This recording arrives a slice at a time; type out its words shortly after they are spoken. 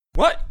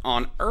What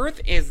on earth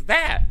is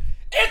that?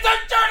 It's a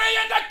Journey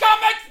into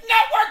Comics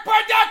Network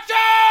production!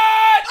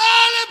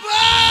 All aboard!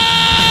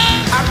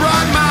 I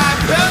brought my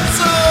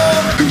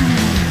pencil!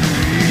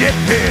 Yeah!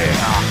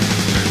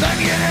 Like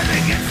you never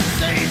get to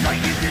say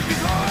like you did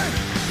before.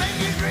 Make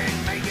it green,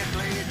 make it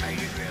bleed, make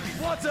it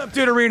really... What's up,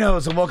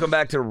 Deuterinos, and welcome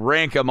back to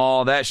Rank 'Em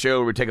All, that show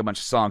where we take a bunch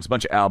of songs, a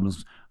bunch of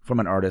albums from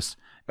an artist,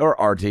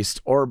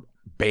 or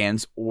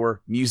bands,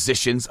 or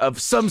musicians of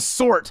some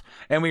sort,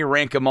 and we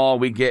rank them all.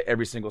 We get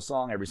every single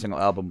song, every single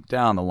album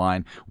down the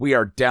line. We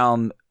are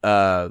down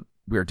the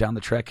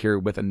track here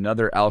with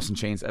another Alice in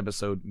Chains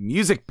episode,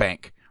 Music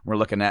Bank. We're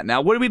looking at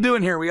now. What are we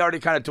doing here? We already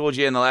kind of told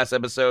you in the last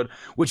episode,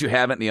 which you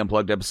haven't, the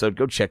Unplugged episode.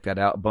 Go check that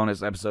out.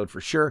 Bonus episode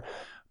for sure.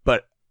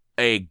 But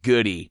a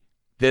goodie.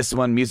 This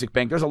one, Music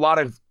Bank. There's a lot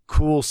of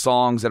cool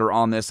songs that are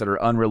on this that are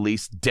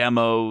unreleased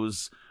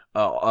demos.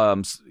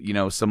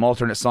 Some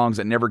alternate songs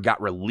that never got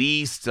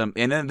released, and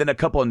then a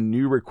couple of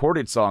new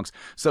recorded songs.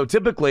 So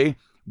typically,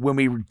 when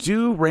we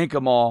do rank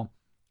them all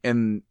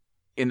in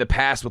the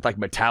past with like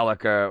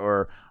Metallica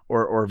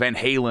or Van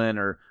Halen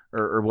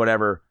or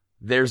whatever,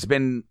 there's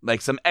been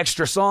like some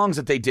extra songs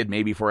that they did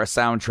maybe for a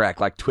soundtrack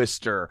like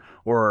Twister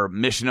or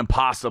Mission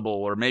Impossible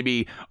or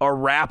maybe a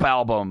rap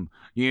album,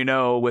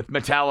 with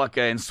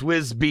Metallica and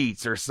Swizz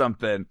Beatz or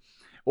something.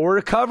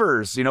 Or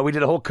covers, we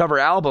did a whole cover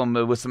album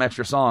with some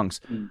extra songs.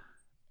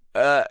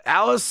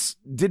 Alice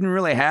didn't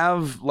really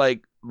have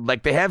like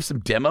they have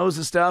some demos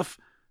and stuff,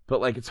 but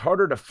like it's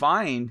harder to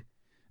find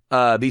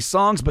these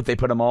songs, but they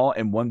put them all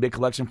in one big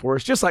collection for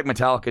us, just like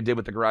Metallica did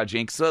with the Garage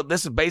Inc. So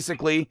this is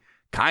basically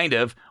kind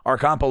of our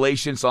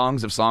compilation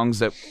songs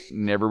that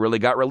never really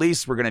got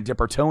released. We're going to dip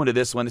our toe into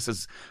this one. This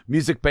is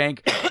Music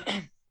Bank.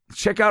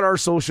 Check out our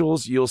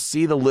socials. You'll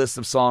see the list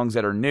of songs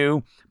that are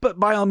new. But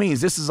by all means,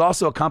 this is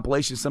also a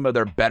compilation of some of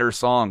their better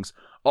songs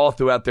all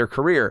throughout their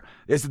career.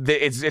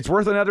 It's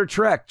worth another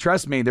trek.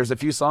 Trust me, there's a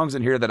few songs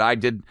in here that I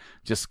did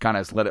just kind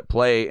of let it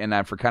play, and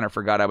I kind of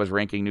forgot I was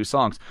ranking new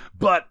songs.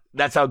 But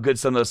that's how good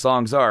some of those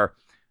songs are.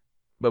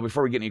 But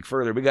before we get any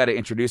further, we got to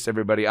introduce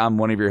everybody. I'm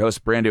one of your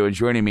hosts, Brando, and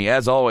joining me,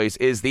 as always,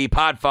 is the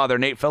Podfather,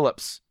 Nate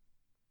Phillips.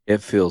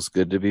 It feels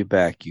good to be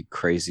back, you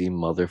crazy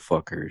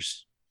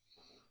motherfuckers.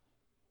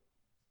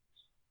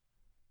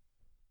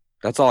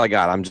 That's all I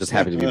got. I'm just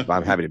happy to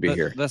be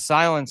here. The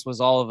silence was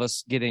all of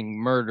us getting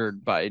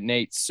murdered by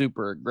Nate's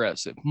super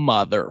aggressive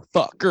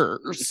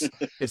motherfuckers.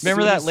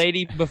 Remember that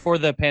lady before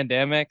the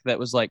pandemic that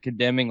was like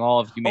condemning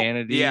all of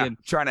humanity and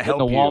trying to help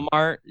the you.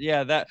 Walmart?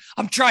 Yeah, that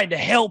I'm trying to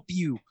help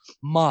you,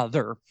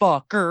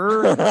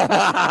 motherfucker.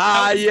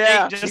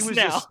 Yeah.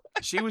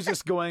 She was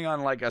just going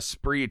on like a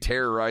spree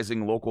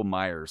terrorizing local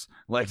Myers.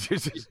 Like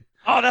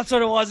Oh, that's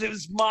what it was. It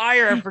was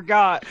Meyer. I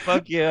forgot.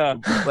 Fuck yeah.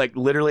 Like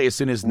literally as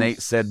soon as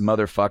Nate said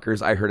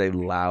motherfuckers, I heard a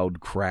loud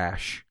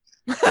crash.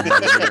 So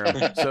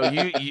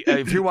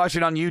if you're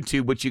watching on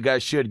YouTube, which you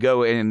guys should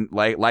go and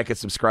like and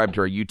subscribe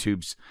to our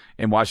YouTubes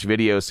and watch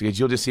videos, because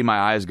you'll just see my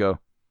eyes go.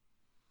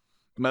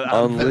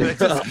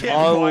 Unleashing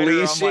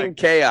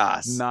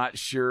chaos. Not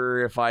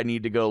sure if I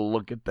need to go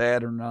look at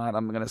that or not.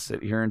 I'm going to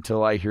sit here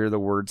until I hear the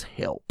words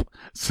help.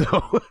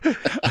 So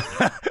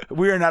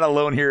we are not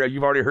alone here.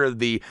 You've already heard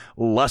the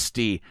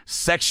lusty,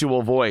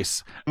 sexual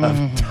voice of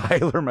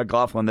Tyler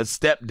McLaughlin, the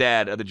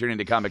stepdad of the Journey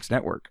into Comics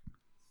Network.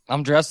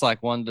 I'm dressed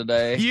like one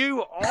today.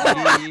 You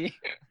are.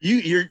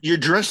 You're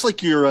dressed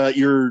like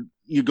you're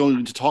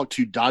going to talk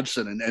to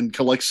Dodgson and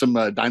collect some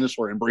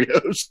dinosaur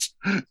embryos.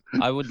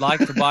 I would like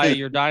to buy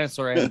your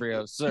dinosaur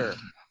embryos, sir.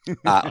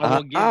 I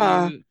will give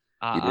you.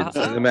 You didn't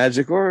say the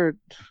magic word.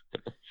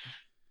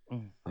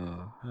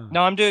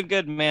 No, I'm doing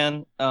good,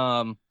 man.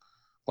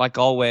 Like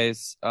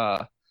always,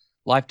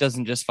 life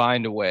doesn't just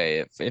find a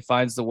way; it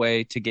finds the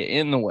way to get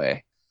in the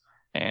way.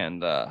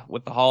 And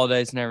with the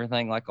holidays and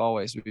everything, like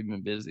always, we've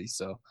been busy.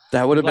 So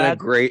that would have been a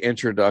great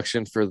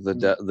introduction for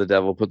the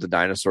devil put the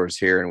dinosaurs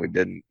here, and we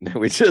didn't.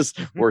 We just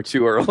were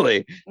too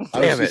early.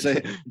 Damn it!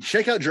 Say,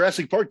 check out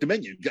Jurassic Park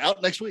Dominion,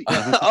 out next week.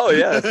 Oh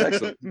yeah,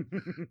 that's excellent.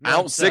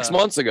 Out 6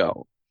 months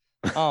ago.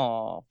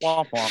 Oh,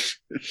 womp womp.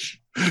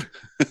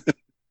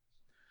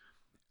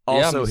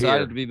 Also I'm excited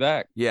here to be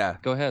back. Yeah,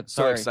 go ahead.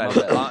 So Sorry,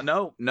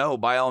 excited. No,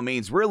 by all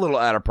means, we're a little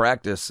out of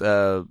practice,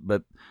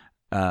 but.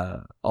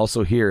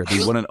 Also here,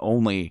 the one and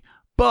only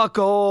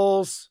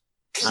Buckles.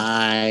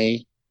 Hi,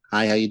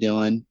 how you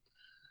doing?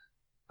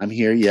 I'm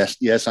here.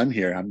 Yes, I'm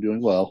here. I'm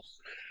doing well.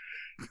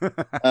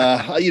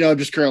 I'm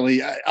just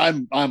currently.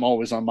 I'm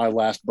always on my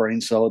last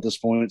brain cell at this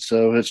point,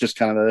 so it's just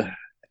kind of.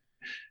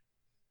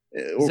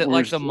 Is it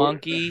like the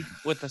monkey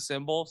with the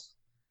symbols?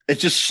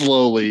 It's just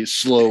slowly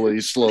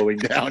slowing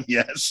down.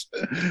 Yes,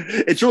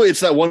 it's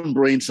that one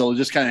brain cell that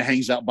just kind of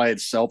hangs out by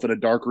itself in a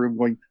dark room,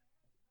 going.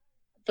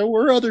 There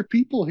were other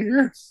people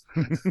here.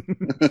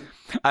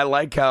 I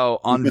like how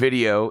on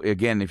video,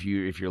 again, if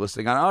you're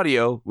listening on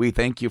audio, we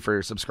thank you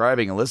for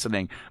subscribing and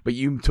listening, but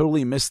you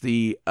totally missed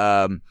the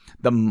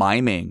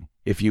miming,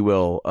 if you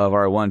will, of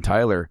our one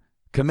Tyler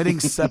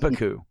committing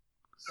seppuku.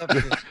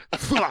 I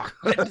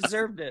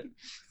deserved it.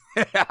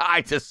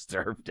 I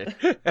deserved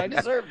it. I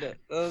deserved it.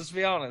 Let's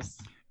be honest.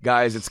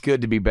 Guys, it's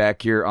good to be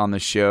back here on the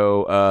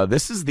show.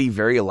 This is the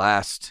very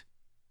last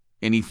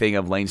anything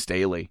of Lane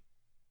Staley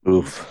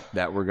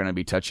that we're going to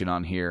be touching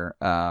on here.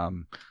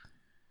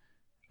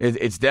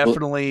 It's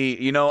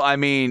definitely,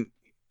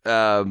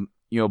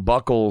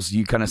 Buckles,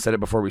 you kind of said it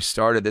before we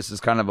started. This is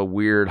kind of a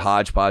weird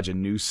hodgepodge of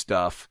new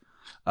stuff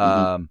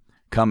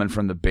coming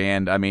from the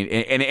band. I mean,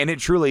 and it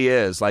truly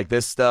is. Like,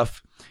 this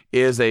stuff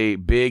is a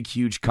big,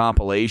 huge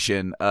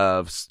compilation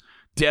of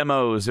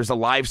demos. There's a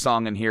live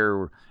song in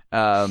here.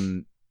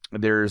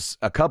 There's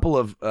a couple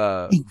of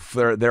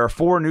there are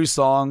 4 new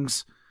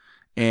songs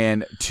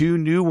and 2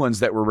 new ones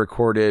that were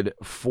recorded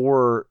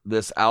for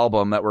this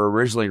album that were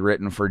originally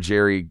written for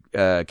Jerry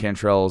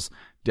Cantrell's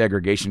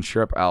Degradation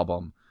Trip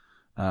album.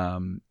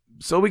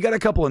 So we got a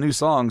couple of new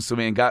songs. So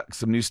we got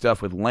some new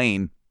stuff with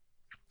Lane.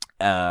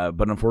 But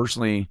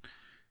unfortunately,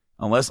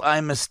 unless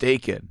I'm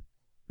mistaken,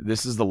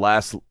 this is the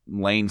last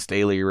Lane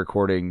Staley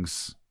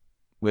recordings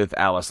with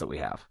Alice that we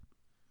have.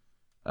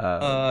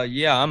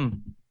 Yeah,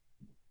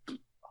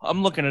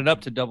 I'm looking it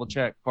up to double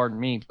check. Pardon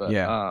me, but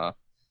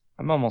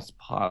I'm almost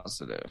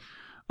positive.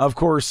 Of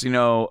course,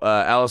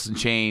 Alice in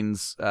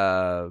Chains,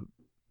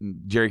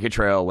 Jerry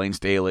Cantrell, Lane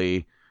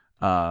Staley,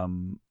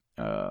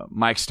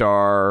 Mike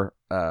Starr,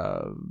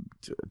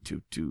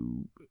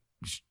 to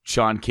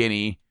Sean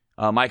Kinney.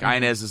 Mike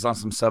Inez is on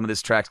some of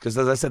this tracks because,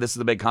 as I said, this is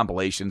a big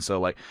compilation.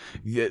 So, like,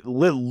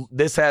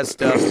 this has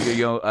stuff.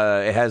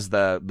 It has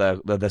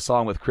the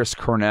song with Chris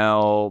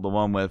Cornell, the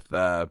one with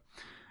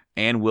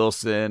Ann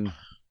Wilson.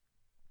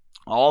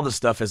 All the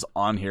stuff is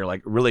on here,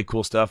 like really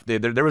cool stuff.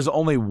 There was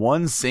only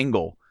one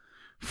single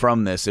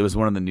from this. It was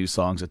one of the new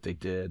songs that they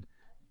did,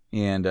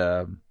 and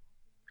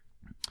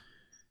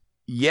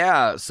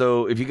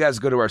So if you guys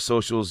go to our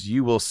socials,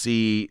 you will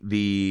see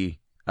the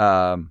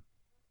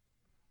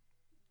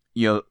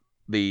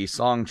the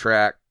song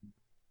tracks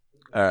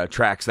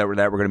that we're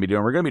going to be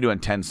doing. We're going to be doing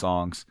 10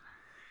 songs.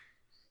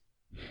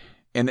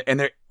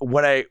 And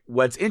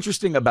what's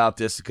interesting about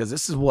this, because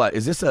this is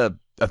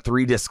a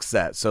 3-disc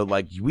set. So,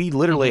 like, we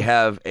literally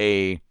have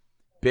a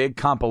big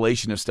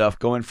compilation of stuff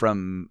going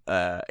from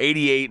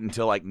 88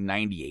 until like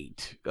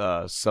 98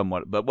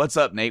 somewhat. But what's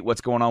up, Nate?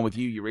 What's going on with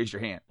you? You raised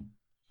your hand.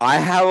 I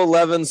have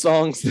 11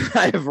 songs that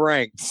I have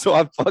ranked, so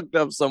I fucked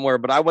up somewhere,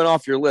 but I went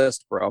off your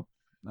list, bro.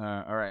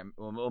 All right.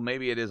 Well,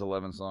 maybe it is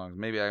 11 songs.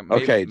 Maybe I'm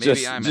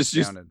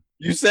miscounted.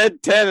 You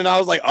said 10, and I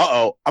was like,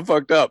 "Uh-oh, I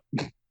fucked up."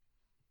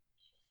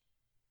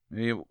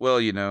 Well,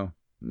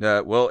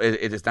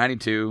 it is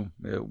 92.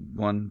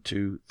 1,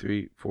 2,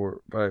 3,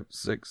 4, 5,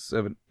 6,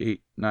 7,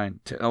 8, 9,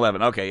 10,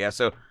 11. Okay, yeah.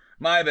 So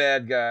my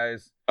bad,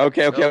 guys.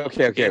 Okay.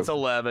 It's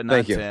 11, not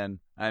Thank you. 10.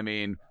 I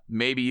mean,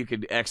 maybe you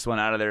could X one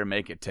out of there and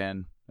make it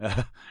 10.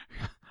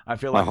 I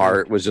feel My like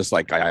heart was just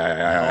like,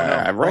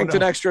 I ranked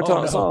an extra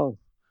song.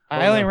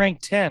 I only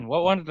ranked 10.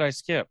 What one did I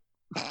skip?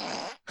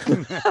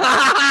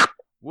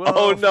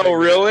 Oh no,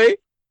 really?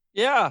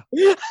 Yeah.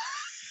 Let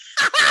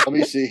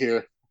me see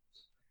here.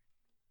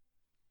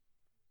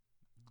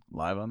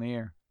 Live on the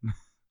air.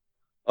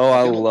 Oh,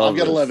 I've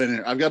got 11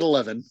 here. I've got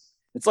 11.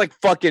 It's like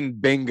fucking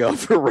bingo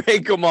for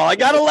Rank 'em All. I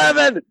got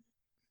 11.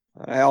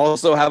 I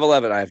also have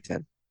 11. I have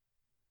 10.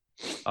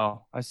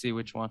 Oh, I see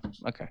which one.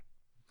 Okay.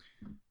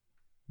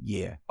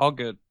 Yeah. All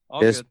good.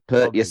 Just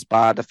put your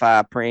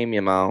Spotify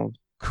premium on.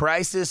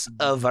 Crisis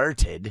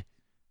averted.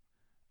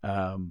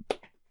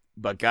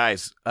 But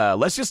guys,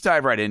 let's just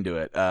dive right into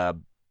it.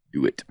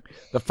 Do it.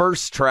 The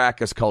first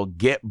track is called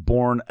Get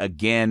Born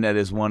Again. That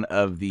is one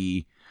of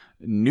the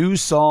new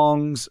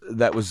songs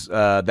that was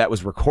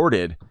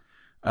recorded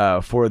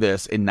for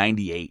this in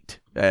 98.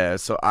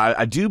 So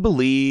I do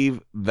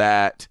believe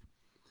that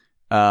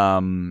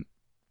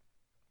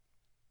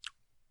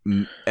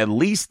at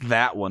least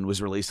that one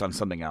was released on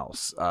something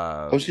else.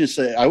 I was going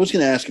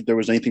to ask if there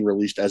was anything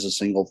released as a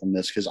single from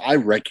this, because I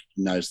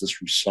recognize this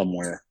from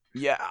somewhere.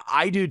 Yeah,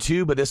 I do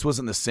too, but this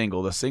wasn't the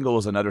single. The single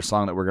was another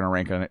song that we're going to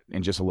rank on it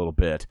in just a little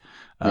bit.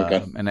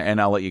 Okay.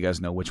 And I'll let you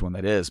guys know which one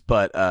that is.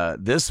 But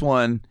this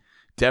one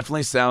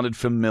definitely sounded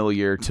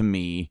familiar to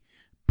me,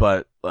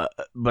 but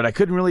I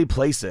couldn't really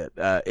place it.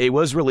 It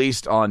was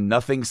released on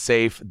Nothing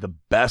Safe, The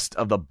Best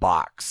of the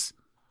Box.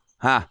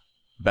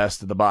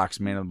 Best of the Box,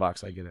 Man of the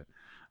Box, I get it.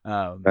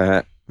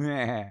 That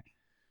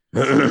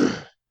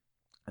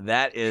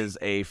is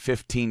a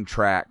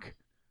 15-track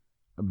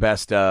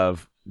best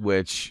of,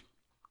 which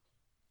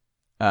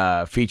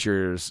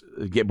features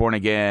Get Born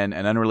Again,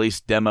 an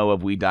unreleased demo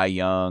of We Die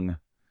Young.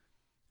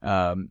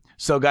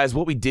 So guys,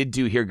 what we did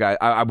do here, guys,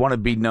 I want to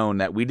be known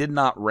that we did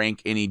not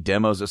rank any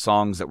demos of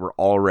songs that were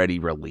already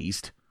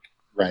released.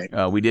 Right.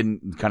 We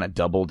didn't kind of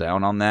double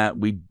down on that.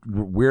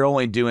 We're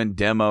only doing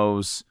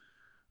demos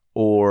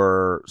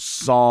or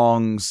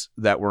songs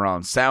that were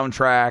on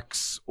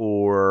soundtracks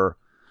or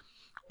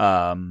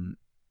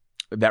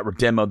that were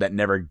demoed that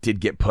never did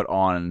get put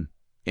on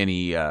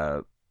any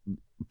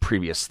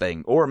previous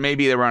thing, or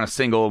maybe they were on a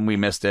single and we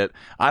missed it.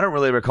 I don't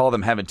really recall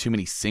them having too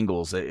many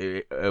singles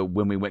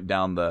when we went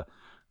down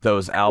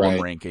those album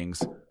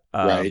rankings.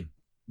 Right.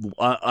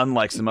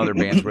 Unlike some other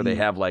bands where they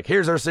have like,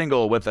 here's our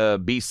single with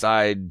a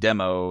B-side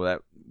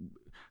demo.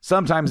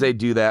 Sometimes they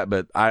do that,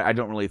 but I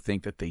don't really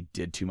think that they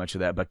did too much of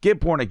that. But Get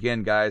Born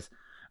Again, guys.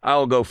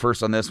 I'll go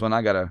first on this one.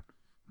 I got to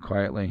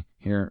quietly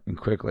here and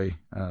quickly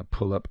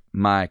pull up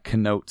my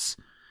connotes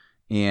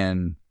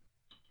and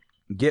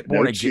Get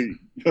Born Again.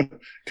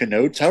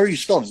 Connotes? How are you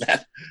spelling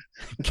that?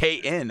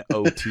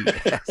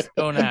 Knots.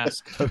 Don't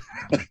ask.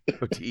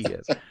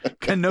 Ots.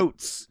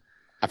 Connotes.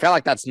 I feel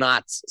like that's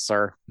knots,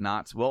 sir.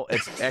 Knots. Well,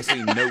 it's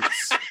actually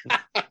notes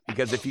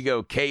because if you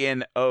go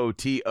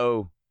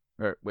Knoto,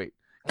 or wait,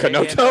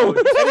 Kanoto.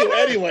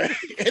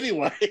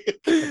 Anyway.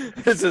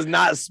 This is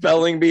not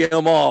spelling bee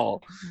 'em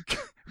all.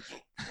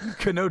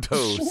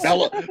 Kanotos.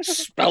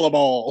 Spell them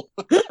all.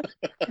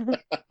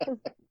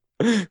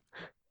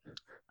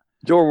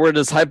 Your word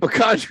is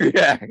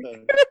hypochondriac.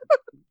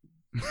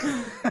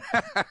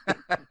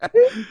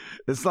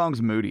 This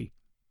song's moody.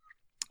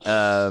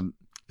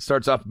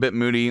 Starts off a bit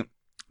moody,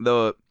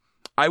 though.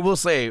 I will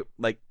say,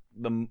 like,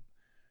 the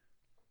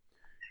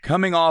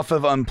coming off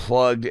of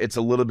Unplugged, it's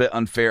a little bit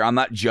unfair. I'm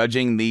not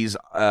judging these.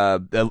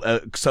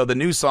 So the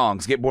new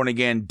songs, Get Born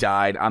Again,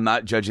 Died. I'm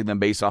not judging them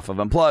based off of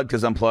Unplugged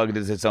because Unplugged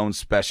is its own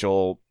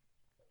special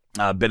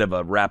bit of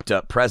a wrapped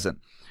up present.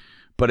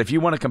 But if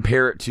you want to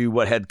compare it to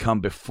what had come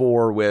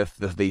before with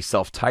the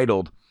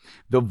self-titled,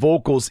 the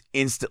vocals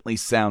instantly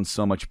sound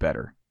so much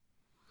better.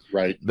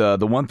 Right. The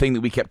one thing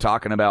that we kept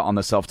talking about on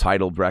the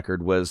self-titled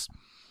record was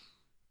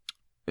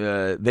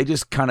they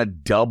just kind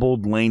of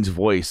doubled Lane's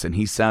voice, and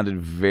he sounded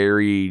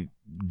very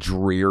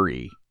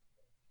dreary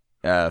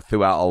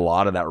throughout a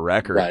lot of that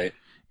record. Right.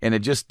 And it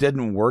just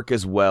didn't work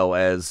as well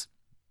as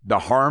the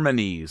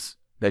harmonies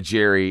that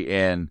Jerry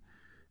and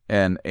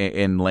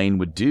Lane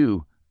would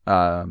do.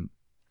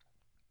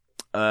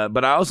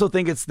 But I also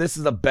think this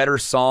is a better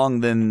song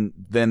than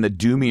the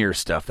doomier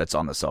stuff that's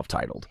on the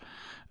self-titled.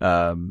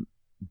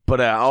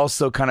 But I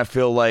also kind of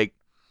feel like,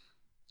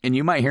 and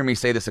you might hear me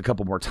say this a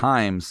couple more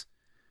times,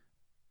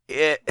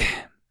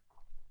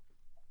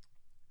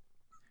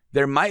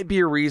 there might be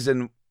a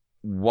reason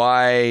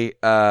why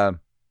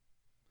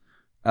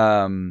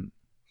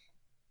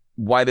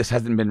this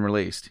hasn't been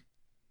released.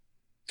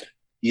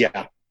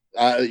 Yeah.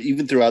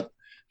 Even throughout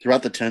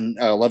the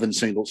 11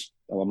 singles,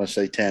 I'm going to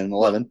say 10 and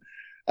 11,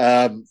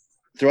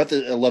 throughout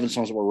the 11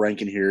 songs that we're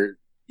ranking here,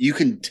 you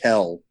can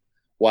tell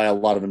why a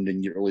lot of them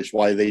didn't get released,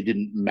 why they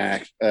didn't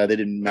match up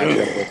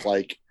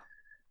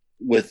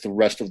with the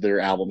rest of their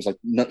albums. Like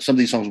some of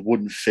these songs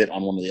wouldn't fit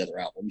on one of the other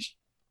albums.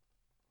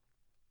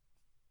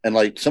 And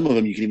like some of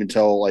them you can even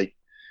tell, like,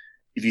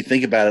 if you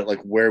think about it,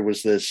 like when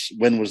was this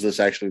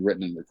actually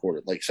written and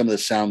recorded? Like some of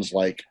this sounds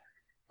like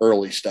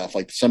early stuff.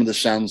 Like some of this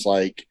sounds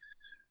like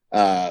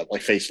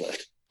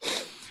Facelift.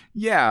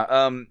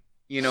 Yeah.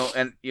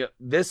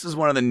 This is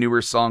one of the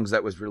newer songs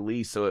that was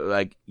released. So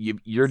like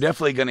you're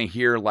definitely going to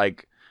hear,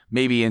 like,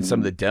 maybe in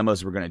some of the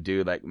demos we're going to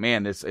do, like,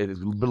 man, it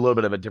is a little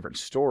bit of a different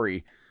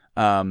story.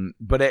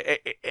 But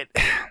it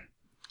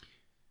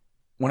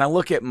when I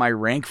look at my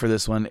rank for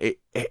this one,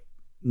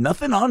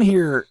 nothing on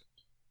here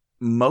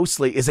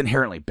mostly is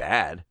inherently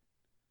bad.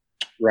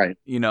 Right.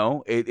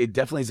 It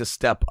definitely is a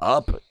step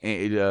up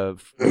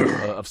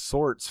of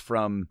sorts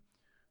from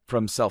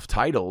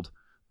self-titled.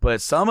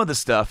 But some of the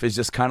stuff is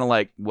just kind of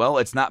like, well,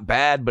 it's not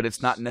bad, but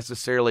it's not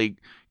necessarily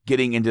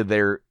getting into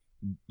their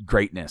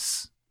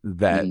greatness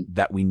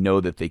that we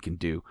know that they can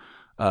do.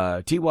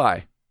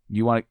 TY,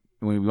 we want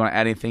to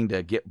add anything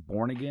to Get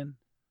Born Again?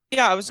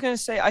 Yeah, I was going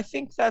to say, I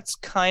think that's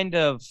kind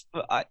of,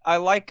 I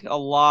like a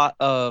lot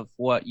of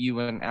what you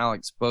and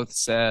Alex both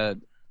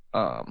said.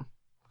 Coming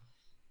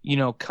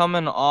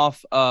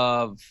off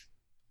of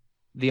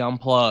the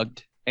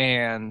Unplugged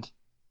and,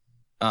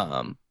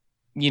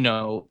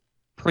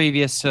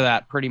 previous to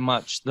that, pretty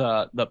much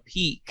the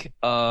peak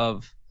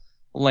of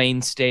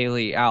Lane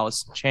Staley,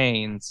 Alice in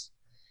Chains.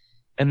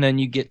 And then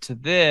you get to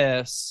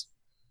this,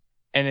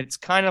 and it's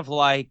kind of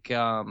like,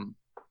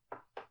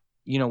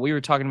 we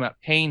were talking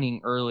about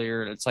painting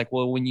earlier. It's like,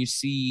 well, when you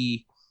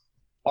see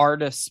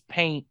artists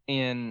paint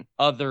in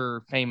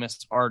other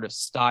famous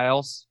artist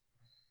styles,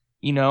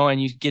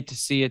 and you get to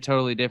see a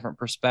totally different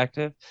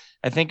perspective.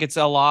 I think it's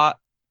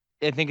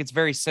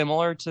very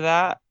similar to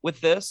that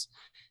with this,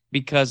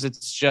 because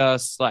it's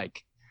just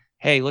like,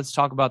 hey, let's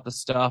talk about the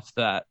stuff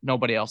that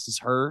nobody else has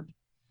heard,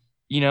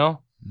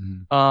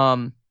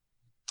 Mm-hmm.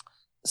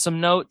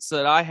 Some notes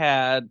that I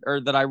had, or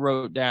that I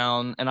wrote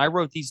down, and I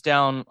wrote these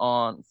down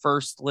on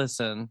first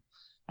listen,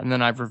 and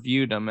then I've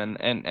reviewed them,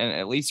 and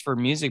at least for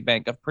Music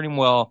Bank, I've pretty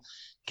well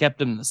kept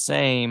them the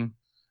same.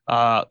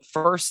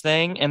 First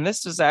thing, and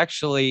this is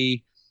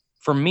actually,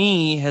 for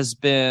me, has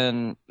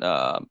been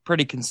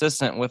pretty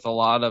consistent with a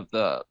lot of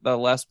the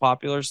less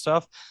popular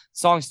stuff. The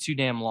song's too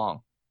damn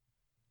long.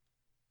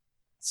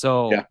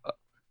 So yeah.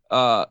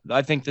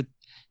 I think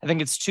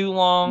it's too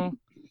long.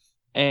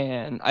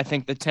 And I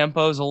think the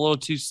tempo is a little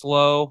too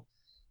slow,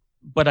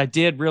 but I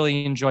did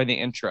really enjoy the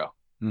intro.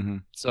 Mm-hmm.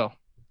 So,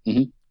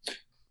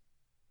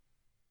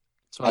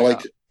 I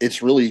like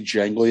it's really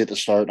jangly at the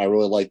start. And I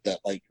really like that,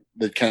 like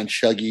the kind of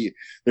chuggy.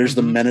 There's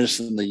the menace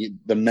and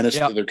the menace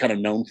that they're kind of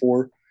known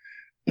for.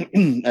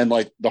 And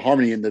like the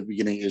harmony in the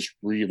beginning is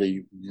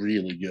really,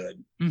 really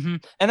good. Mm-hmm.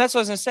 And that's what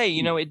I was gonna say.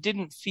 It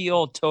didn't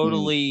feel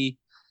totally.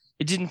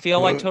 It didn't feel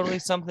like totally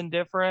something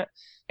different.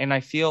 And I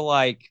feel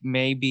like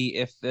maybe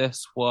if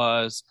this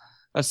was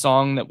a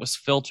song that was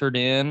filtered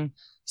in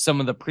some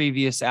of the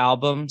previous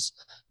albums,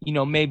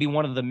 maybe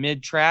one of the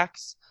mid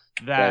tracks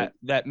that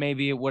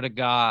maybe it would have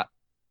got,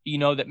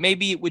 that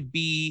maybe it would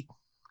be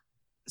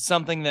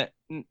something that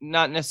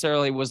not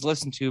necessarily was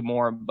listened to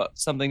more, but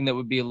something that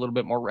would be a little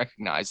bit more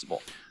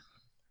recognizable.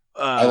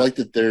 I like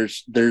that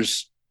there's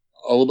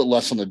a little bit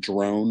less on the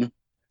drone.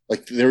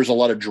 Like there's a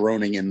lot of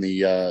droning in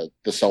the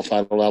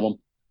self-titled album.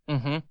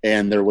 Mm-hmm.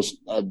 And there was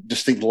a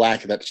distinct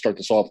lack of that to start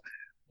this off.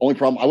 Only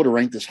problem, I would have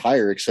ranked this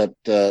higher, except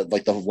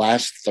like the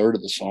last third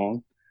of the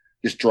song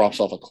just drops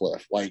off a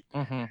cliff. Like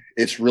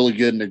it's really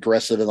good and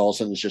aggressive, and all of a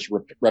sudden it's just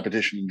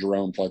repetition and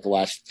drone for like the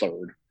last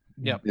third.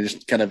 Yep. It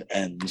just kind of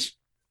ends.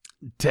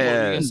 What were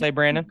you gonna say,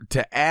 Brandon?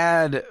 To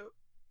add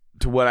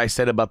to what I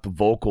said about the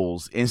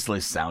vocals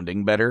instantly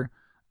sounding better,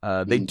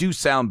 they do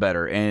sound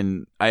better,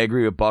 and I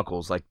agree with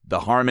Buckles. Like the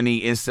harmony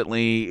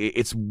instantly,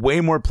 it's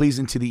way more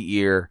pleasing to the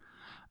ear.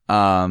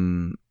 I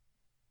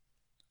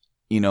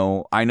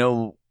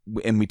know,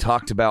 and we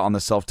talked about on the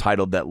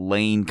self-titled that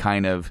Lane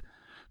kind of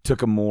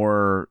took a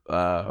more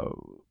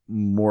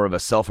of a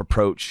self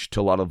approach to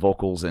a lot of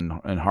vocals and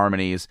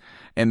harmonies,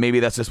 and maybe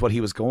that's just what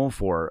he was going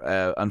for.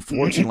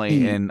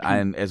 Unfortunately,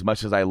 and as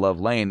much as I love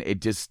Lane,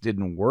 it just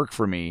didn't work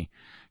for me.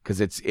 Because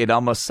it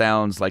almost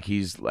sounds like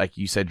he's, like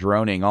you said,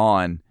 droning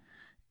on,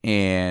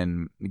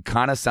 and it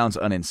kind of sounds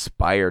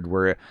uninspired.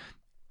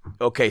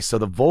 So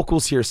the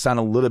vocals here sound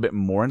a little bit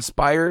more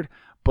inspired,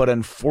 but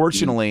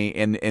unfortunately,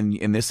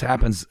 and this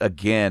happens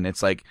again,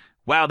 it's like,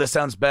 wow, this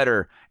sounds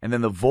better, and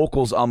then the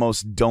vocals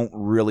almost don't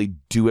really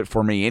do it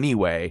for me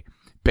anyway,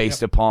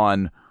 based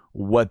upon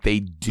what they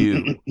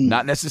do,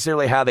 not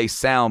necessarily how they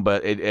sound,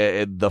 but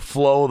the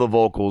flow of the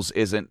vocals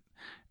isn't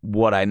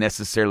what I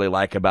necessarily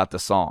like about the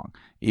song.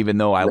 Even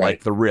though I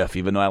like the riff,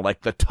 even though I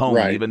like the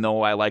tone, even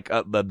though I like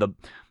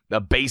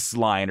the bass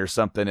line or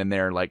something in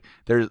there, like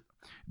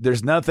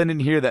there's nothing in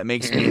here that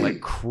makes me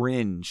like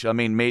cringe. I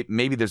mean,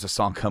 maybe there's a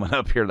song coming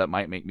up here that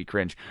might make me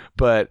cringe,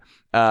 but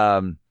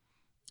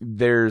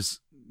there's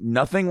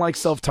nothing like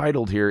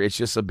self-titled here. It's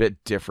just a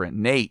bit different.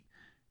 Nate,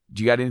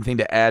 do you got anything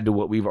to add to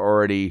what we've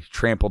already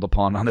trampled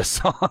upon on this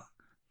song?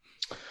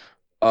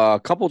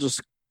 A couple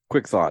just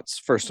quick thoughts.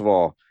 First of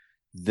all,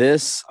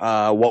 this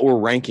what we're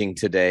ranking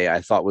today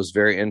I thought was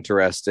very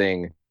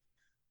interesting.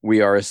 We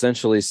are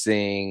essentially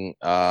seeing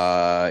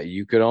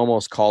you could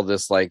almost call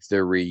this like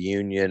the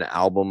reunion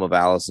album of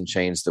Alice in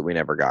Chains that we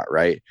never got,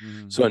 right?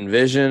 So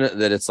envision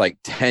that it's like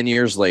 10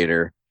 years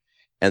later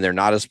and they're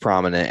not as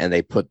prominent, and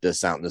they put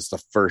this out and this is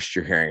the first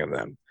you're hearing of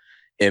them.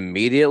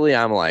 Immediately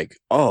I'm like,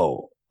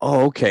 oh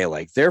okay,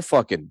 like they're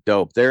fucking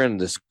dope. They're in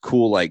this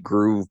cool like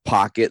groove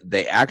pocket.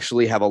 They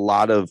actually have a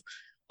lot of,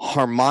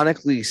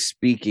 harmonically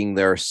speaking,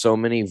 there are so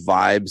many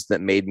vibes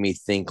that made me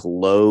think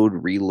Load,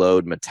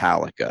 Reload,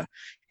 Metallica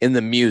in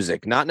the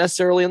music, not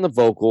necessarily in the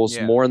vocals,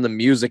 more in the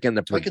music and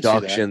the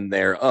production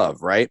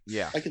thereof, right?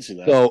 Yeah, I can see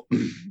that. So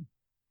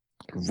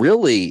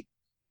really,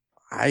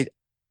 I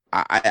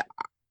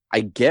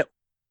get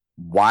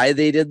why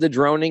they did the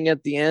droning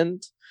at the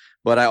end,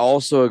 but I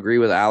also agree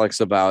with Alex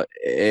about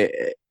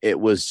it. It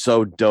was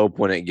so dope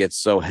when it gets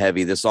so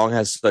heavy. The song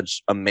has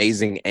such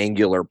amazing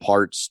angular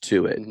parts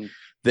to it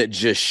that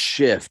just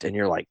shift, and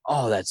you're like,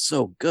 oh, that's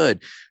so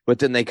good. But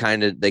then they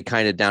kind of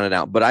down it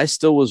out. But I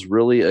still was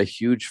really a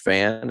huge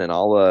fan, and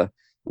I'll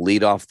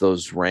lead off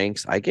those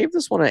ranks. I gave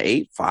this one an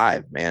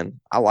 8.5, man.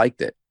 I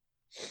liked it.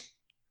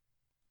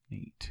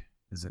 8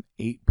 is an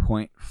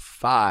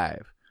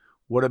 8.5.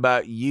 What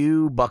about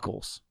you,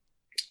 Buckles?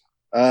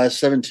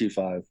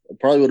 7.25. It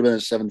probably would have been a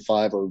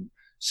 7.5 or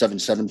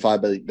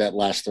 7.75, but that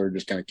last third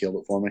just kind of killed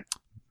it for me.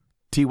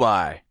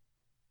 TY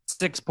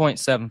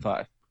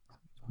 6.75.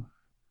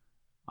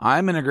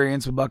 I'm in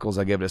agreement with Buckles.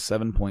 I give it a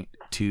 7.25.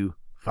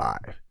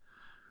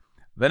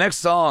 The next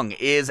song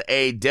is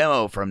a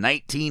demo from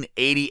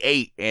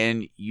 1988,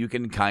 and you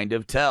can kind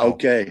of tell.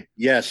 Okay.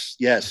 Yes,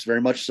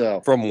 very much so.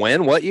 From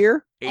when? What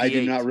year? 88. I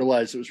did not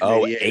realize it was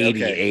from 88.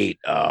 88.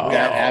 Okay. Oh.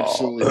 That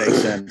absolutely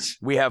makes sense.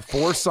 We have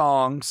 4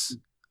 songs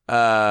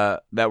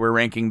that we're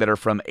ranking that are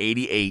from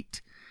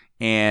 88,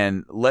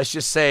 and let's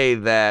just say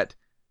that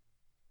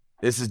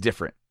this is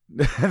different.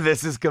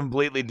 This is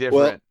completely different.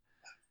 Well,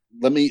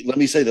 let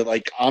me say that,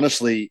 like,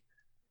 honestly,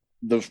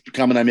 the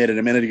comment I made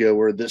a minute ago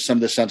where some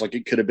of this sounds like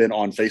it could have been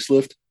on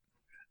Facelift.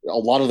 A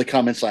lot of the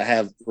comments I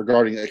have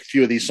regarding a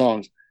few of these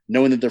songs,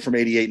 knowing that they're from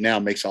 88 now,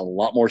 makes a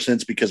lot more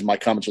sense because my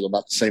comments are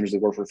about the same as they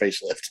were for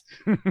Facelift.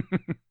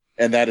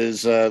 And that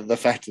is the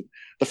fact that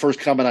the first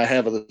comment I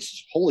have of this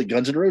is, holy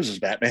Guns N' Roses,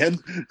 Batman.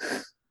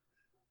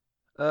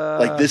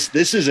 Like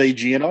this is a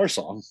GNR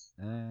song.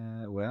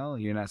 Well,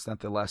 that's not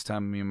the last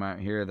time you might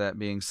hear that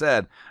being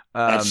said.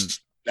 That's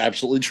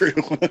absolutely true.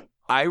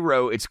 I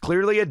wrote, it's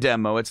clearly a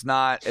demo. It's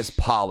not as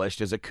polished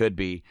as it could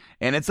be,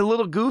 and it's a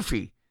little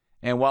goofy.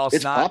 And while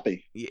it's not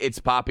poppy, it's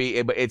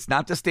poppy, but it's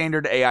not the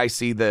standard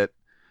AIC that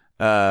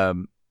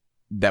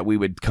that we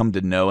would come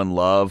to know and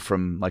love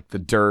from like the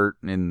Dirt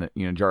and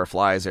the, Jar of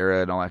Flies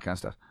era and all that kind of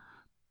stuff.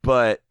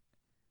 But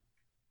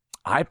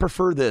I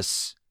prefer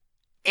this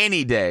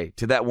any day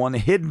to that one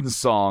hidden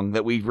song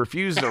that we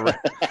refused to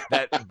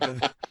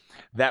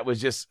that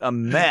was just a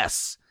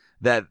mess.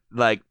 That,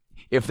 like,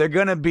 if they're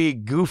gonna be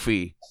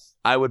goofy,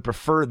 I would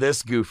prefer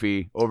this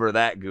goofy over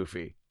that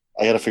goofy.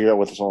 I got to figure out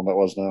what the song that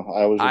was now.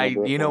 I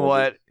was. You know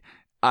what?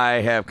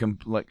 I have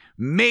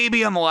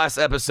maybe on the last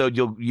episode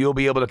you'll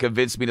be able to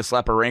convince me to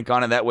slap a rank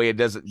on it. That way it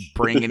doesn't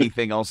bring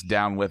anything else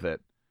down with it.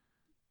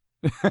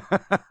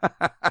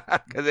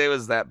 Because it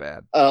was that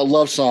bad.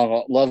 Love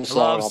song. Love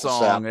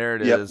song. There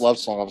it yep, is. Love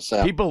song off the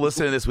Sap. People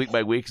listening to this week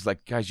by week is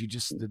like, guys, you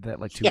just did that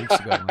like 2 weeks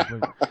ago. Like,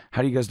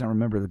 how do you guys not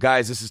remember?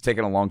 Guys, this has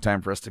taken a long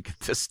time for us to get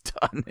this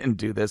done and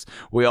do this.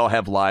 We all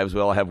have lives. We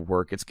all have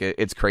work.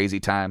 It's crazy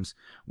times.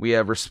 We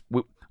have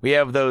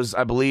those.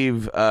 I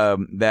believe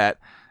that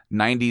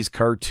 90s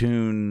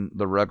cartoon,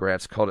 the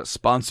Rugrats called it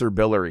sponsor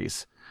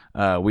billeries.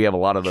 We have a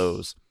lot of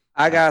those.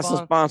 I got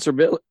some sponsor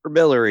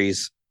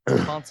billeries.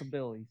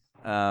 Responsibility.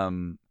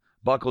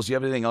 Buckles, do you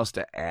have anything else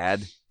to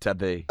add to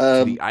the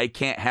I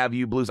Can't Have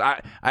You Blues?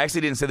 I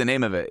actually didn't say the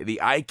name of it.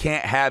 The I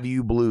Can't Have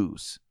You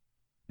Blues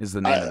is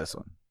the name of this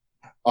one.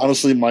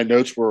 Honestly, my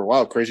notes were,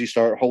 wow, crazy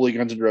start, holy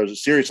Guns N'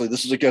 Roses. Seriously,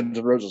 this is a Guns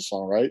N' Roses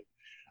song, right?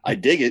 I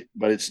dig it,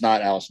 but it's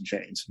not Alice in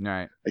Chains.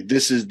 Right. Like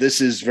this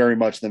is very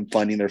much them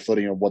finding their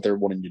footing of what they're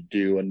wanting to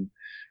do and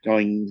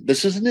going,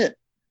 this isn't it.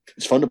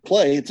 It's fun to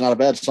play. It's not a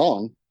bad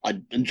song. I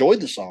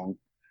enjoyed the song,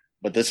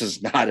 but this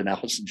is not an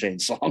Alice in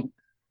Chains song.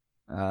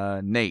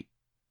 Nate.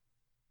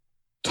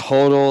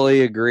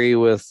 Totally agree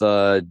with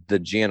the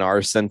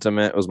GNR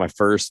sentiment. It was my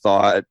first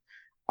thought.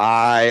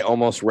 I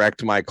almost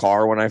wrecked my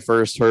car when I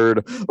first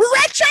heard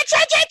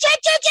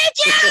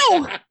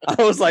I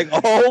was like,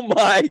 oh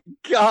my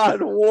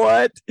God,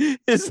 what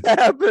is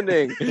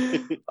happening?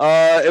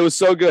 It was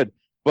so good.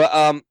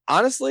 But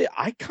honestly,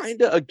 I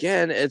kind of,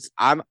 again,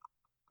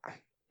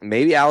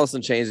 maybe Alice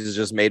in Chains has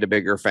just made a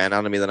bigger fan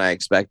out of me than I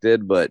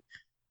expected, but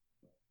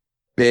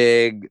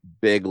big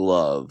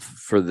love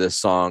for this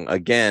song,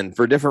 again,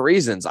 for different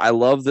reasons. I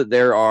love that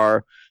there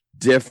are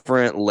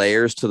different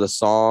layers to the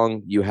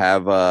song. You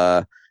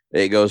have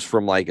it goes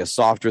from like a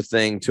softer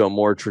thing to a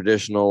more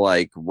traditional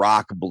like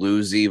rock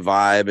bluesy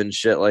vibe and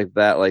shit like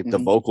that. Like the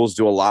vocals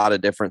do a lot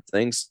of different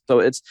things, so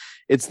it's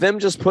them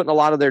just putting a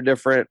lot of their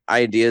different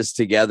ideas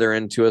together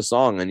into a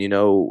song. And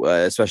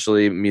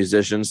especially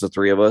musicians, the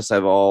three of us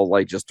have all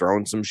like just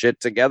thrown some shit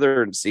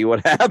together and see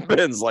what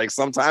happens. Like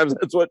sometimes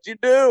that's what you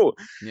do.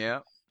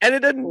 Yeah. And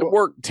it didn't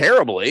work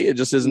terribly. It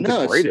just isn't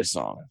the greatest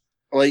song.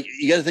 Like,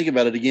 you got to think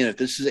about it again. If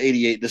this is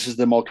 88, this is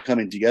them all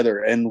coming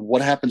together. And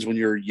what happens when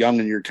you're young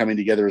and you're coming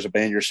together as a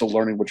band? You're still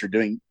learning what you're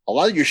doing. A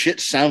lot of your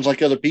shit sounds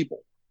like other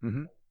people.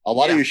 Mm-hmm. A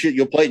lot of your shit,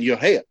 you'll play it and you go,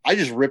 hey, I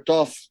just ripped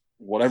off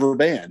whatever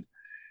band.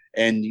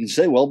 And you can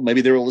say, well, maybe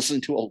they were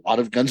listening to a lot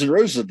of Guns N'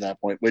 Roses at that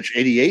point, which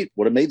 88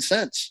 would have made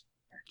sense.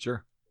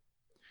 Sure.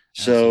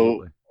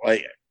 So,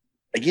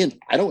 again,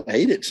 I don't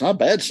hate it. It's not a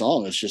bad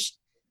song. It's just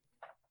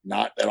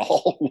not at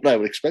all what I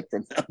would expect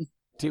from them.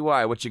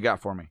 TY, what you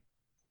got for me?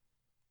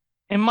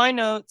 In my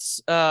notes,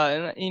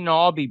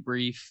 I'll be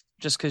brief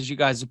just because you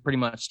guys have pretty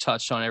much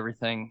touched on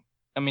everything.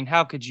 I mean,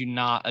 how could you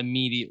not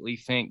immediately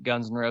think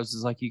Guns N'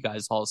 Roses, like you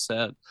guys all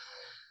said?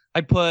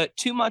 I put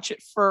too much at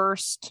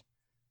first,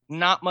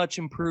 not much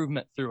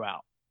improvement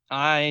throughout.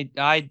 At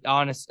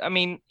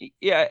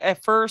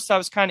first I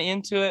was kind of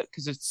into it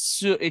because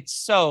it's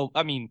so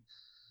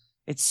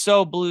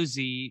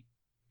bluesy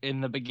in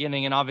the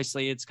beginning, and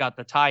obviously it's got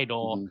the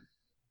title,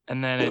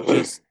 and then it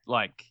just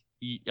like,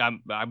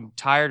 I'm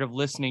tired of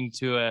listening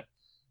to it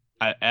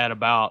at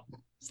about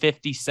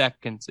 50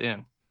 seconds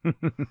in, and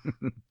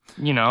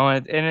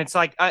it's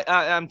like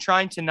I'm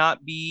trying to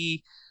not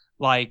be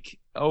like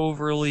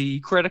overly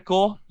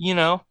critical,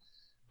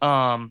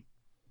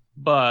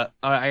 but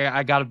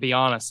I got to be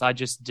honest, I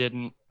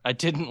didn't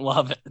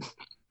love it.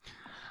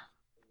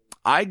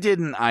 I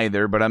didn't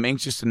either, but I'm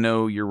anxious to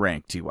know your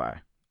rank,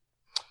 TY.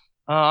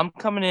 I'm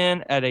coming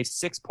in at a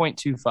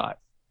 6.25.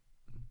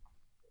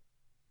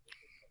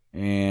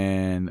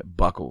 And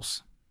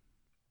Buckles.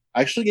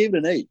 I actually gave it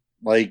an 8.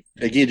 Like,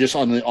 again, just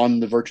on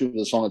the virtue of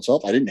the song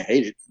itself, I didn't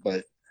hate it,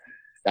 but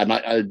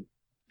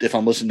if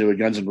I'm listening to a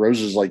Guns N'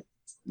 Roses like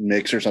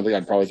mix or something,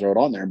 I'd probably throw it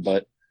on there,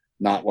 but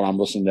not when I'm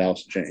listening to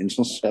Alice in Chains.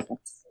 So,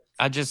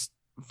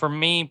 for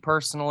me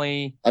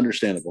personally,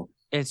 understandable.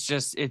 It's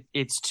just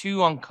it's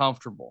too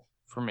uncomfortable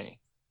for me.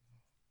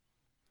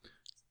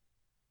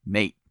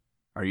 Nate,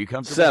 are you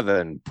comfortable?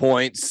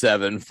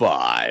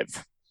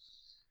 7.75.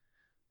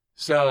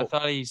 So I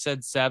thought he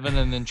said 7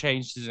 and then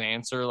changed his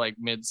answer like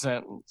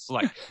mid-sentence.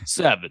 Like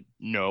 7.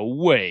 No,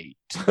 wait.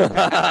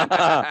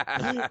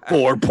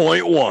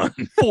 4.1.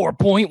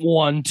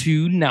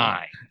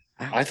 4.129.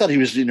 I thought he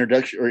was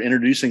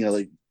introducing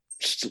a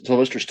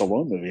Sylvester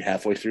Stallone movie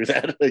halfway through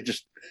that. They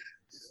just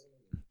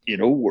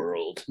in a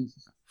world.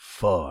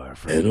 Far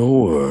from in a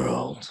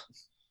world.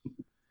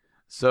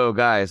 So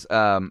guys,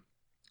 y'all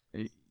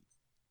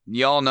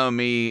know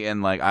me,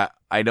 and like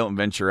I don't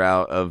venture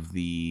out of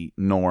the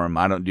norm.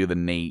 I don't do the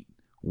Nate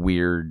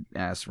weird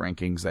ass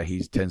rankings that he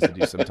tends to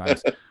do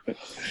sometimes.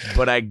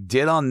 But I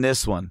did on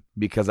this one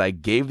because I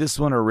gave this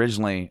one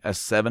originally a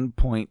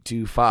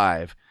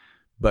 7.25,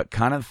 but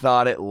kind of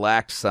thought it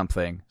lacked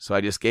something. So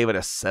I just gave it a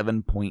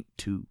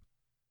 7.2.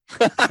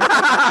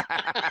 I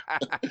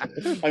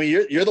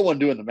mean, you're the one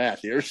doing the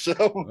math here,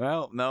 so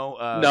Well, no.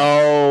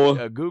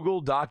 No.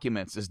 Google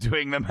Documents is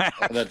doing the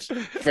math. that's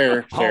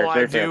fair. All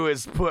I do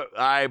is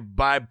I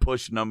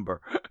push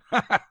number.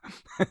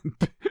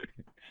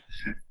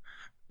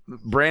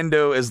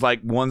 Brando is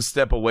like one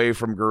step away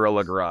from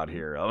Gorilla Grodd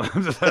here.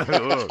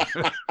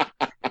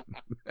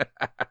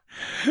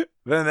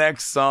 The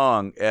next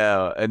song,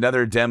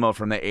 another demo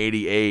from the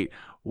 88.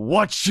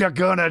 What you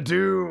gonna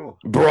do,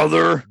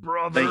 Brother?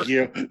 Thank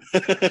you.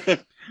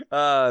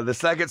 The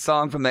second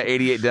song from the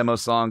 88 demo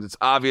songs. It's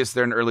obvious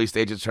they're in early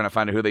stages trying to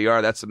find out who they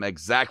are. That's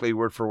exactly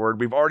word for word.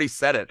 We've already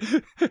said it.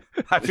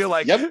 I feel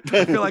like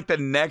the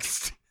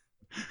next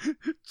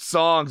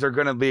songs are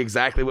going to be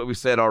exactly what we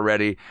said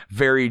already.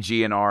 Very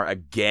GNR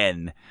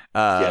again.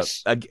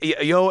 Yes.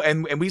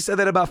 And we said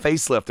that about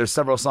Facelift. There's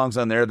several songs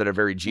on there that are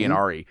very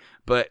GNR-y.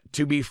 But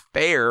to be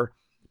fair,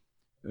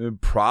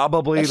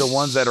 probably the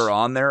ones that are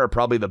on there are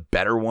probably the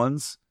better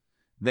ones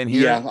than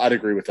here. Yeah, I'd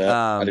agree with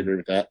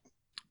that.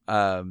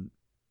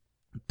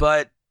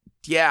 But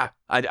yeah,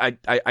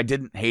 I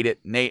didn't hate it.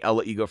 Nate, I'll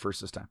let you go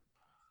first this time.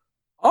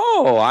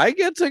 Oh, I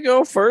get to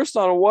go first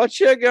on what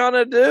you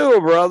gonna do,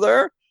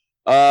 brother.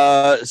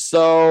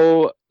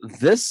 So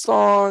this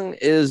song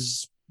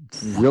is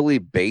really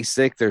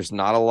basic. There's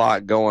not a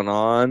lot going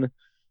on.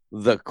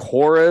 The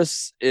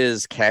chorus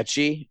is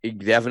catchy. You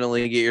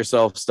definitely get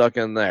yourself stuck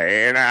in there.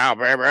 Hey now,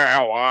 baby,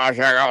 what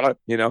you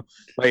gonna,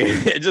 like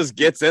it just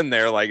gets in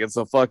there like it's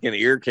a fucking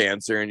ear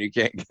cancer and you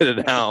can't get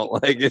it out.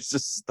 Like it's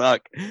just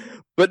stuck.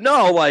 But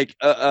no,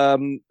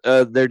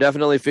 they're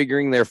definitely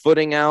figuring their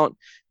footing out.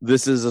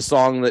 This is a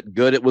song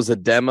it was a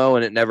demo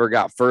and it never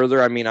got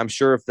further. I mean, I'm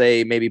sure if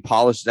they maybe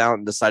polished it out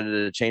and decided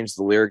to change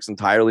the lyrics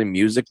entirely,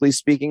 musically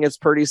speaking, it's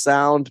pretty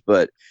sound.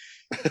 But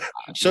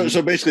so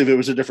basically, if it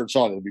was a different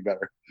song, it would be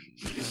better.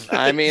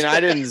 I mean, I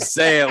didn't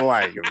say it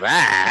like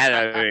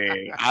that. I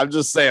mean, I'm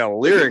just saying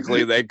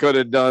lyrically, they could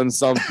have done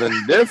something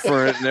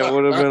different, and it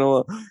would have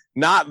been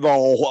not the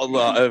whole.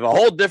 If a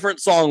whole different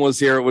song was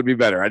here, it would be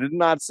better. I did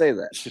not say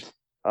that.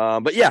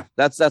 But yeah,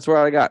 that's where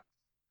I got.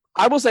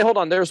 I will say, hold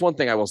on. There's one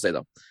thing I will say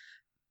though.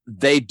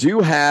 They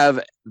do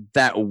have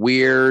that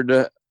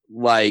weird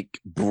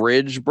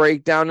bridge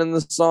breakdown in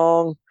the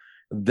song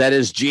that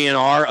is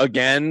GNR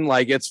again.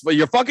 Like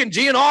you're fucking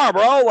GNR,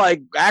 bro.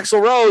 Like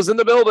Axl Rose in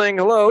the building.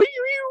 Hello.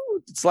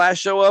 Slash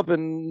show up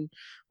and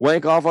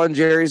wank off on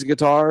Jerry's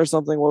guitar or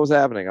something. What was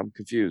happening? I'm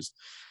confused.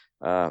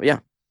 Yeah.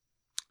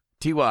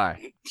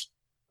 TY.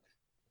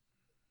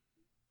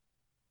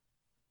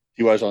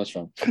 TY's on his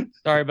phone.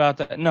 Sorry about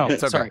that. No,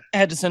 It's okay. sorry. I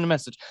had to send a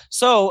message.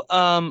 So,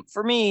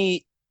 for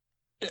me,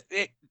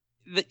 it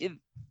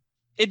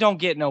don't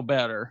get no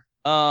better.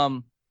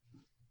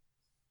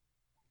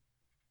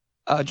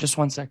 Just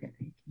 1 second.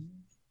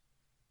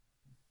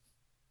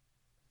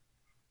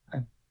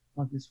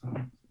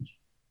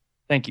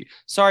 Thank you.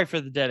 Sorry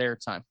for the dead air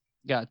time.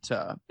 Got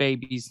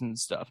babies and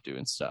stuff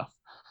doing stuff.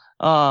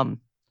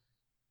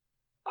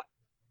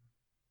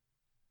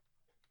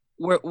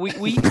 We've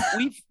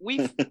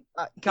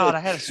God, I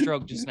had a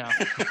stroke just now.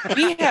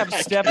 We have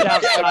stepped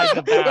outside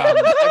the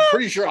bounds. I'm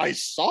pretty sure I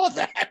saw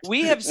that.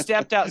 We have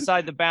stepped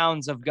outside the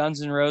bounds of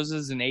Guns N'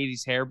 Roses and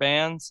 80s hair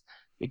bands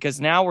because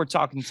now we're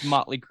talking to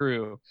Motley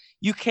Crue.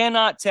 You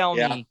cannot tell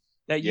me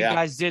that you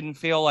guys didn't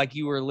feel like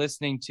you were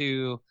listening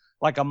to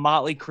like a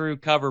Motley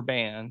Crue cover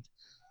band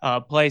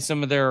play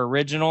some of their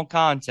original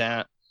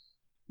content.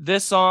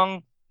 This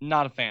song,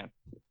 not a fan.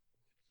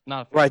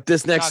 Right,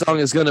 this next song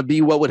is going to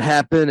be what would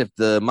happen if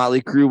the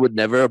Motley Crue would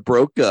never have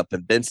broke up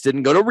and Vince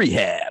didn't go to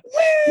rehab.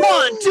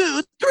 1,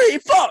 2, 3,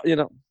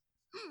 4,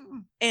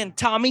 And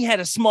Tommy had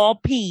a small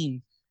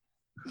peen.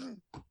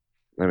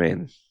 I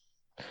mean,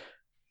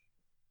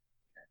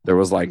 there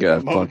was like a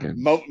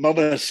fucking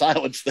moment of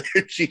silence there.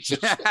 Jesus.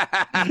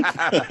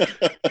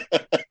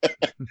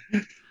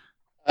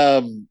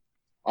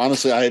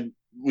 Honestly,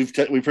 we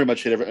pretty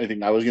much hit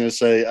everything I was going to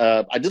say.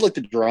 I did like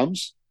the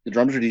drums. The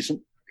drums are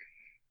decent.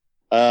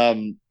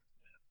 I'm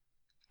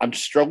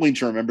struggling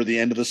to remember the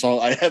end of the song.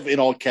 I have in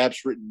all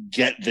caps written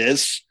 "Get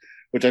this,"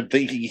 which I'm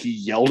thinking he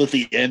yelled at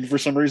the end for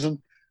some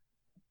reason.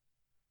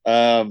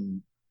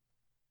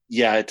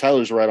 Yeah,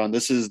 Tyler's right on.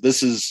 This is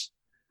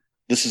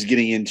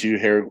getting into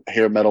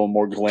hair metal,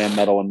 more glam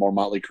metal, and more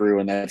Motley Crue,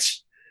 and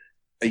that's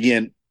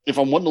again. If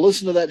I'm wanting to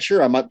listen to that,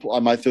 sure, I might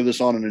throw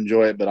this on and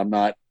enjoy it, but I'm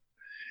not.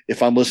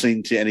 If I'm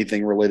listening to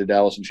anything related to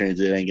Alice in Chains,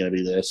 it ain't gonna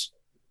be this.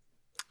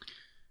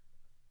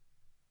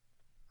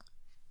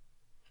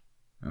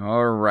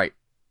 All right.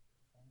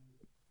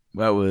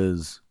 That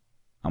was...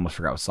 I almost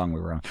forgot what song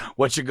we were on.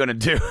 What you gonna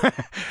do?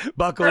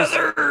 Buckles.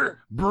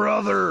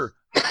 Brother.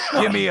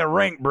 Give me a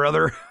rank,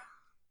 brother.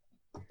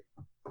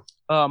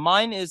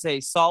 Mine is a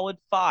solid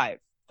 5.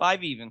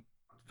 5 even.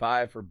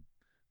 5 for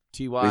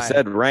TY. We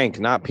said rank,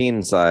 not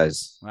peen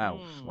size. Wow.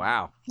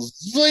 Wow.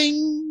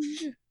 Zing.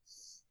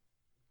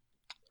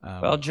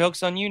 Well,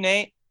 joke's on you,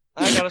 Nate.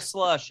 I got a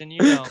slush, and you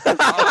know.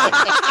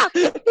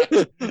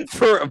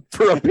 for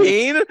a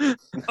peen?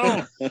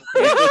 Oh, it's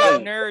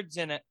got nerds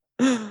in it.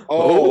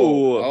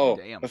 Oh,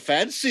 damn. a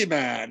fancy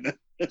man.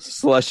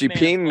 Slushy Man,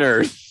 peen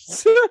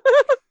nerds.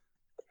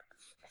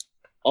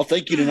 I'll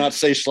thank you to not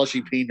say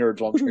slushy pea nerds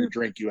while I'm trying to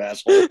drink, you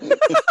asshole.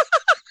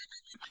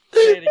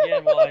 Say it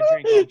again while I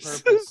drink on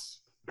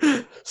purpose.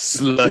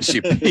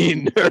 Slushy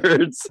peen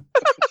nerds.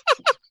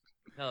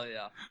 Hell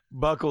yeah.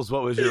 Buckles,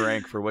 what was your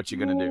rank for what you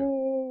gonna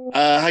do?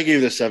 I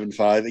gave it a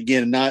 7.5.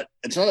 Again,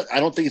 it's not. I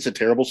don't think it's a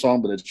terrible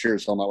song, but it's sure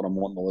as hell not what I'm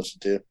wanting to listen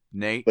to.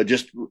 Nate. But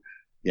just,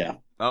 yeah,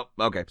 Oh,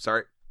 okay.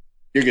 Sorry.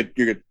 you're good.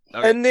 You're good.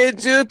 Okay. I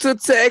need you to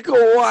take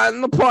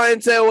 1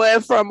 point away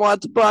from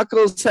what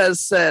Buckles has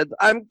said.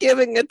 I'm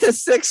giving it a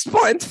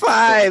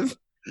 6.5.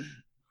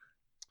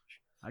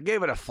 I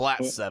gave it a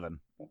flat 7.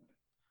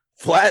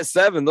 Flat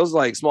 7. Those are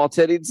like small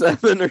tittied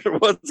 7, or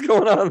what's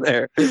going on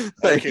there?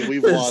 Like, Okay,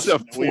 we've it's lost- a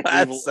we've-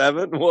 flat we've-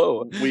 7.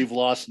 Whoa. We've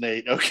lost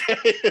Nate.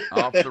 Okay.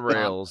 Off the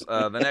rails.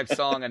 The next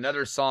song,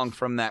 another song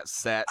from that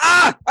set.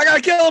 Ah! I gotta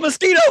kill a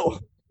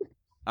mosquito.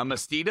 A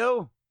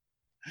mosquito?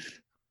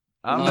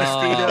 A Oh.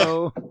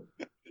 mosquito.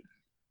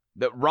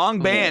 The wrong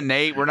band,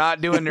 Nate. We're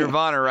not doing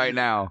Nirvana right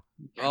now.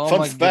 Oh Fun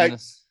my fact.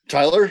 goodness.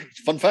 Tyler,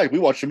 fun fact: we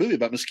watched a movie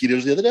about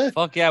mosquitoes the other day.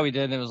 Fuck yeah, we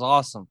did. It was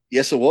awesome.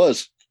 Yes, it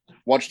was.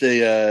 Watched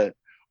a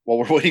while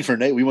we're waiting for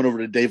Nate. We went over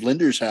to Dave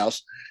Linder's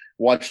house.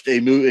 Watched a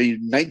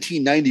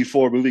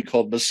 1994 movie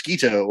called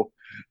Mosquito,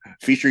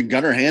 featuring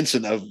Gunnar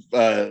Hansen of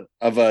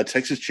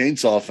Texas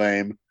Chainsaw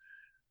fame.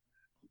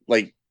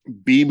 Like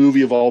B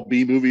movie of all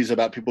B movies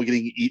about people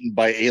getting eaten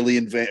by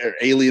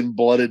alien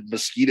blooded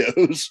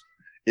mosquitoes.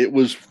 It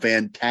was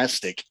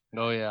fantastic.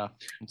 Oh yeah.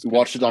 We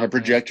watched it on a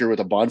projector with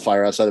a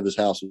bonfire outside of his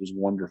house. It was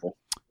wonderful.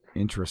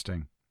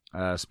 Interesting.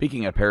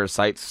 Speaking of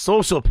parasites,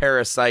 Social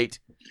Parasite.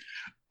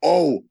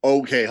 Oh,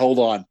 okay. Hold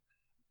on.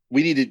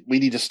 We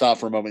need to stop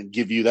for a moment and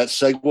give you that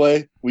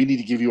segue. We need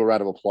to give you a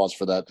round of applause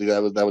for that.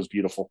 That was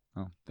beautiful.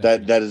 Oh,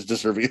 That is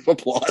deserving of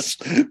applause.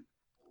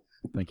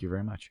 Thank you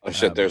very much. Oh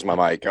shit, there's my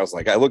mic. I was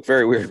like, I look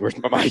very weird. Where's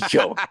my mic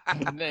go?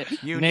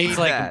 You Nate's need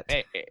like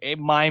that. a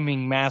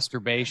miming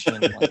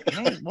masturbation. Like,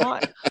 Nate,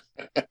 what?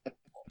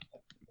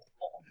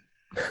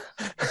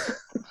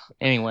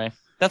 Anyway,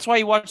 that's why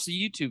you watch the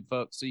YouTube,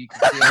 folks, so you can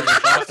see all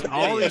the awesome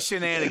All videos. these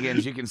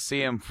shenanigans, you can see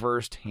them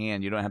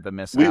firsthand. You don't have to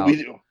miss we, out.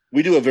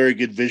 we do a very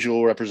good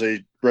visual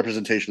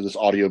representation of this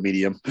audio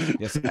medium.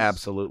 Yes,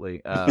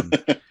 absolutely.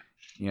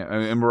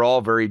 And we're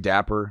all very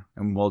dapper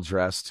and well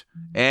dressed,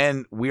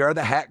 and we are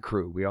the hat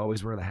crew. We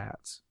always wear the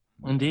hats.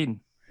 Indeed.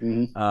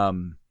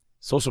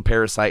 Social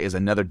Parasite is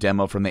another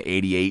demo from the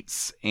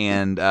 88s,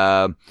 and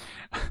a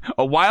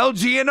wild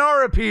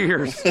GNR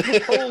appears.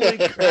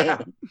 Holy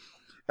crap.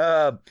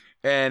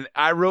 And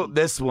I wrote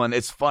this one.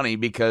 It's funny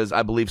because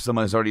I believe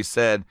someone has already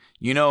said,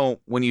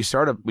 when you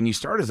start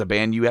as a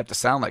band, you have to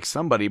sound like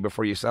somebody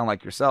before you sound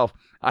like yourself.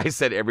 I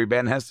said every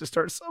band has to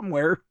start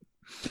somewhere.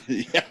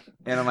 Yeah.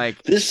 And I'm like,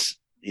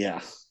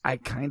 Yeah. I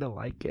kind of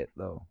like it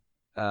though.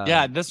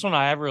 Yeah, this one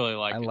I really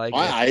like. I it. like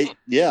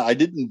it. I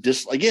didn't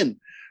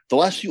the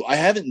last few I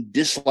haven't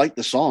disliked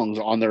the songs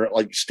on their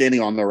like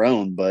standing on their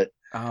own, but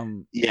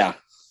yeah.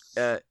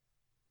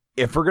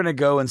 If we're gonna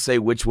go and say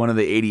which one of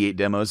the 88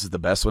 demos is the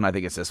best one, I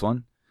think it's this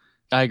one.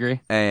 I agree.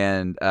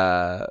 And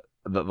the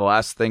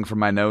last thing from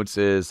my notes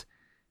is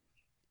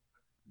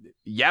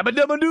Yabba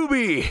Dabba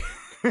Doobie.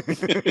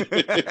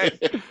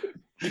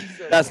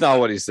 That's not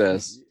what he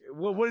says.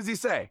 What does he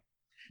say?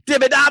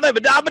 Dibba dabba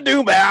dabba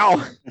doo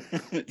bow.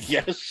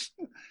 Yes.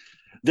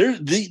 The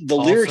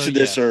Also, lyrics of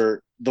this yeah.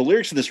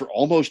 are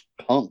almost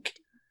punk.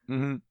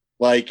 Mm-hmm.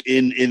 Like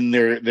in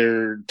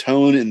their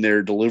tone and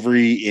their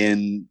delivery,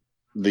 in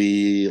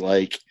the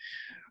like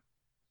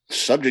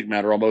subject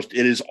matter, almost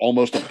it is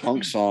almost a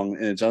punk song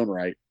in its own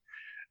right.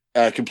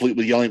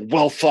 Completely yelling,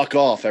 "Well, fuck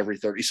off!" every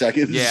 30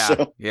 seconds. Yeah,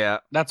 So, yeah.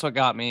 That's what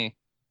got me.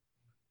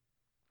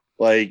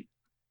 like,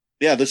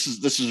 yeah, this is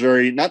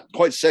very not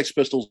quite Sex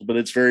Pistols, but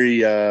it's very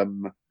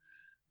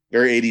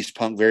very 80s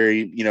punk,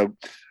 very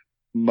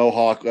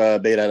Mohawk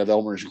made out of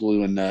Elmer's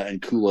glue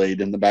and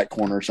Kool-Aid in the back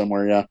corner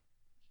somewhere. Yeah.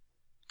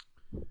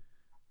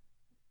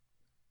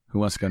 Who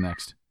wants to go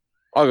next?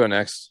 I'll go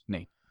next.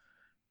 Nate.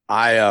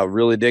 I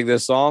really dig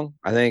this song.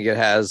 I think it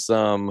has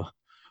some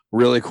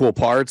really cool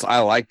parts. I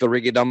like the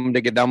riggy dum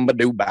digga dum ba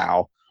doo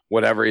bow,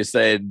 whatever he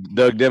said,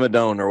 Doug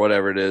Dimmadome or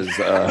whatever it is.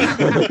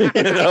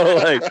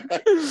 Like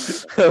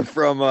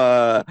from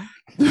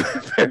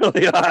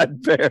Fairly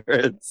Odd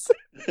Parents.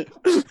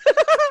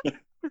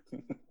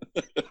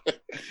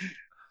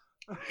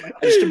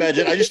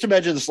 I just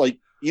imagine this, like,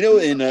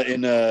 in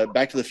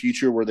Back to the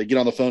Future, where they get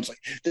on the phone, it's like,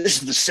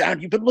 "This is the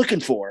sound you've been looking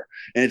for,"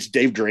 and it's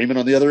Dave Draymond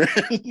on the other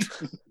end.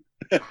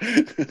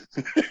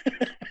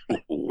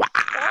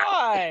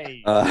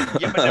 Why?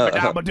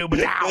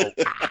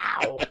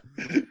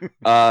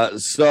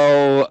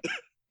 So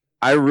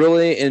I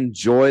really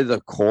enjoy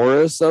the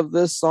chorus of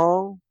this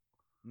song.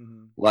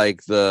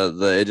 Like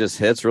the it just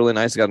hits really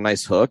nice. It got a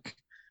nice hook.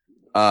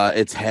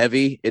 It's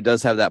heavy. It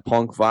does have that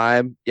punk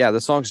vibe. Yeah,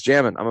 the song's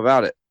jamming. I'm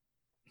about it.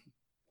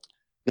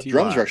 The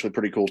drums are actually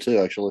pretty cool too.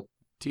 Actually,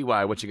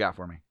 Ty, what you got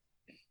for me?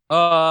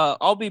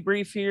 I'll be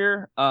brief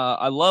here.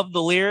 I love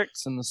the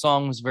lyrics and the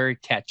song was very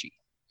catchy.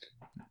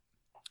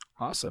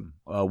 Awesome.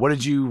 What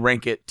did you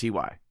rank it,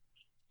 Ty?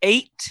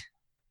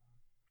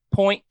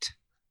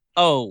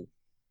 8.0.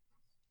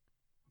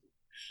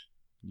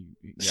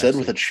 You said actually-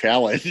 with a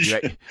challenge.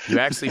 You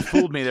actually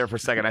fooled me there for a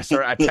second. I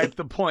typed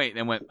the point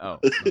and went, oh,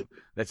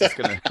 that's just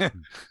gonna.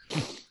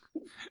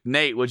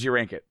 Nate, what'd you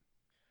rank it?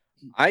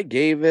 I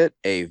gave it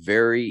a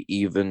very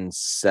even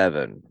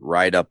 7,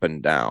 right up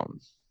and down.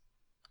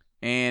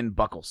 And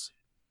Buckles.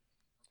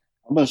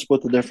 I'm going to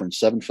split the difference.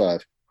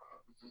 7.5.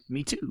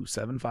 Me too.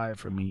 7.5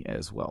 for me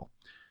as well.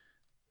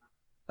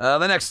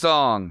 The next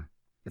song,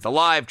 it's a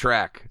live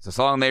track. It's a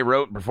song they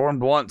wrote and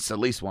performed once, at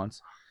least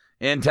once,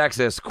 in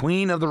Texas.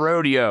 Queen of the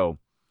Rodeo.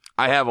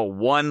 I have a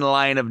one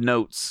line of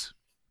notes.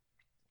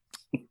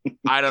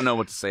 I don't know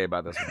what to say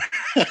about this one.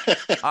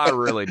 I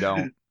really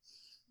don't.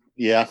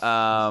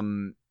 Yeah.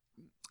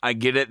 I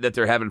get it that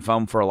they're having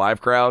fun for a live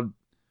crowd.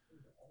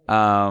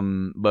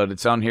 But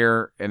it's on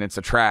here and it's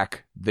a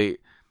track.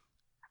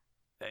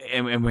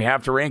 And we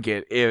have to rank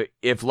it.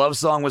 If Love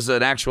Song was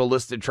an actual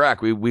listed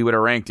track, we would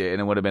have ranked it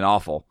and it would have been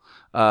awful.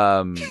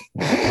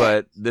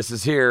 But this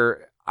is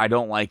here. I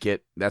don't like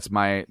it. That's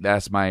my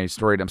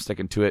story and I'm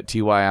sticking to it.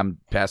 TY, I'm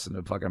passing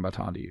the fucking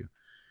baton to you.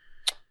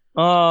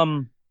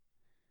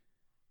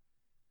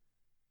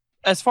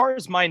 As far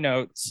as my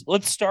notes,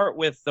 let's start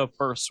with the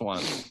first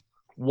one.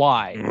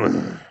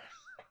 Why?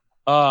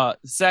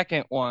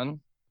 Second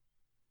one,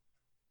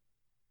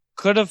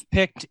 could have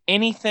picked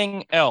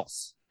anything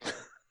else.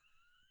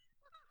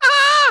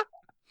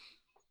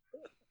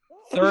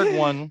 Third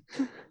one,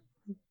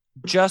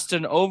 just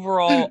an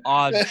overall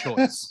odd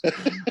choice.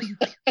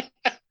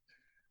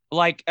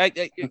 Like,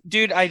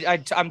 dude,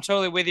 I'm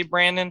totally with you,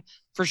 Brandon.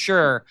 For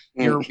sure,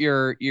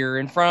 you're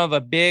in front of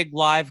a big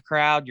live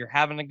crowd. You're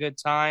having a good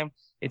time.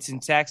 It's in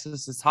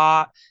Texas. It's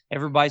hot.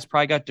 Everybody's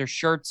probably got their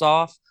shirts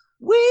off.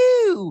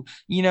 Woo!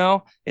 You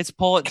know, it's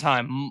pullet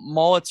time.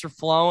 Mullets are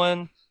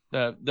flowing.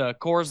 The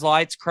Coors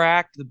Light's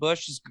cracked. The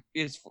bush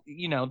is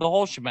the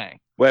whole shebang.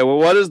 Wait, well,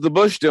 what is the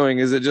bush doing?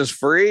 Is it just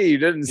free? You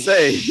didn't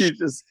say. You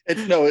just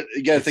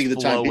You got to think of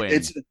the time.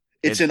 flowing.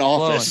 It's in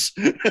office.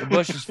 The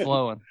bush is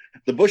flowing.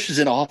 The bush is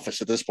in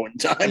office at this point in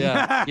time.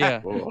 Yeah.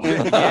 Yeah,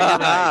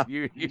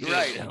 you're right. You're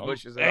right. The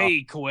bush is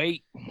Hey,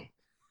 Kuwait.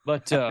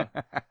 But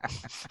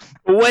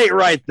wait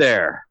right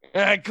there.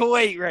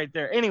 Kuwait right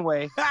there.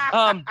 Anyway,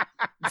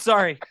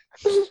 sorry.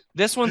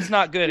 This one's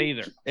not good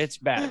either. It's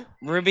bad.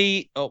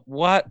 Ruby,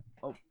 what?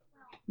 Oh.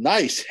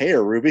 Nice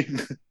hair, Ruby.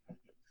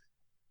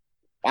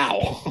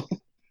 Wow.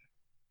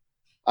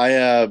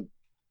 I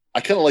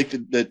kind of like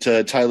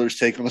that Tyler's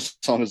take on the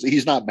song is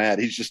he's not mad,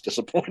 he's just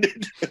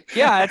disappointed.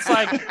 Yeah, it's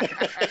like,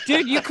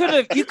 dude, you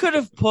could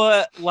have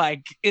put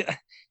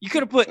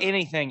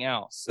anything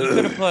else. You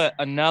could have put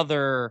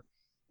another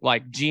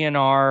like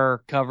GNR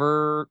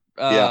cover,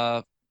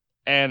 and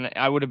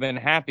I would have been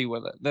happy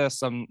with it.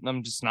 This, I'm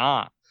just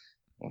not.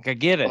 Like, I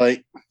get it.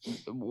 Like,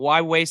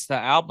 why waste the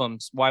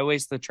albums? Why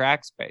waste the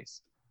track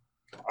space?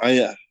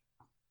 I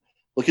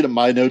looking at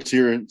my notes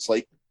here, and it's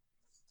like,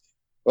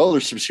 well,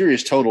 there's some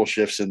serious tonal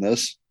shifts in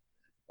this.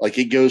 Like,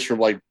 it goes from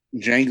like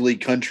jangly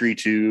country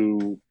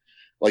to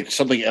like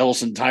something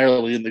else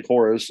entirely in the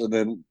chorus, and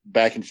then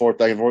back and forth,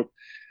 back and forth.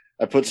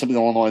 I put something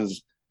along the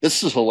lines,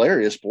 this is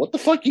hilarious, but what the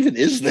fuck even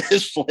is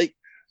this? Like,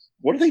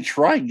 what are they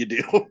trying to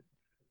do?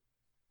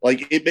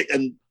 Like,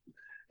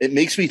 it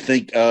makes me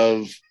think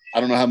of, I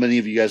don't know how many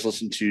of you guys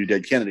listen to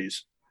Dead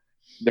Kennedys.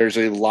 There's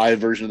a live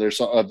version of their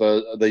song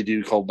they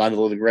do called Night of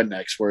the Living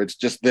Rednecks, where it's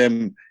just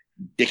them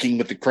dicking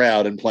with the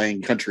crowd and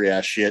playing country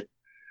ass shit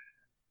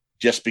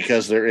just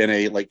because they're in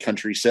a like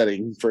country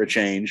setting for a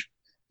change.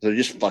 They're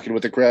just fucking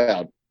with the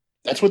crowd.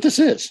 That's what this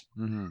is.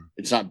 Mm-hmm.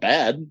 It's not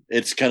bad.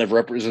 It's kind of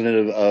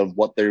representative of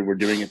what they were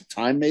doing at the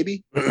time,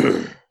 maybe.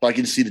 But I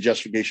can see the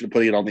justification of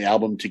putting it on the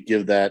album to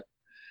give that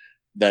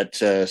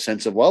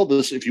sense of, well,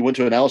 this, if you went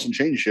to an Alice in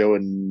Chains show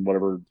in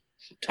whatever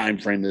time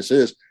frame this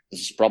is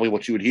probably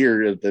what you would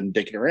hear them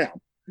dicking around.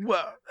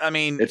 Well, I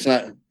mean, it's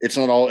not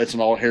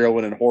all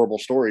heroin and horrible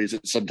stories.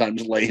 It's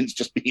sometimes Lane's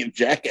just being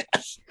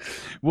jackass.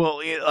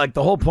 Well, like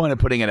the whole point of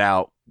putting it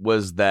out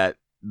was that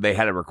they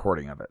had a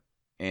recording of it.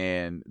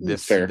 And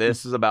this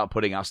is about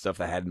putting out stuff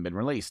that hadn't been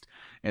released.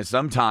 And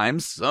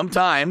sometimes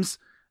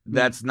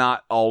that's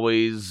not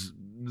always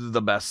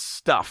the best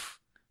stuff,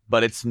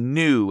 but it's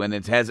new and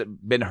it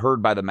hasn't been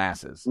heard by the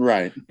masses.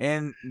 Right.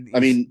 And I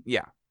mean,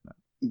 yeah,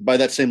 by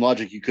that same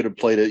logic, you could have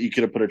put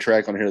a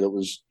track on here that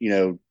was,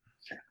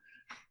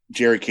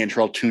 Jerry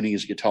Cantrell tuning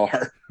his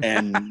guitar,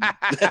 and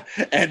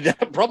and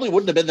that probably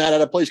wouldn't have been that out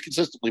of place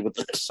consistently with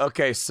this.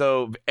 Okay,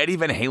 so Eddie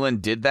Van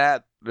Halen did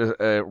that,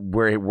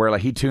 where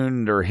like he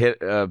tuned or hit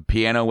a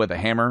piano with a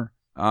hammer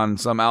on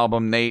some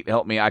album. Nate,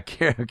 help me. I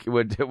can't.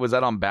 Was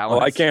that on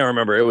Balance? Oh, I can't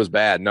remember. It was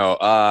bad. No.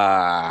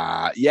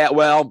 Yeah.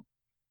 Well,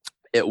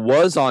 It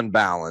was on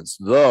balance,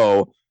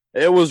 though.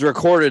 It was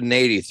recorded in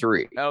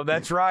 '83. Oh,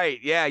 that's right.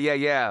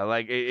 Yeah.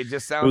 Like it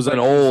just sounds. It was like an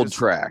old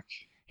track.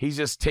 He's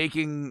just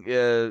taking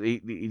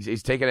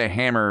he's taking a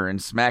hammer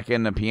and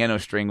smacking a piano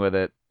string with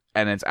it,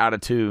 and it's out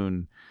of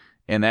tune.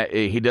 And that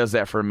he does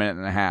that for a minute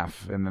and a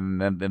half,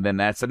 and then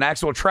that's an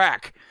actual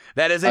track.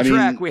 That is a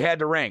track we had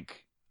to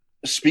rank.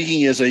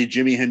 Speaking as a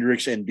Jimi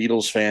Hendrix and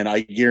Beatles fan, I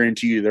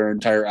guarantee you their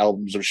entire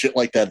albums of shit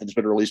like that's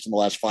been released in the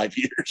last 5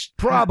 years.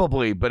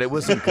 Probably, but it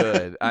wasn't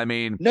good. I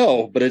mean,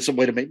 no, but it's a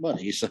way to make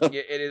money. So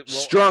it is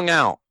strung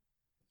out.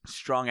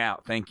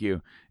 Thank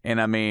you.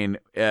 And I mean,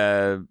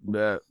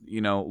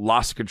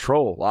 lost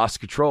control. They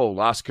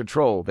lost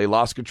control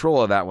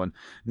of that one.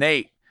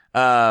 Nate,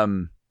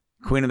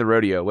 Queen of the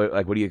Rodeo.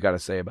 What do you got to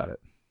say about it?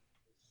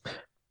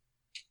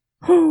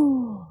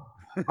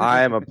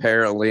 I am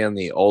apparently in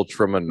the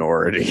ultra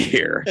minority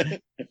here.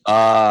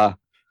 I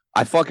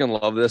fucking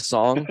love this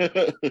song.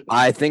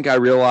 I think I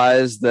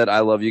realized that I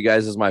love you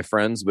guys as my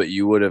friends, but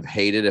you would have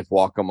hated if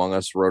Walk Among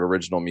Us wrote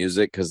original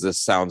music, because this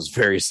sounds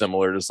very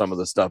similar to some of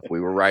the stuff we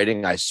were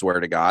writing. I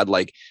swear to God,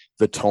 like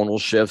the tonal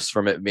shifts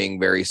from it being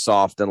very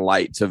soft and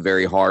light to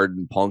very hard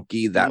and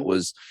punky.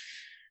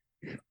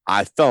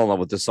 I fell in love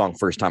with this song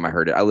first time I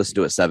heard it. I listened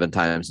to it 7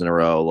 times in a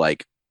row.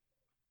 Like,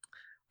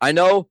 I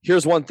know,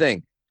 here's one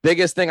thing.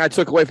 Biggest thing I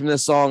took away from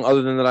this song,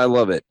 other than that I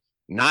love it.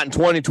 Not in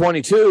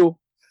 2022. You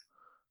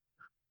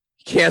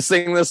can't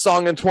sing this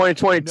song in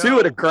 2022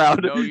 at a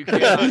crowd. No, you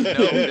cannot. No,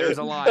 there's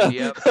a line.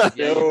 Yep.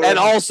 And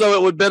also,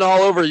 it would have been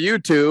all over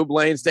YouTube.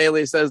 Lane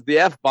Staley says the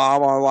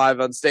F-bomb on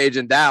live on stage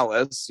in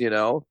Dallas,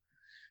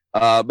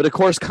 But of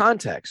course,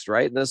 context,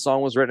 right? This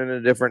song was written in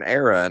a different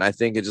era, and I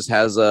think it just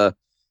has a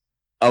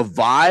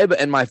vibe.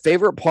 And my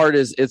favorite part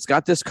is it's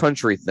got this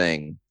country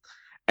thing,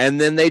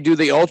 and then they do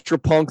the ultra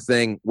punk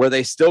thing where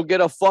they still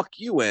get a fuck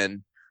you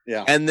in,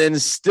 and then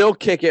still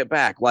kick it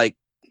back. Like,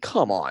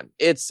 come on.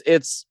 It's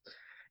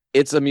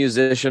a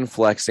musician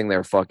flexing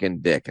their fucking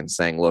dick and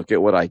saying, look at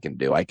what I can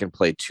do. I can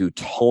play 2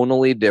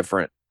 tonally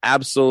different,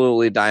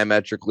 absolutely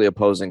diametrically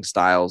opposing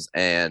styles,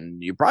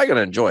 and you're probably going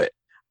to enjoy it.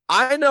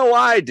 I know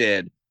I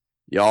did.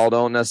 Y'all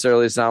don't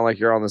necessarily sound like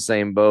you're on the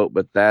same boat,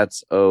 but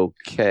that's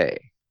okay.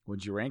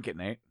 Would you rank it,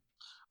 Nate?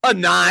 A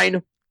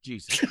 9.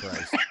 Jesus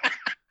Christ.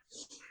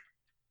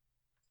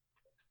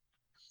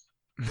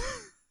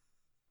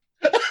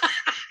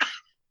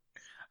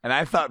 And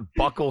I thought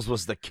Buckles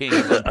was the king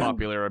of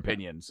unpopular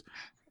opinions.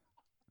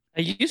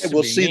 I used to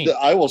will be see me.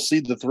 I will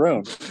cede the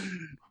throne.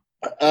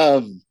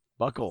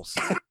 Buckles,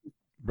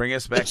 bring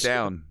us back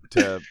down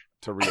to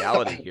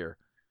reality here.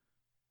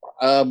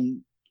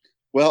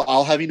 Well,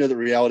 I'll have you know that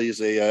reality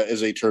is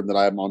a term that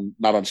I'm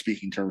not on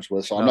speaking terms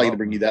with, so I'm not going to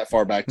bring you that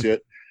far back to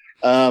it.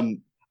 I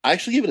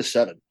actually give it a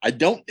 7. I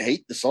don't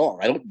hate the song.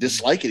 I don't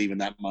dislike it even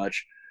that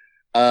much.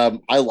 I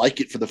like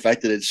it for the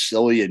fact that it's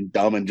silly and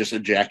dumb and just a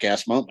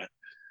jackass moment.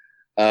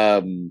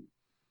 But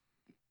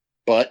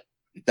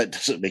that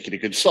doesn't make it a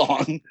good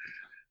song.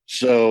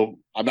 So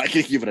I'm not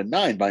going to give it a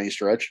 9 by any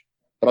stretch,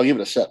 but I'll give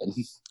it a 7.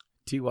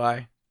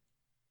 TY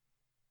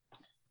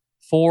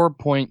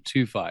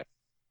 4.25.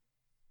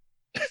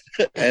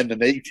 And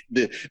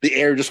the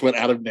air just went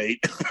out of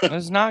Nate.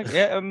 It's not,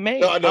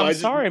 mate. No, I'm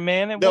sorry,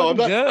 man. It wasn't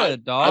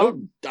good,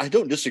 dog. I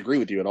don't disagree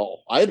with you at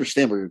all. I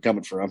understand where you're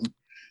coming from.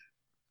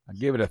 I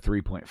give it a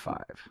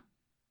 3.5.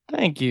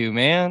 Thank you,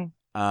 man.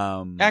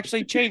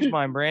 Actually changed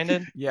mine,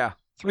 Brandon. Yeah.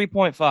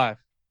 3.5.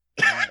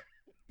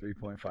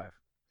 3.5.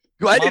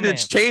 Do I need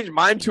to change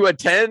mine to a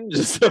 10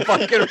 just to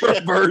fucking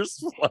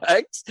reverse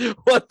flex?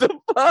 What the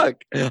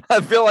fuck?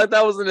 I feel like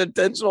that was an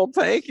intentional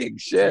tanking.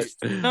 Shit.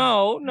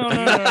 No.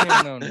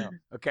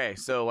 Okay,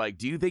 so like,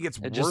 do you think it's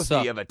It just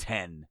worthy sucked. of a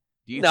 10?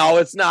 No,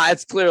 it's not.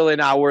 It's clearly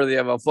not worthy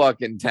of a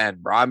fucking 10,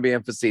 bro. I'm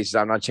being facetious.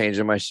 I'm not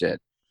changing my shit.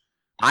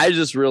 I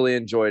just really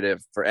enjoyed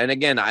it. And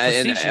again,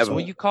 Will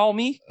you call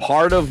me?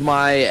 Part of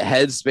my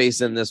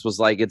headspace in this was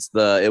like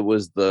it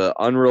was the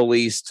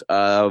unreleased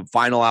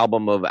final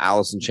album of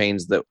Alice in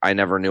Chains that I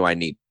never knew I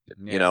needed.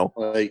 Yeah.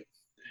 Like,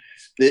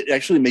 it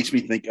actually makes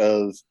me think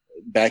of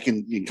back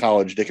in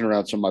college, dicking around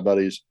with some of my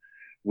buddies.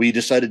 We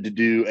decided to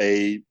do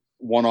a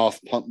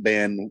one-off punk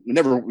band. We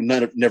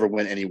never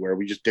went anywhere.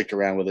 We just dicked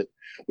around with it.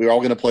 We were all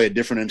going to play a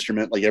different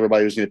instrument. Like,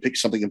 everybody was going to pick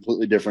something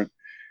completely different,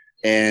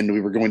 and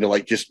we were going to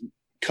like just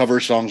cover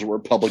songs that were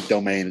public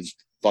domain as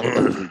fucking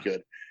much as we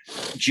could,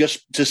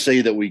 just to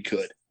say that we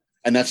could.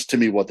 And that's to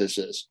me what this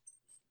is.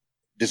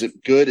 Is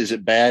it good? Is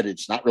it bad?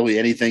 It's not really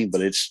anything, but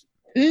it's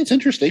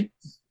interesting.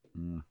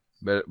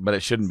 But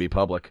it shouldn't be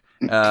public.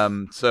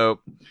 So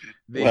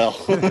Well,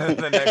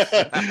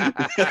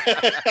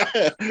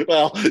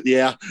 well,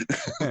 yeah.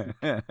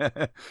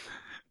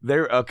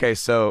 Okay.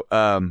 So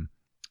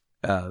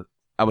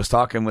I was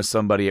talking with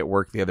somebody at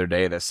work the other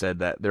day that said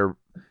that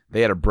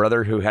they had a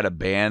brother who had a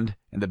band,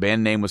 and the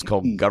band name was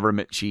called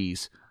Government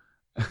Cheese.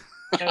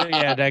 Oh,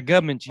 yeah, that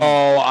government cheese.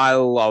 Oh, I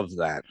love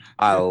that.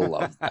 I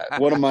love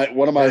that. One of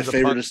my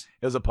favorite.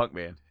 It was a punk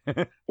band.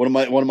 One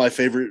of my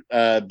favorite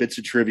bits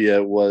of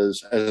trivia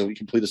was, as a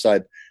complete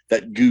aside,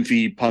 that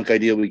goofy punk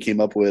idea we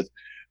came up with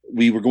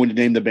we were going to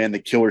name the band the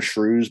Killer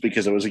Shrews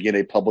because it was, again,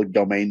 a public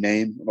domain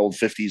name, an old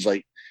 50s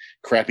like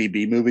crappy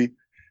B movie.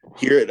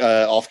 Here at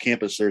off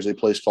campus, there's a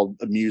place called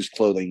Amused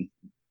Clothing.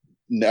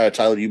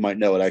 Tyler, you might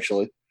know it,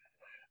 actually.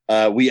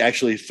 We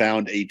actually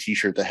found a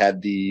T-shirt that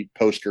had the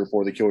poster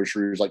for the Killer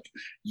Shrews like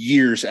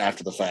years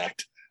after the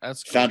fact.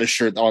 That's cool. Found a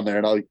shirt on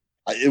there, and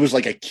it was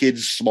like a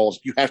kid's small.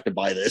 You have to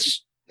buy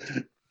this.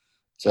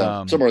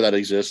 So somewhere that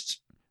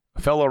exists.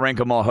 Fellow Rank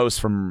 'em All host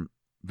from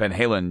Van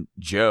Halen,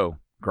 Joe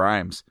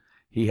Grimes,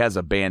 he has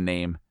a band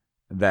name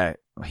that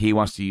he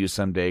wants to use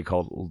someday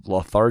called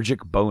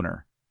Lethargic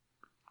Boner.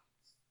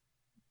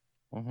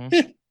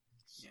 Mhm.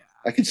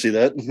 I can see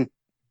that.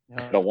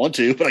 I don't want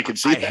to, but I can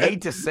see I that.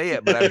 hate to say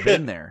it, but I've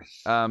been there.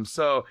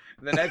 So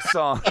the next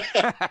song.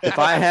 If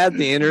I had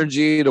the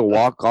energy to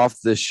walk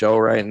off this show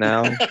right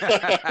now,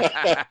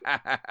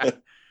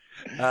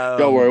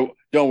 Don't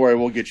worry,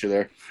 we'll get you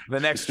there. The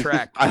next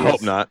track. I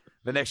hope not.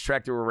 The next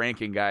track that we're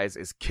ranking, guys,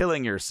 is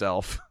Killing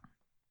Yourself.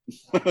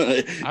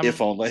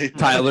 If only.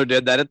 Tyler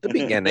did that at the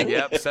beginning.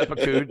 Yep,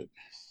 Seppuku.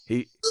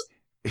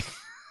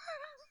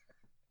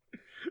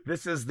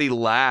 This is the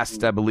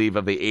last, I believe,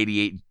 of the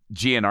 88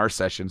 GNR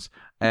sessions.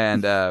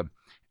 And I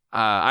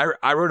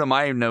wrote in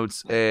my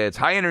notes, it's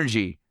high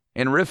energy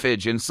and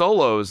riffage and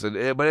solos,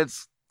 but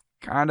it's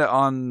kind of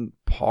on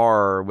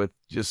par with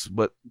just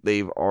what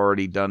they've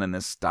already done in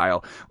this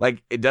style.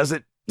 Like, it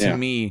doesn't, to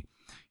me,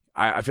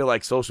 I feel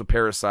like Social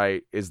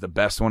Parasite is the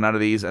best one out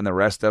of these, and the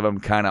rest of them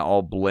kind of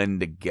all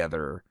blend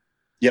together.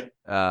 Yep.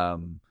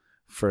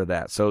 For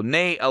that. So,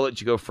 Nate, I'll let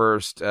you go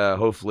first.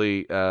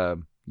 Hopefully,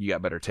 you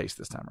got better taste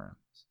this time around.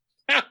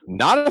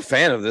 Not a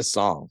fan of this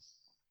song.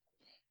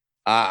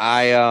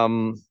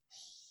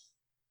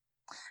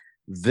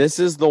 This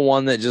is the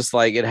one that just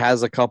like it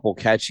has a couple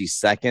catchy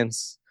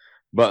seconds,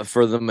 but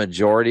for the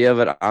majority of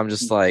it, I'm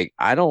just like,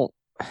 I don't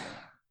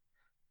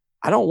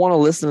want to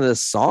listen to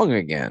this song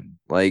again.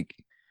 Like,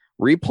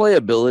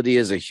 replayability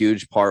is a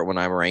huge part when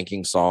I'm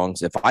ranking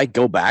songs. If I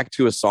go back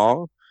to a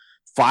song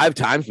 5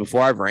 times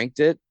before I've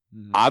ranked it,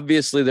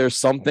 obviously there's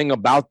something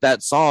about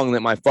that song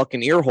that my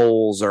fucking ear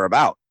holes are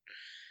about.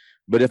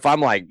 But if I'm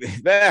like,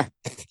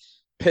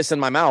 piss in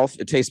my mouth,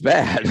 it tastes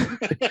bad.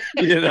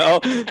 You know,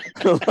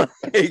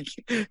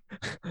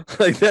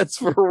 like that's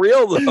for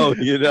real though.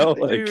 You know,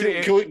 like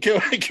can we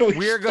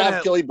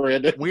stop killing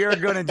Brandon? We are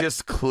gonna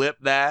just clip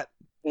that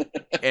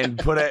and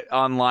put it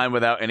online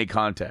without any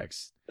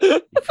context.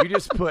 If you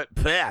just put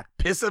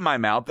piss in my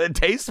mouth, it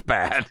tastes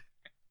bad.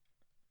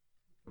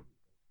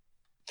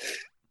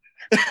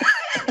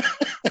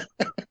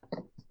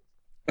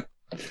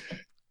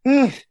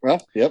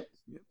 Well, yep.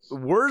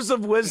 Words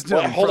of wisdom.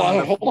 Well,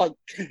 hold on.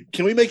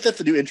 Can we make that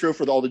the new intro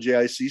for all the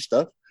JIC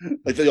stuff?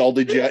 Like all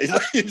the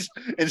JIC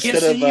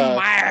instead of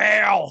my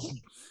health.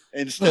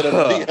 Instead of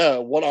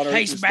the what on earth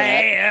Tastes is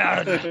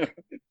that? bad.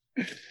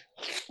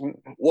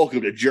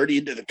 Welcome to Journey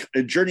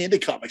into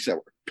Comics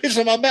Network. Piss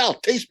in my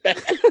mouth, tastes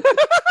bad.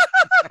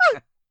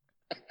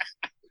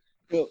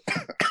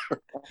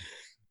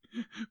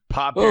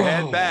 Pop your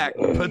head back,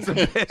 put some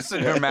piss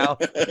in your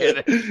mouth,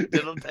 and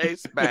it'll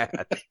taste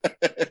bad.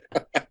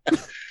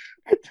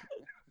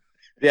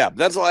 Yeah,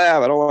 that's all I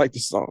have. I don't like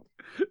this song.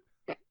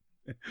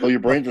 Oh, your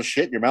brains are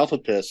shit, your mouth will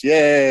piss.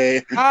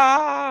 Yay.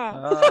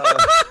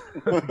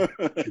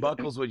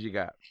 Buckles, what you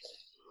got?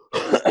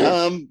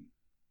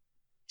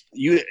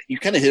 You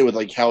kind of hit it with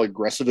like how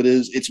aggressive it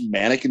is. It's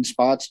manic in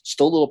spots,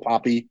 still a little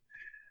poppy,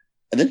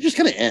 and then it just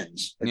kind of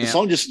ends. Like the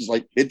song just is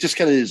like it just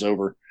kind of is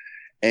over,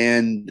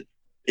 and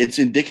it's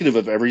indicative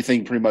of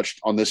everything pretty much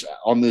on this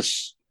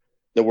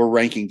that we're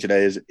ranking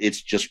today. Is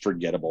it's just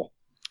forgettable.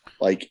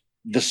 Like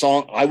the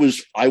song, I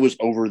was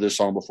over this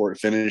song before it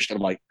finished, and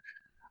I'm like,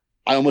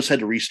 I almost had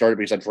to restart it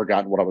because I'd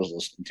forgotten what I was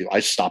listening to.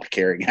 I stopped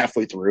caring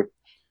halfway through.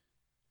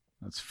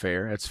 That's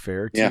fair.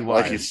 Yeah,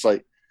 like it's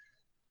like.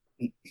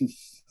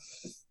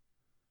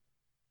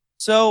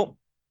 So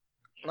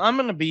I'm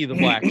going to be the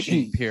black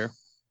sheep here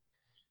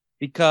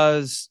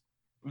because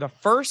the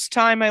first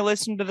time I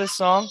listened to this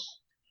song,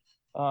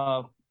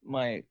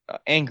 my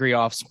angry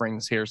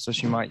offspring's here, so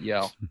she might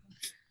yell.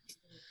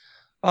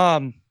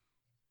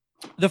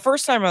 The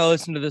first time I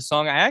listened to this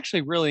song, I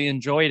actually really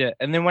enjoyed it.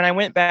 And then when I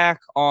went back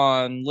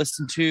on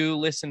listen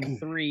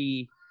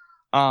 3,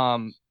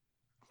 the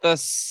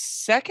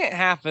second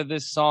half of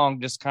this song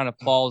just kind of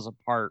falls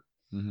apart.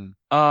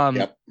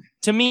 To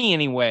me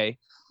anyway.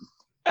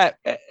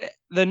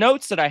 The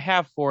notes that I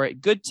have for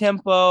it, good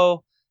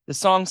tempo, the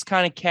song's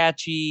kind of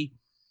catchy,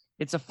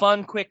 it's a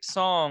fun, quick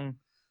song,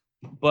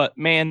 but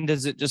man,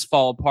 does it just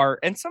fall apart.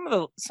 And some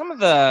of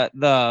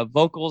the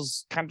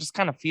vocals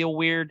kind of feel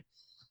weird.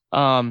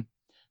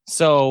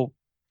 So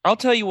I'll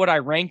tell you what I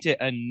ranked it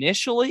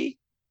initially.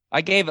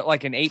 I gave it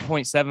like an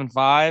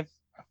 8.75.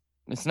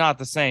 It's not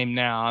the same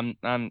now.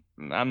 I'm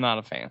not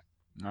a fan.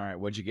 All right,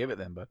 what'd you give it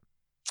then, bud?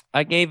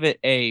 I gave it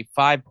a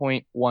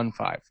 5.15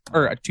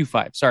 or a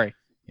 2.5. Sorry.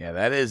 Yeah,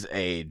 that is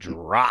a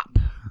drop.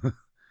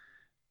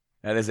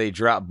 That is a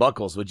drop.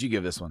 Buckles, what'd you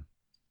give this one?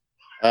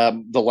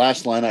 The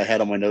last line I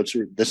had on my notes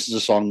were, "This is a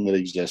song that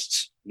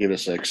exists." Give it a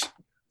 6.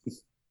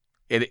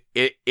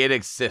 It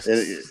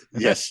exists.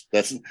 Yes,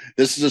 this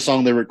is a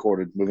song they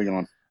recorded.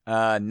 Moving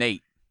on.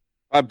 Nate.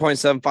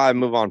 5.75.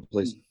 Move on,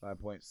 please.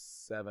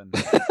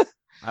 5.7.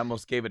 I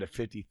almost gave it a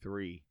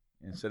 53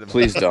 instead of.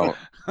 Please don't.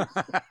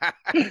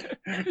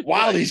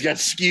 Wow, these got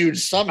skewed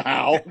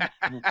somehow.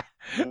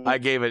 I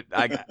gave it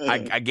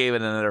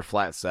another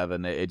flat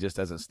 7. It just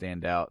doesn't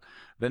stand out.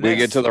 We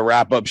get to the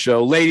wrap-up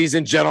show. Ladies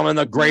and gentlemen,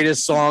 the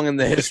greatest song in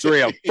the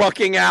history of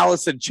fucking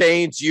Alice in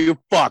Chains, you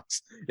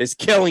fucks, is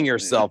Killing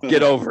Yourself.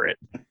 Get over it.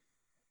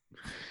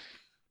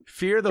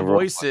 Fear the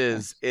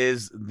Voices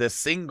is the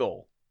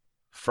single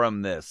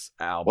from this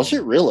album. Was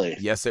it really?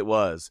 Yes, it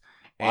was.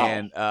 Wow.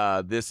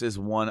 And this is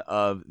one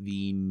of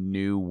the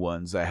new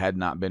ones that had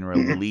not been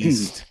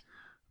released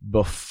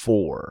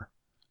before.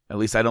 At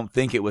least I don't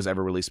think it was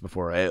ever released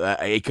before.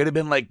 It could have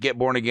been like Get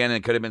Born Again, and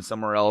it could have been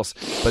somewhere else.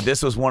 But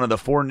this was one of the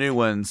 4 new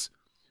ones.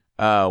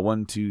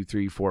 1, 2,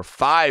 3, 4,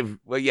 5.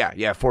 Well,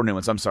 yeah, 4 new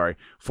ones. I'm sorry.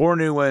 4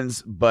 new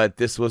ones, but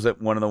this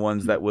wasn't one of the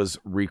ones that was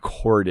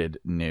recorded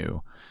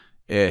new.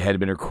 It had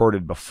been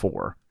recorded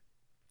before.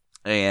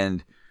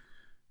 And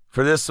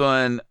for this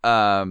one,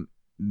 man,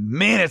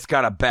 it's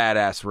got a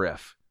badass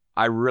riff.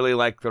 I really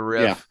like the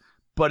riff,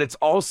 but it's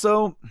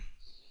also,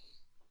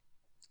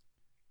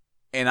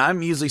 and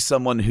I'm usually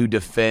someone who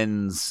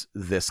defends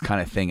this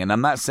kind of thing, and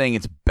I'm not saying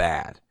it's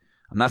bad.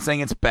 I'm not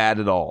saying it's bad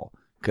at all,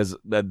 because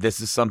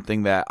this is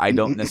something that I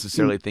don't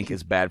necessarily think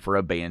is bad for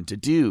a band to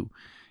do,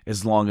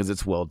 as long as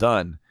it's well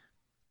done.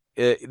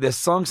 This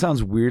song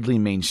sounds weirdly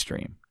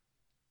mainstream.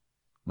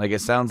 Like,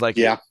 it sounds like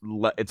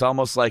it's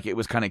almost like it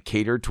was kind of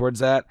catered towards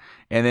that,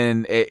 and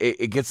then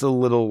it gets a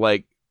little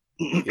like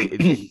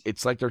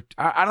it's like they're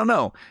I don't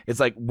know. It's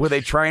like, were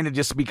they trying to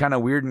just be kind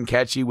of weird and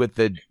catchy with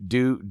the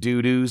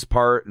doo-doos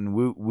part and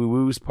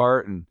woo-woos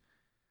part? And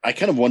I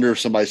kind of wonder if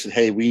somebody said,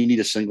 "Hey, we need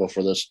a single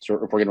for this if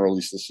we're going to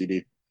release the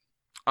CD."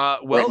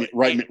 Well,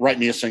 write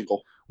me a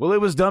single. Well,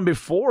 it was done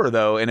before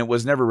though, and it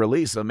was never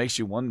released, so it makes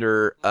you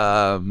wonder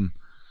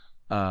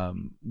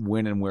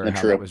when and where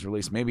how it was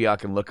released. Maybe I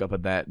can look up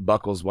at that.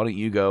 Buckles, why don't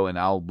you go and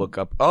I'll look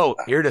up. Oh,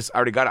 here it is. I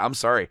already got it. I'm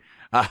sorry.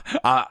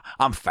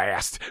 I'm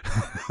fast.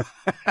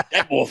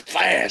 That boy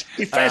fast.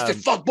 He fast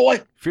as fuck,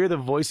 boy. Fear the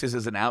Voices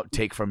is an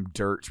outtake from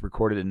Dirt,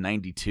 recorded in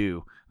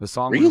 92. The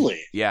song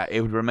really?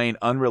 It would remain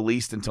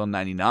unreleased until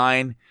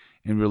 99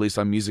 and released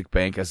on Music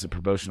Bank as a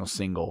promotional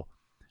single.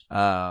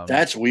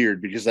 That's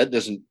weird, because that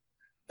doesn't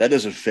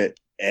fit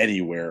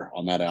anywhere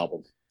on that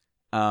album.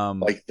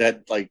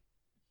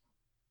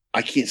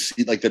 I can't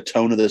see like the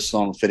tone of this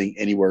song fitting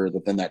anywhere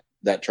within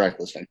that track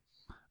listing.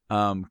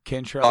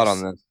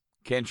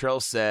 Cantrell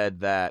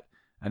said that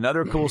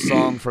another cool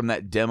song from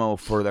that demo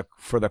for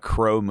the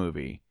Crow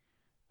movie,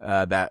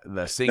 that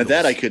the single.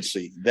 That I could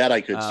see.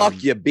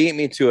 Fuck, you beat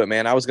me to it,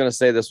 man. I was gonna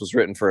say this was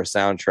written for a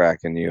soundtrack,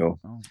 and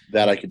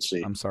that I could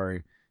see. I'm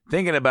sorry.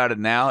 Thinking about it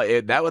now,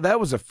 that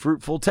was a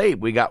fruitful tape.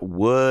 We got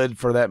Wood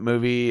for that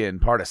movie and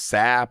part of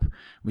Sap.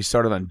 We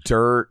started on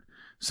Dirt.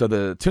 So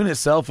the tune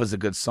itself is a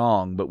good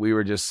song, but we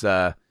were just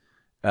turning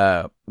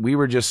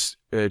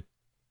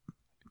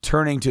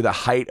to the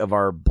height of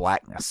our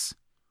blackness.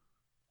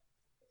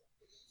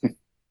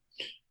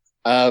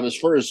 As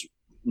far as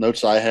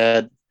notes I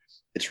had,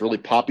 it's really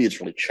poppy. It's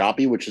really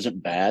choppy, which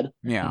isn't bad.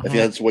 Yeah, I think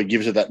that's what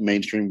gives it that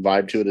mainstream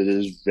vibe to it. It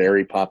is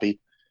very poppy.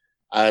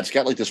 It's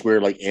got like this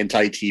weird like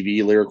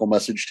anti-TV lyrical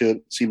message to it.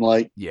 It seemed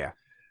like. Yeah.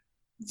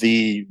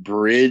 The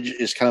bridge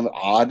is kind of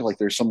odd. Like,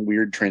 there's some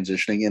weird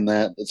transitioning in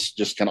that. It's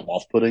just kind of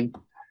off-putting.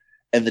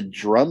 And the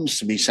drums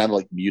to me sounded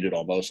like muted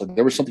almost. Like,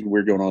 there was something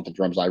weird going on with the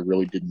drums I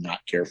really did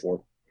not care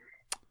for.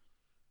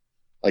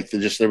 Like,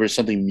 there was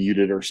something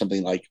muted or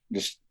something, like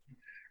just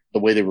the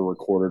way they were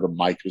recorded or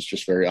mic'd was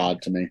just very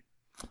odd to me.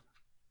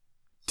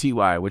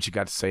 TY, what you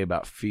got to say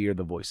about Fear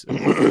the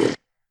Voices?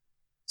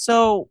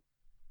 So,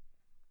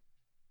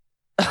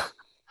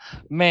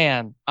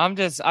 man,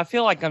 I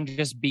feel like I'm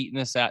just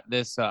beating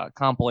this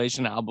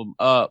compilation album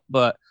up,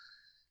 but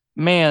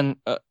man,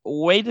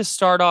 way to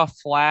start off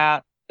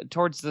flat.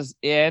 Towards the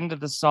end of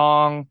the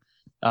song,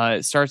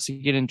 it starts to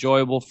get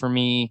enjoyable for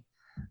me.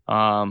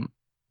 Not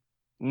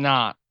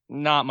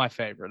my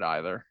favorite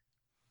either.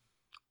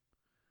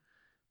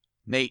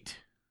 Nate.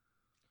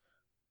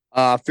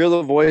 Fear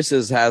the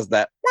Voices has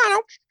that.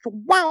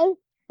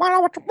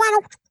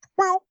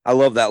 I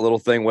love that little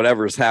thing.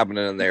 Whatever's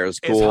happening in there is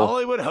cool. Is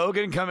Hollywood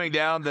Hogan coming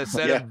down the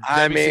set of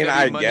I mean,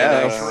 I Monday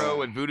guess.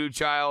 Nitro and Voodoo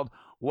Child?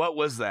 What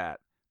was that?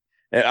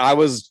 That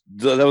was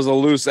a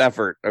loose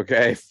effort.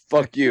 Okay,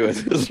 fuck you.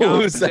 It was a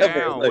loose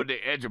effort. With the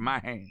edge of my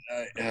hand.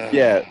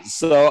 Yeah.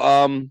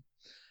 So,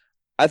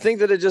 I think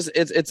that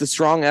it's a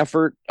strong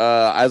effort.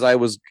 As I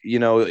was,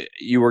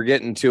 you were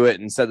getting to it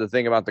and said the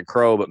thing about the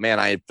Crow, but man,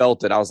 I had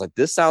felt it. I was like,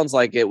 this sounds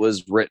like it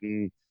was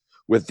written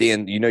with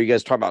you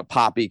guys talk about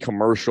poppy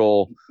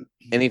commercial.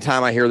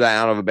 Anytime I hear that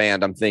out of a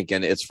band, I'm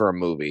thinking it's for a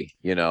movie.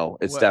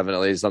 It's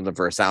definitely something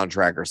for a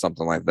soundtrack or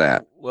something like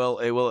that. Well,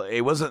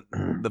 it wasn't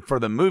for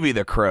the movie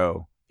The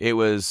Crow. It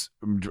was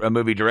a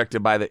movie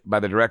directed by the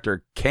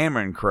director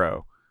Cameron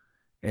Crowe.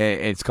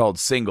 It's called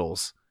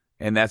Singles,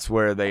 and that's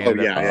where they.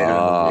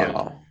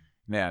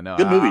 Yeah, no.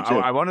 Good movie, too.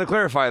 I wanted to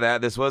clarify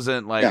that. This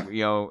wasn't like,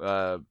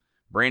 Yeah.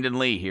 Brandon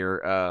Lee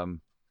here.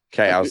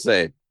 Okay, I'll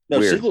say No,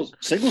 weird.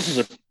 Singles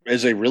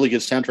is a really good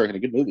soundtrack and a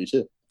good movie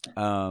too.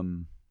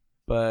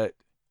 But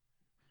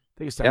I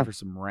think it's time for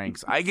some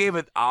ranks. I gave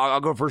it, I'll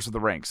go first with the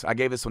ranks. I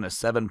gave this one a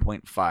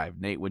 7.5.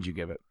 Nate, what'd you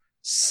give it?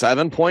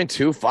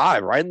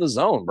 7.25, right in the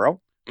zone, bro.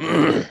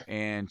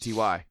 And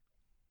TY?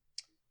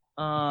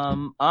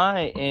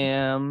 I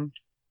am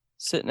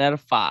sitting at a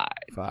 5.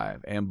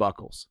 5. And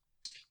Buckles?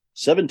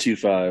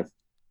 7.25,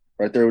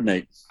 right there with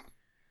Nate.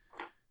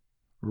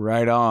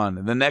 Right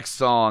on. The next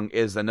song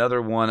is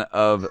another one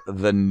of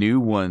the new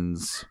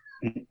ones.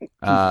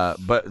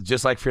 But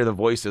just like Fear the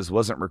Voices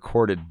wasn't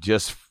recorded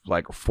just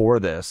like for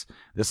this.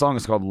 This song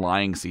is called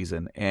Lying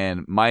Season.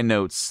 And my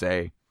notes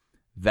say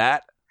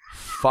that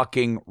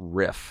fucking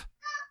riff.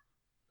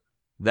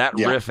 That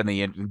riff in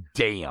the end.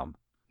 Damn.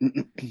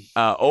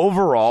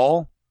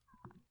 Overall,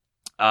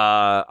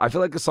 I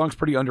feel like the song's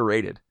pretty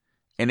underrated.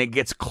 And it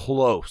gets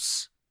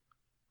close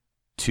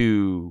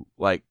to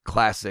like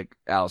classic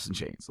Alice in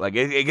Chains. Like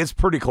it gets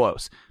pretty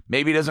close.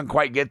 Maybe it doesn't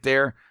quite get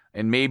there,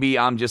 and maybe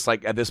I'm just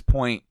like at this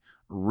point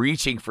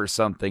reaching for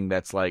something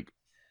that's like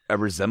a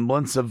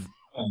resemblance of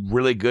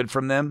really good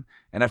from them,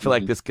 and I feel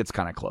like this gets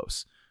kind of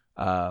close.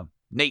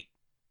 Nate,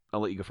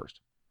 I'll let you go first.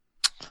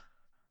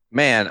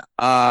 Man,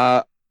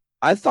 I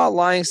thought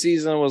Lying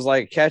Season was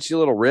like a catchy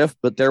little riff,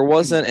 but there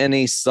wasn't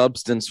any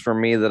substance for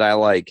me that I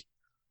like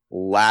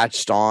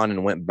latched on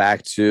and went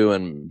back to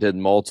and did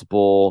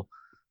multiple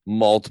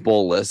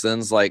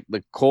listens. Like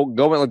the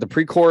going like the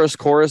pre-chorus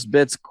chorus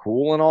bits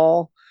cool and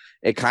all.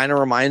 It kind of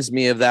reminds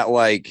me of that,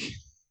 like,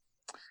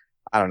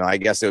 I don't know, I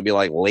guess it would be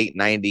like late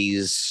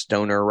 90s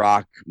stoner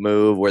rock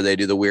move where they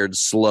do the weird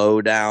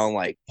slow down,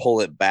 like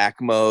pull it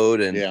back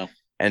mode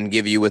and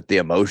give you with the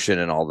emotion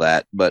and all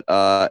that. But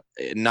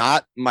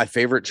not my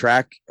favorite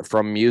track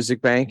from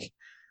Music Bank.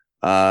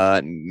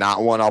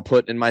 Not one I'll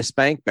put in my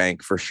spank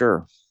bank for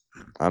sure.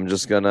 I'm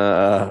just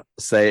gonna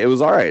say it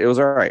was all right. It was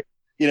all right.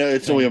 You know,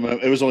 it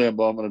was only a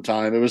moment of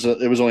time. It was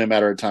only a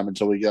matter of time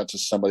until we got to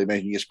somebody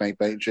making a spank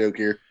bank joke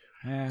here.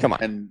 Come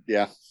on. And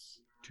yeah,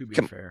 To be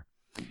fair.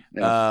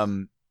 Yeah.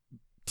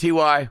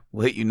 TY,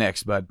 we'll hit you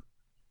next, bud.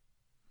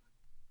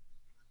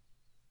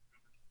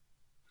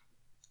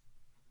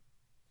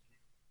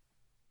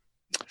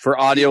 For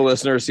audio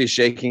listeners, he's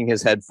shaking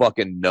his head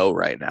fucking no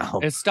right now.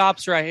 It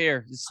stops right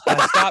here.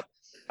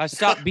 I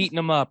stopped beating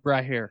him up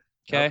right here.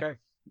 Okay.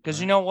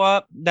 Because you know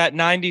what? That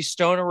 90s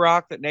stoner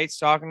rock that Nate's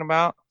talking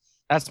about,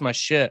 that's my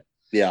shit.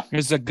 yeah.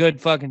 It's a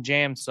good fucking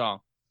jam song.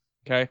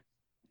 Okay.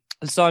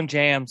 The song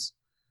jams,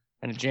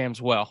 and it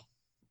jams well.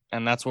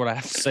 And that's what I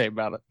have to say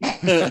about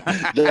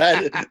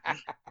it.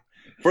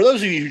 For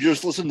those of you who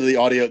just listened to the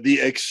audio,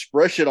 the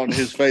expression on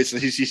his face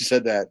as he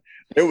said that,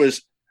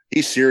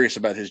 he's serious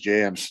about his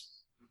jams.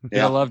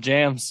 Yeah. I love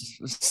jams.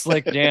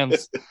 Slick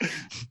jams.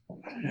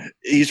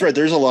 He's right.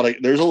 There's a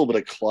little bit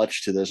of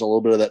clutch to this, a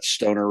little bit of that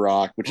stoner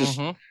rock, which is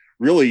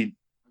really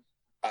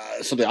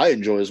something I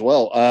enjoy as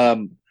well.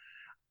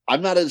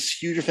 I'm not as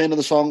huge a fan of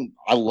the song.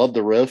 I love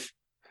the riff.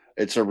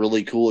 It's a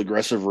really cool,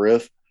 aggressive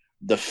riff.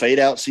 The fade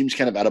out seems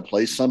kind of out of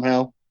place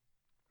somehow.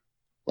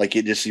 Like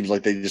it just seems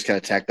like they just kind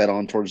of tacked that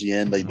on towards the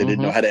end. Like they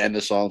didn't know how to end the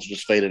song, so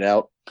just fade it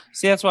out.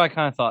 See, that's what I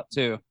kind of thought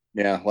too.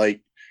 Yeah,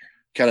 like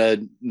kind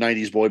of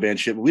 90s boy band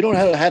shit. But we don't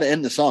know how to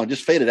end the song.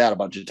 Just fade it out a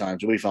bunch of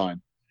times. It'll be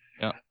fine.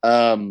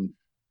 Yeah.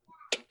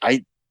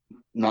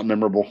 Not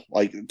memorable.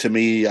 Like to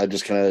me, I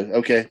just kind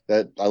of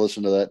I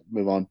listened to that.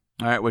 Move on.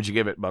 All right, what'd you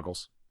give it,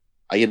 Buckles?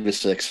 I give it a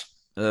 6.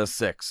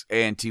 6.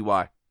 And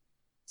TY?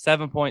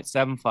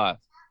 7.75.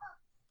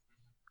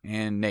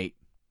 And Nate?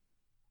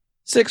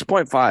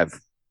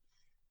 6.5.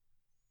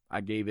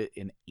 I gave it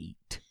an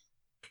 8.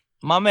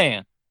 My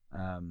man.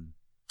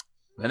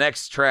 The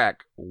next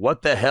track,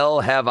 What the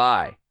Hell Have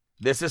I?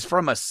 This is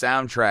from a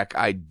soundtrack,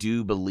 I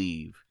do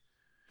believe.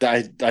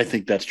 I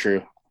think that's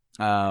true.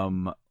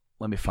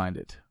 Let me find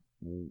it.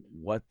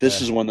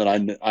 This is one that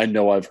I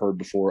know I've heard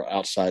before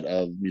outside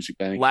of Music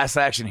Bank. Last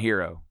Action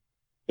Hero.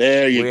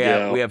 There you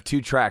go. We have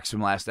 2 tracks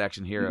from Last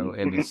Action Hero,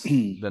 and it's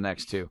the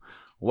next 2.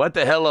 What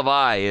the Hell Have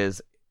I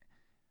is,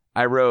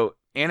 I wrote,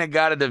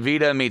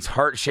 In-A-Gadda-Da-Vida meets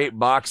Heart-Shaped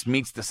Box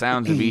meets The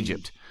Sounds of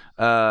Egypt.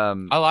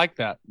 I like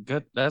that.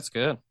 Good. That's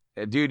good.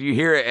 Dude, you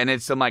hear it, and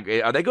I'm like,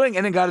 are they going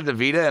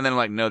In-A-Gadda-Da-Vida? And then I'm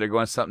like, no, they're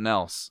going something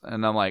else.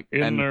 And I'm like,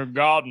 In the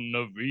Garden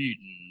of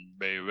Eden,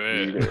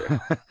 baby.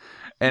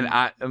 And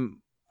I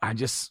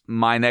just,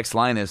 my next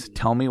line is,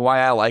 tell me why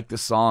I like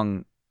this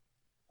song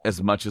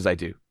as much as I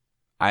do.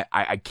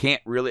 I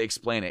can't really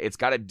explain it. It's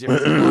got a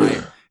different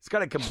vibe. It's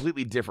got a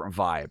completely different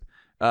vibe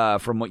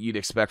from what you'd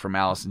expect from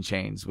Alice in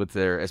Chains,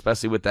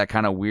 especially with that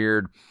kind of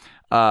weird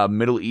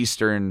Middle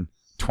Eastern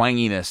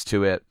twanginess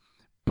to it.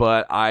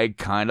 But I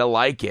kind of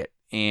like it,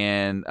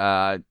 and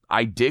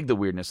I dig the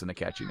weirdness and the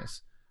catchiness.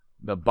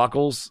 The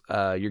Buckles,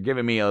 you're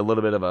giving me a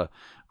little bit of a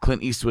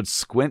Clint Eastwood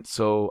squint,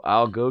 so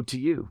I'll go to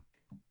you.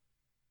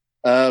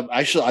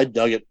 Actually, I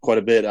dug it quite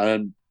a bit.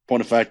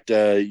 Point of fact,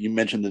 you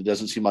mentioned that it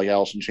doesn't seem like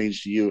Alice in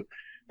Chains to you.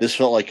 This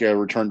felt like a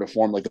return to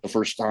form, like the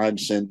first time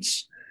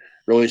since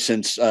really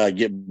since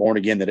Get Born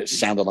Again that it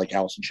sounded like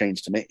Alice in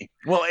Chains to me.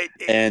 Well,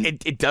 And-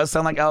 it does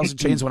sound like Alice in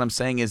Chains. What I'm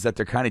saying is that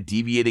they're kind of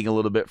deviating a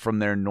little bit from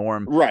their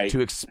norm Right.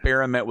 to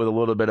experiment with a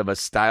little bit of a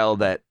style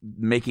that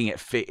making it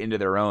fit into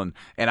their own.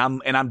 And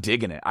I'm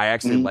digging it. I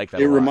actually like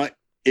that.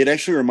 It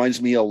actually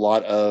reminds me a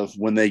lot of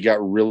when they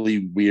got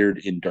really weird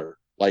in Dirt,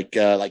 like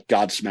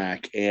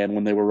Godsmack, and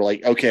when they were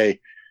like, okay,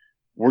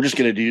 we're just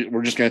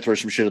gonna throw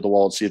some shit at the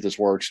wall and see if this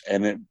works,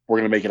 and we're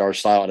gonna make it our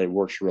style, and it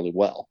works really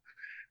well.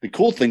 The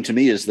cool thing to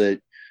me is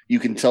that you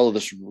can tell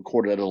this was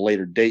recorded at a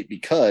later date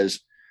because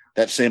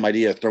that same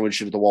idea of throwing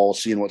shit at the wall,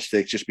 seeing what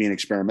sticks, just being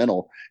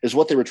experimental is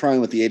what they were trying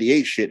with the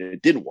 88 shit, and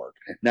it didn't work.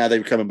 Now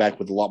they're coming back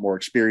with a lot more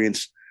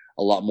experience,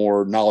 a lot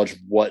more knowledge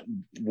of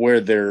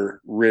where their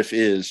riff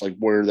is, like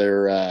where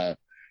their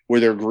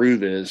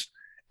groove is,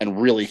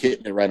 and really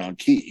hitting it right on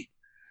key.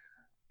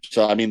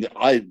 So I mean,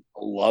 I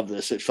love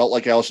this. It felt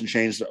like Alice in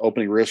Chains. The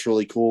opening riff's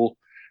really cool.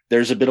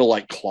 There's a bit of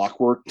like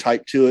clockwork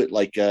type to it,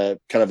 like kind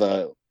of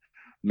a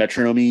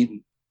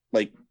metronome,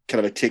 like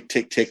kind of a tick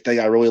tick tick thing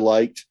I really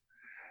liked.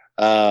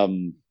 Yeah,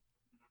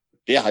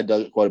 I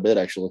dug it quite a bit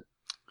actually.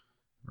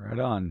 Right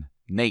on.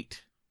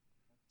 Nate.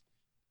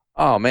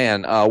 Oh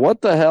man,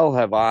 What the Hell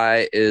Have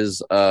I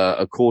is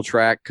a cool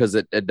track because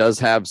it does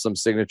have some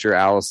signature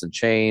Alice in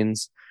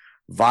Chains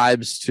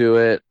vibes to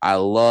it. I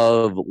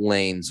love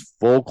Lane's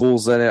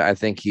vocals in it. I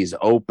think he's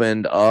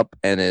opened up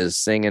and is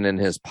singing in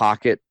his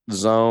pocket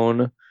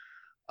zone.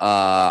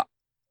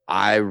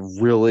 I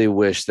really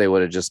wish they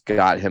would have just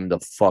got him the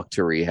fuck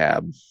to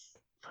rehab.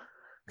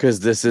 Because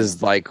this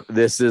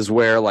is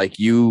where like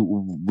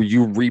you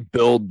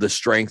rebuild the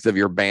strength of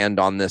your band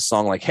on this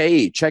song. Like,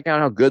 hey, check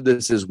out how good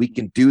this is. We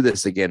can do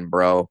this again,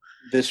 bro.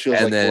 This feels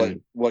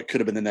what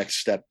could have been the next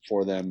step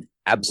for them.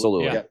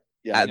 Absolutely.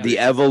 Yeah. The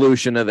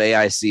evolution of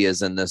AIC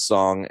is in this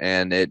song,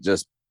 and it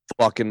just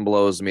fucking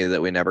blows me that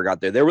we never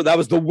got there. That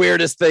was the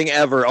weirdest thing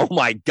ever. Oh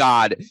my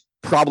God.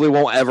 Probably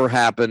won't ever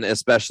happen,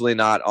 especially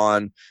not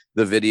on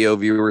the video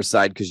viewer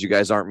side because you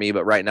guys aren't me.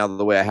 But right now,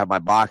 the way I have my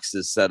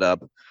boxes set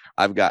up,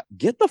 I've got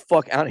get the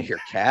fuck out of here,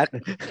 cat.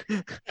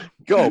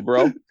 Go,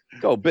 bro.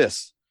 Go,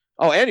 Biss.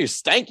 Oh, and you're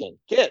stanking.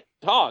 Get,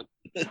 dog.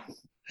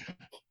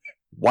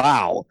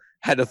 Wow.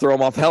 Had to throw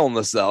him off Hell in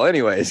the Cell.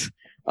 Anyways,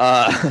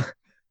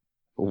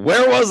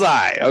 where was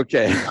I?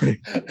 Okay.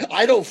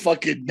 I don't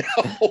fucking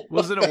know.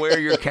 Wasn't aware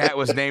your cat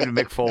was named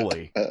Mick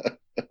Foley.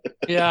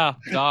 Yeah,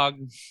 dog.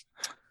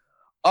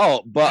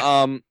 Oh,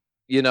 but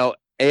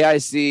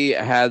AIC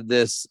had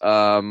this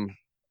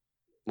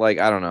like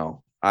I don't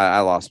know.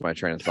 I lost my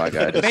train of thought,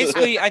 guys.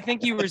 Basically, I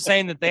think you were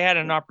saying that they had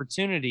an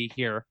opportunity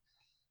here.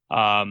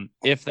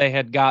 If they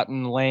had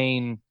gotten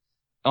Lane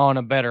on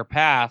a better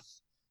path,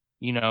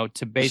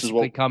 to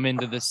basically come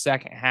into the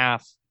second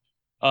half.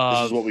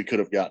 This is what we could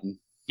have gotten.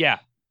 Yeah.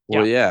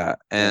 Well, yeah.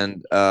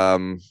 And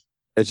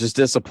it's just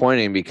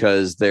disappointing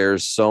because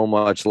there's so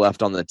much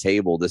left on the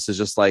table. This is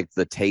just like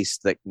the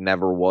taste that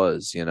never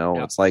was,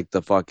 It's like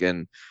the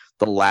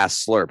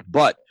last slurp.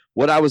 But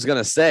what I was going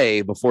to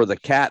say before the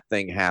cat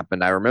thing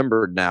happened, I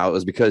remembered now, it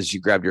was because you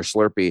grabbed your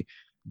Slurpee.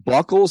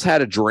 Buckles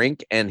had a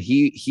drink and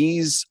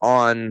he's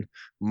on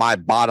my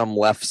bottom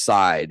left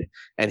side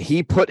and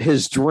he put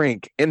his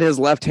drink in his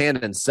left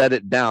hand and set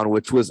it down,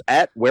 which was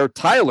at where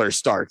Tyler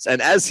starts.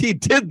 And as he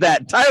did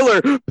that,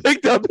 Tyler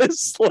picked up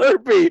his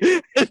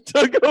Slurpee and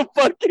took a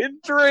fucking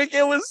drink.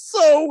 It was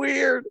so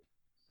weird.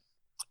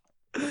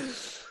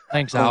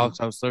 Thanks, Alex.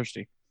 I was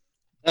thirsty.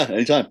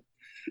 Anytime.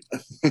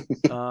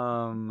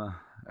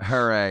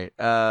 All right.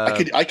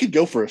 I could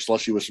go for a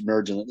slushy with some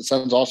nerds in it. It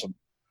sounds awesome.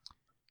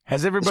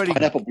 Has everybody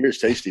pineapple beer is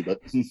tasty, but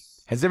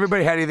has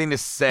everybody had anything to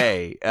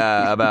say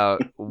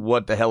about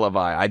What the Hell Have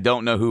I? I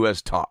don't know who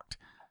has talked.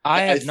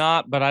 I have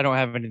not, but I don't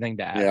have anything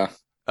to add. Yeah.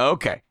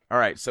 Okay. All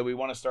right. So we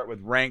want to start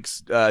with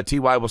ranks.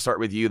 TY, we'll start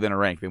with you, then a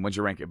rank. Then what'd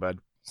you rank it, bud?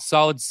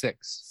 Solid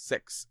 6.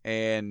 6.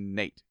 And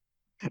Nate.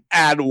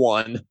 Add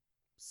 1.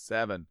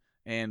 7.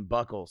 And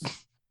Buckles.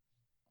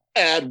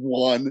 Add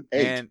 1.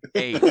 8. And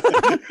 8.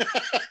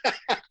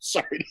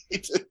 Sorry,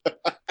 Nate.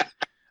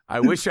 I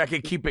wish I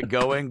could keep it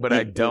going, but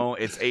I don't.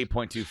 It's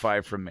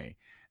 8.25 from me.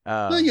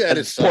 Yeah,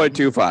 it's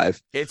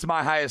 0.25. It's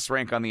my highest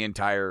rank on the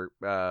entire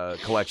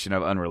collection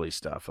of unreleased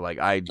stuff. Like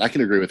I can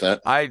agree with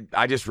that.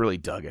 I just really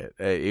dug it.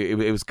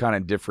 It was kind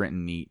of different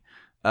and neat.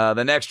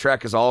 The next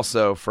track is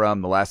also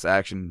from the Last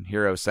Action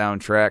Hero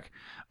soundtrack.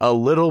 A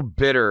little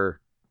bitter,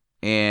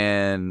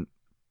 and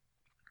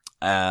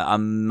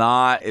I'm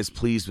not as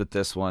pleased with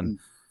this one.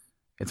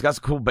 It's got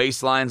some cool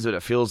bass lines, but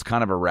it feels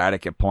kind of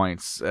erratic at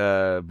points.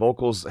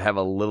 Vocals have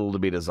a little to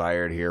be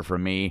desired here for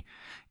me,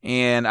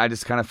 and I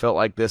just kind of felt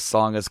like this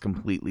song is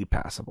completely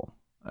passable.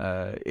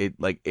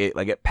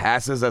 It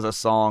passes as a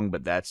song,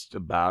 but that's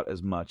about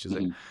as much as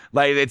it.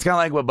 Like it's kind of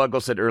like what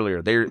Buckle said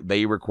earlier.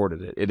 They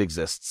recorded it. It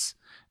exists,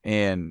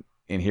 and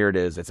here it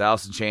is. It's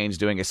Alice in Chains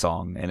doing a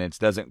song, and it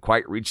doesn't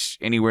quite reach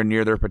anywhere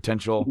near their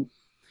potential,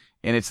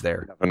 and it's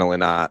there. Definitely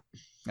not.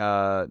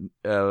 But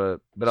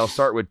I'll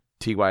start with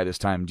TY this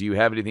time. Do you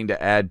have anything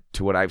to add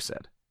to what I've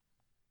said?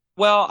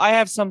 Well, I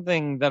have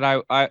something that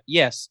I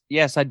yes,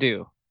 I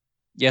do.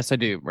 Yes, I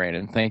do,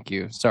 Brandon. Thank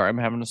you. Sorry, I'm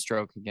having a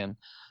stroke again.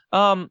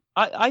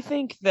 I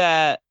think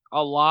that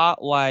a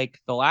lot like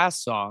the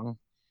last song,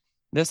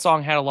 this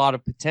song had a lot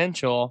of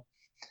potential,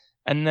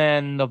 and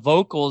then the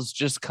vocals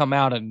just come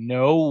out of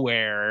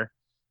nowhere.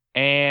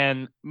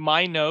 And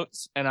my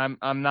notes, and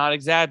I'm not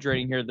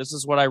exaggerating here, this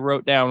is what I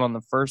wrote down on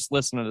the first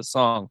listen of the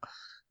song.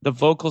 The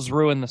vocals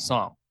ruin the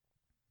song.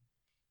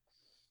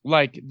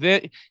 Like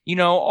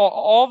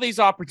all these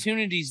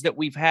opportunities that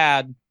we've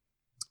had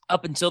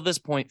up until this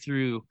point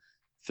through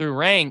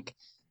rank,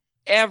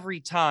 every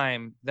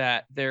time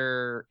that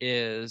there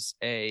is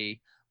a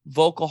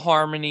vocal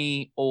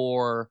harmony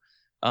or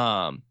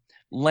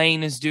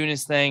Lane is doing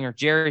his thing or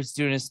Jerry's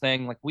doing his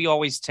thing, like we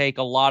always take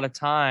a lot of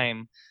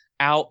time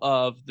out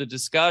of the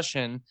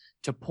discussion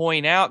to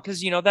point out,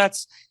 because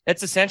that's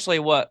essentially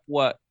what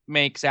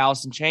makes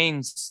Alice in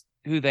Chains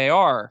who they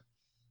are.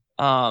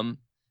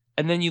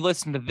 And then you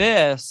listen to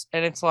this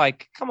and it's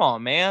like, come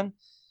on, man,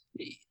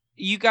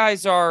 you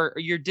guys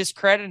you're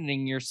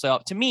discrediting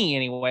yourself, to me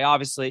anyway.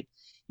 Obviously,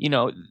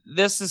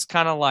 this is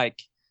kind of like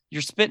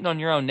you're spitting on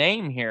your own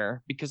name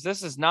here, because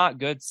this is not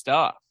good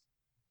stuff.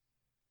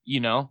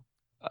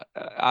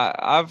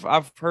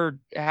 I've heard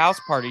house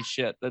party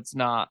shit that's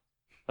not,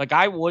 like,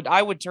 I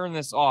would turn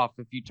this off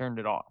if you turned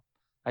it off.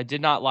 I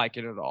did not like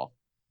it at all.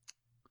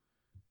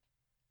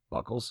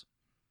 Buckles?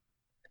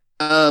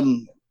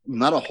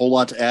 Not a whole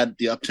lot to add.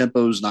 The up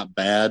tempo is not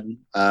bad.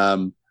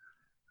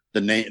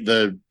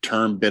 The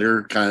term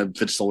bitter kind of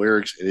fits the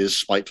lyrics. It is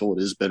spiteful.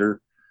 It is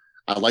bitter.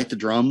 I like the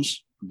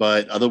drums,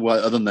 but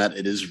other than that,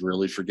 it is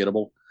really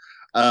forgettable.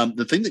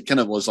 The thing that kind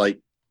of was like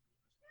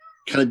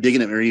kind of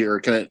digging at me or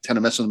kind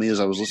of messing with me as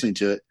I was listening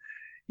to it,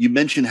 you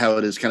mentioned how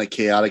it is kind of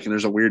chaotic and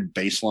there's a weird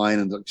bass line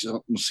and it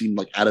seemed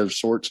like out of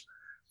sorts.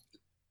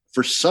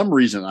 For some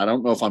reason, I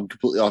don't know if I'm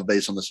completely off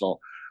base on this at all,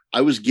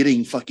 I was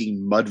getting fucking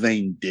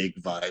Mudvayne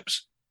Dig vibes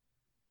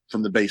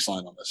from the bass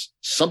line on this.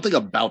 Something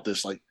about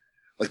this, like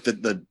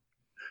the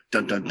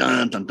dun dun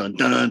dun dun dun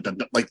dun dun,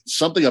 like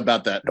something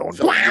about that.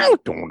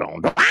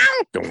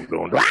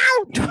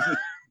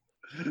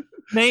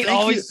 Nate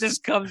always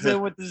just comes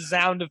in with the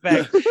sound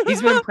effect.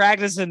 He's been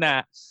practicing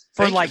that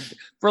for like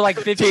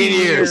 15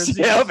 years.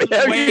 Yeah,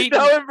 you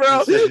know it,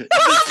 bro.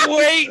 Just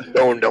wait.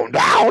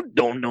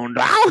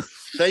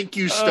 Thank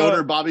you,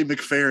 Stoner Bobby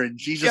McFerrin.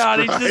 Jesus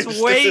God, Christ. he's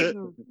just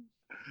waiting.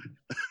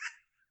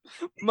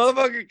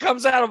 Motherfucker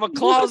comes out of a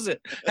closet.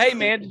 Hey,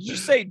 man, did you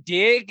say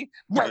dig?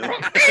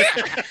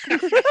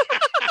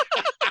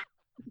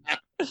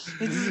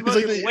 He's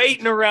like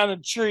waiting around a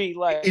tree.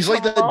 Like he's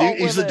like the dude.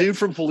 He's the dude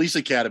from Police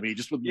Academy,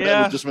 just with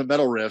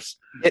metal riffs.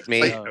 Hit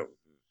me. Like,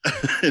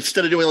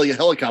 instead of doing like a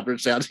helicopter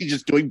sounds, he's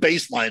just doing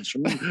bass lines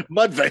from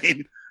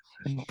Mudvayne.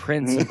 And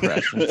Prince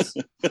impressions.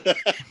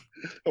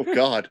 Oh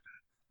God.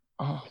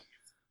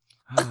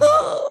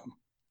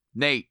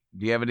 Nate,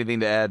 do you have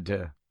anything to add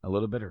to a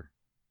little bit? Or?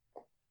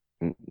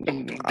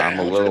 I'm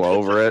a little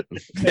over it.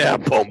 Yeah,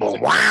 boom,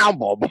 boom, wow,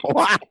 boom, boom,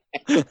 wow.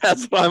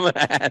 That's what I'm gonna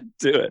add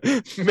to it.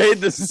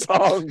 Made the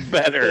song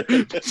better.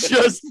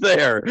 Just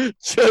there,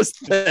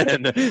 just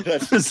then.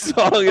 The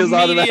song is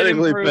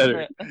automatically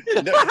better.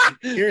 No,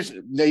 here's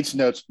Nate's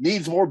notes.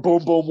 Needs more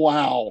boom, boom,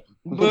 wow.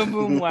 Boom,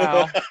 boom,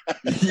 wow.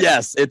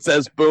 Yes, it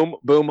says boom,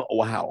 boom,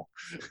 wow.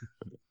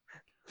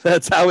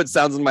 That's how it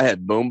sounds in my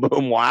head. Boom,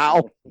 boom,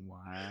 wow.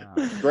 Wow.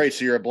 Great.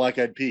 So you're a Black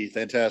Eyed Pea.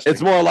 Fantastic.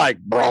 It's more like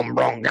brum,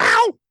 brum,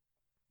 gow.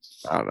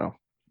 I don't know.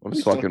 I'm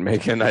just fucking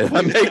making.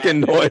 I'm making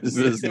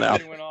noises now.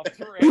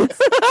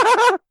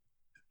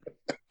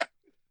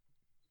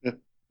 We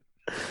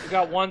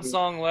got one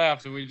song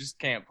left, and we just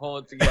can't pull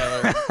it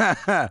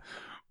together.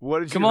 What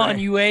did you Come on,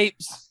 rank? you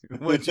apes!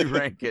 What'd you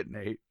rank it,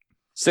 Nate?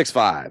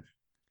 6.5.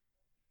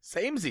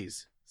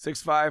 Samesies.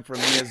 6.5 for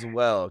me as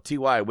well.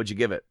 Ty, what'd you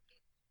give it?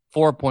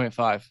 4.5.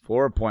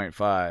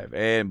 4.5.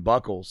 And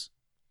Buckles.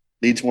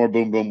 Needs more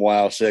boom, boom,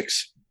 wow.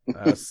 6.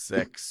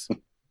 6.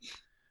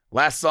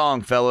 Last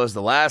song, fellas.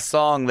 The last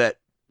song that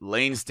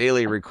Lane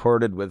Staley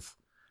recorded with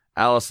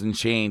Alice in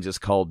Chains is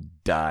called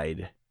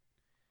 "Died."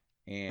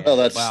 And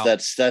that's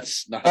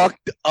not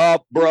fucked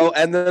up, bro.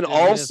 And then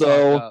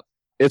also,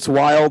 it's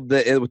wild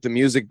that with the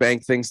Music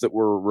Bank things that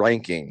we're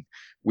ranking,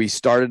 we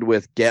started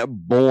with "Get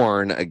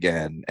Born"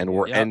 again, and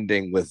we're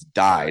ending with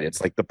 "Died."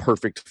 It's like the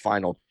perfect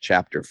final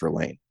chapter for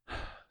Lane.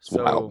 It's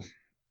wild.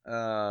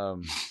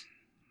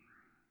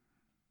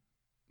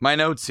 My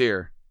notes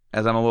here,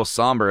 as I'm a little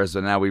somber, as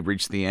now we've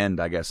reached the end,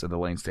 I guess, of the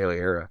Lane Staley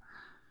era.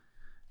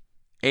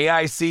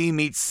 AIC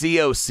meets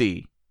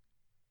COC.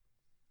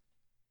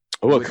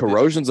 Oh, a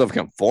Corrosions of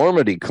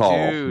Conformity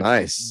call. Dude,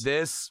 nice.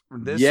 This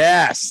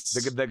yes.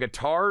 The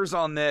guitars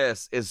on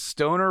this is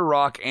stoner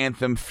rock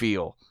anthem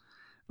feel.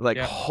 Like,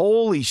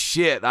 holy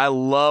shit, I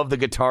love the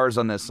guitars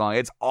on this song.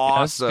 It's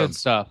awesome. That's good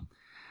stuff.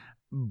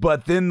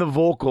 But then the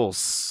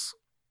vocals,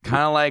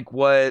 kind of like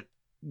what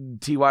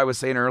TY was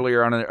saying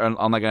earlier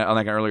on like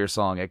an earlier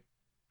song, it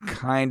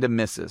kind of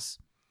misses.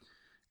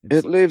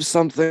 It leaves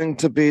something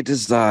to be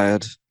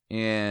desired.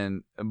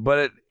 And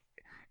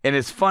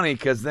it's funny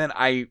because then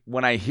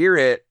when I hear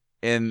it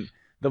and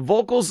the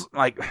vocals,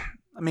 like,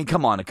 I mean,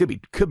 come on, it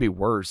could be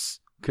worse.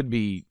 Could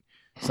be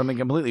something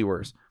completely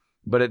worse.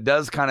 But it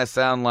does kind of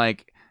sound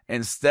like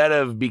instead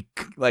of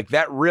like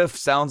that riff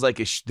sounds like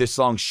this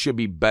song should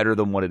be better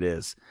than what it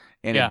is.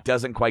 And it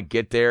doesn't quite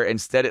get there.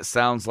 Instead, it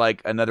sounds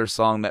like another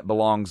song that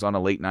belongs on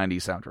a late 90s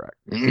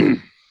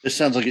soundtrack. This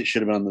sounds like it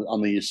should have been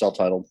on the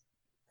self-titled.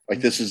 Like,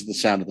 this is the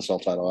sound of the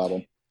self-titled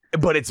album.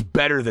 But it's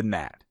better than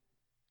that.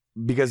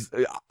 Because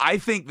I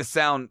think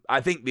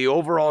the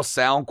overall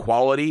sound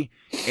quality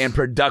and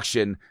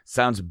production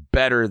sounds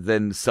better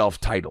than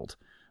self-titled.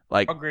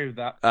 Like, I agree with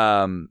that.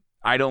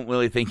 I don't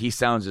really think he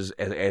sounds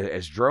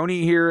as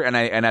drony here, and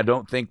I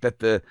don't think that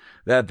the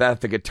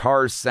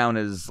guitars sound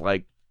as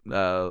like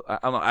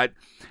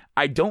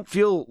I don't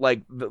feel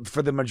like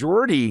for the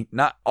majority,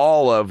 not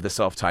all of the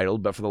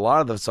self-titled, but for a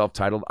lot of the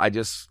self-titled,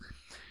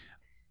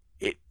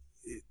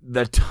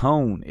 the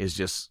tone is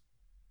just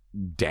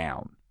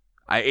down.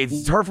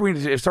 It's hard for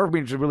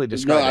me to really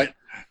describe. No,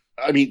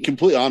 I mean,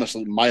 completely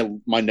honestly,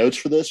 my notes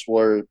for this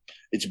were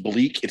it's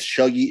bleak, it's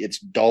chuggy, it's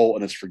dull,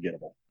 and it's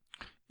forgettable.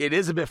 It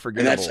is a bit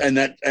forgettable,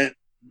 and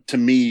to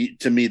me,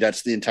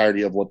 that's the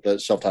entirety of what the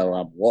self-titled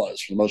album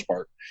was. For the most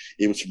part,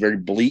 it was very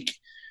bleak.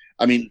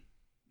 I mean,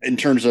 in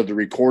terms of the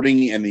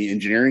recording and the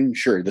engineering,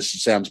 sure, this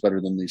sounds better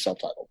than the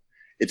self-titled.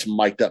 It's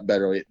mic'd up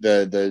better.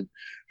 The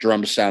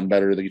drums sound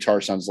better. The guitar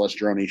sounds less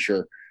drony,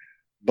 sure.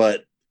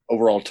 But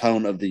overall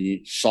tone of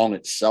the song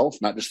itself,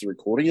 not just the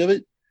recording of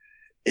it,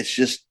 it's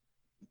just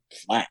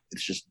flat.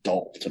 It's just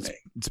dull to me.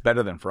 It's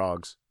better than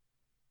Frogs.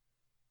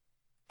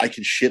 I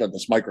can shit on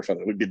this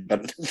microphone. It would be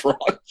better than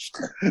Frogs.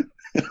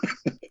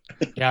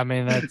 Yeah, I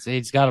mean,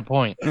 he's got a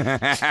point.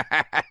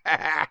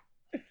 TY,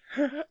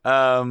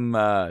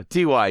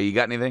 you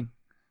got anything?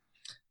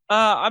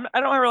 I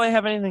don't really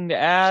have anything to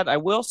add. I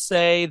will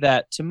say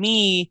that to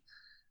me,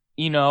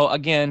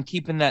 again,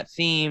 keeping that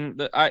theme,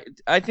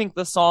 I think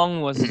the song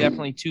was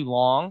definitely too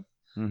long.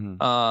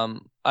 Mm-hmm.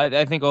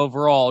 I think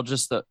overall,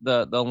 just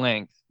the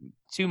length,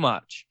 too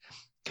much.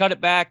 Cut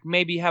it back,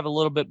 maybe have a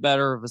little bit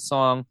better of a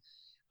song.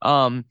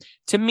 To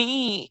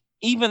me,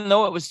 even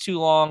though it was too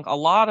long, a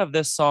lot of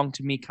this song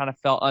to me kind of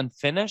felt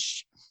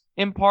unfinished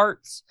in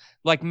parts.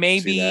 Like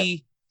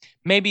maybe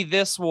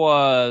this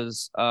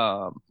was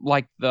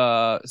like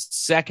the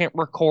second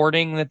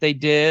recording that they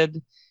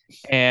did,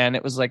 and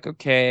it was like,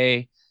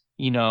 okay,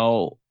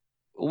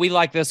 we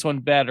like this one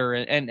better,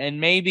 and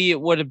maybe it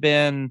would have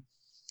been,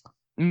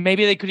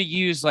 maybe they could have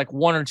used like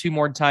one or two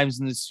more times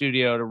in the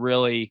studio to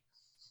really,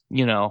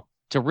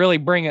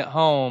 bring it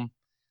home.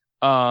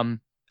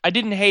 I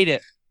didn't hate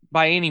it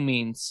by any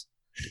means.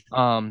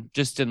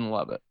 Just didn't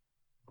love it.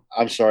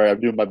 I'm sorry. I'm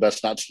doing my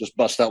best not to just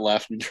bust out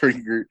laughing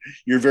during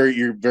your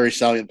very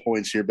salient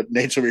points here. But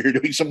Nate's over here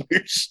doing some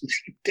weird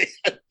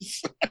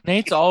dance.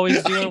 Nate's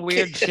always doing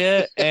weird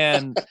shit,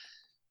 and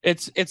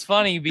it's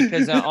funny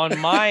because on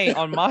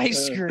my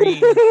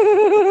screen,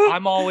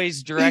 I'm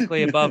always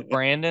directly above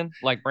Brandon.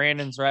 Like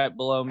Brandon's right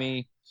below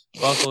me.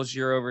 Buckles,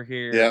 you're over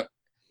here. Yeah.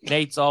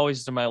 Nate's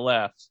always to my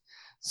left.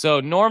 So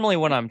normally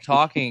when I'm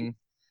talking,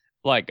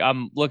 like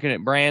I'm looking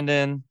at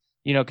Brandon,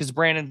 because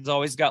Brandon's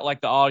always got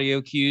like the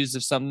audio cues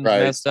if something's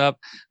messed up.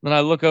 Then I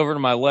look over to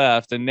my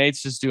left and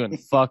Nate's just doing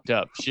fucked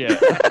up shit.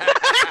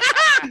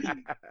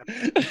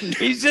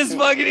 He's just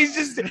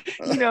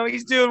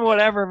he's doing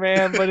whatever,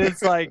 man. But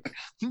it's like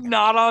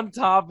not on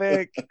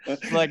topic,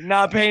 like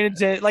not paying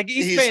attention. Like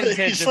he's paying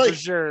attention for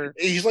sure.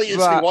 He's like, it's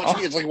like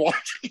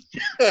watching.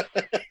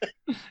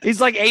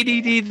 He's like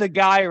ADD the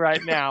guy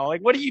right now.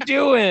 Like, what are you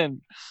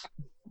doing?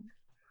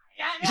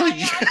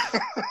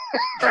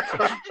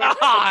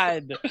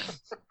 God.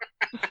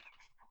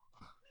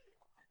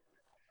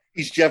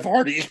 He's Jeff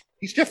Hardy.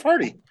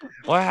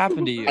 What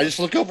happened to you? I just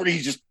look over and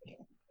he's just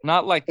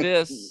not like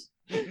this.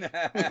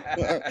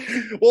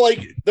 Well,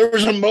 like there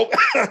was a moment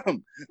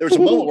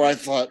where I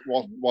thought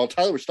while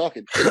Tyler was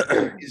talking,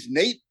 is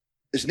Nate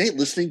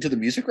listening to the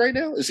music right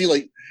now? Is he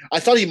like, I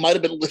thought he might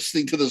have been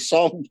listening to the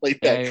song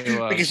playback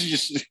because he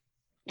just.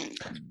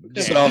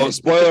 So,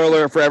 spoiler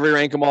alert for every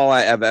Rank 'em All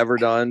I have ever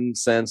done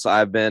since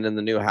I've been in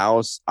the new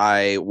house,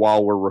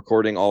 while we're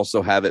recording,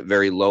 also have it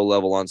very low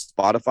level on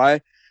Spotify.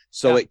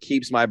 So it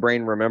keeps my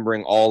brain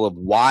remembering all of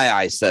why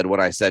I said what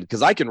I said.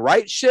 Because I can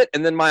write shit,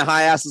 and then my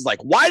high ass is like,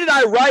 why did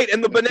I write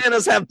and the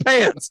bananas have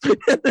pants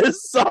in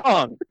this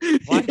song?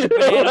 Why do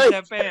bananas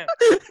have pants?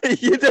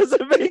 It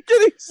doesn't make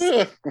any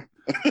sense.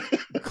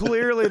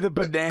 Clearly, the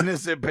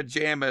bananas in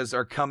pajamas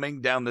are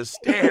coming down the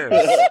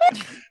stairs.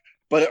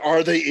 But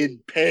are they in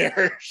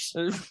pairs?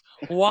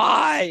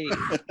 Why?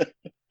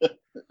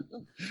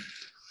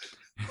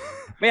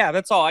 Yeah,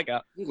 that's all I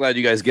got. I'm glad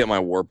you guys get my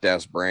warped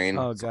ass brain.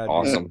 Oh, God,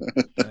 awesome.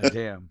 God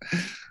damn.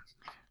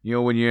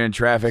 When you're in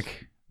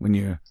traffic, when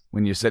you're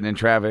sitting in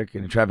traffic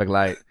and the traffic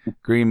light,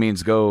 green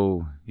means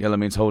go, yellow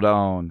means hold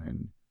on,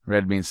 and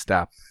red means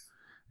stop.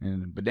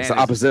 And bananas, it's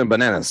the opposite of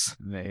bananas.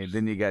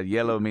 Then you got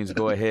yellow means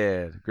go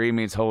ahead, green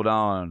means hold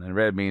on, and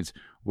red means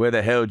Where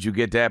the hell did you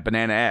get that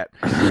banana at?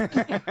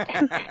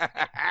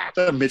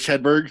 Mitch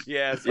Hedberg.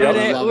 Yes. Where I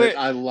the- love it.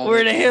 I love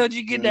Where it. the hell did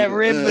you get that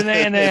red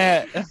banana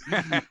at?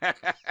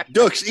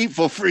 Ducks eat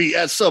for free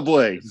at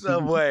Subway.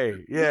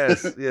 Subway.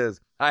 Yes, yes.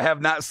 I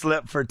have not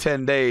slept for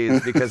 10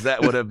 days because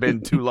that would have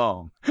been too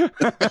long. If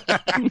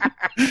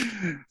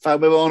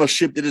I'm ever on a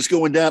ship that is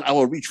going down, I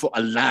will reach for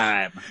a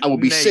lime. I will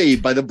be Nate.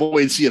 saved by the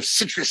buoyancy of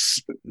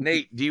citrus.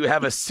 Nate, do you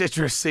have a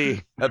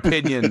citrusy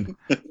opinion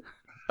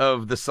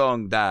of the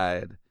song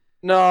Died?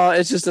 No,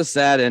 it's just a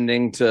sad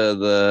ending to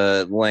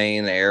the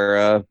Lane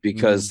era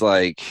because,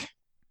 like,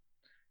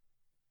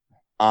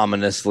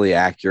 ominously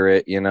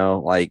accurate,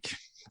 like,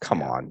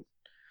 come on.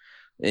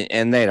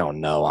 And they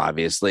don't know,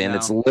 obviously. And No.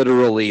 it's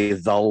literally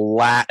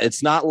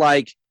it's not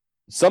like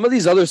some of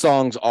these other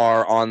songs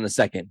are on the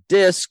second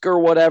disc or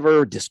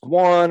whatever, disc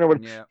 1 or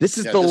whatever. Yeah. This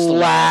is Yeah, the this is the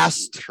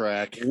last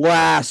track.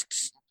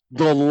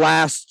 the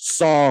last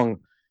song,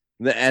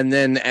 and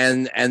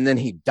then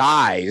he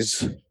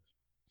dies,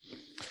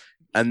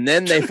 and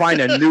then they find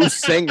a new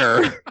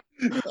singer,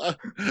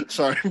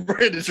 Sorry,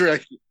 Brandon's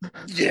reaction.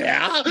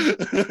 Yeah.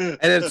 and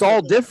it's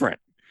all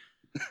different,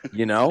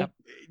 Truly.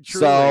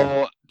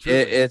 So Truly.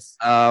 it's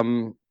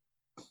But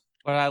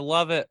I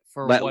love it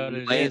for But what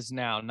it Lane- is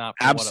now, not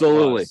for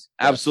absolutely, what it was.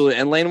 absolutely.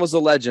 And Lane was a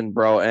legend,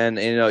 bro. And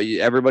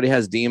everybody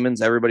has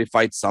demons. Everybody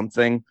fights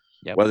something.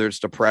 Yep. Whether it's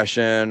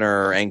depression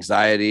or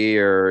anxiety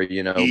or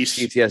Geese.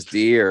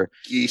 PTSD or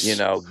Geese.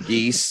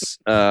 geese,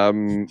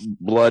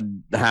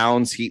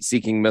 bloodhounds,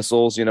 heat-seeking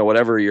missiles,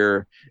 whatever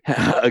you're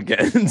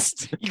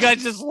against. You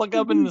guys just look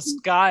up in the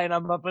sky, and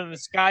I'm up in the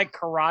sky,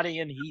 karate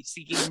and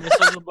heat-seeking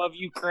missiles above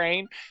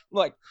Ukraine. I'm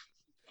like,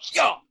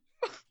 yo,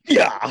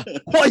 Yeah,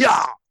 oh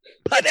yeah.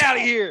 get out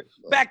of here!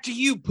 Back to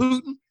you,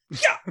 Putin.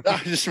 I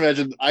just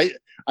imagine.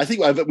 I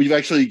think we've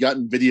actually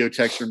gotten video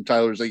text from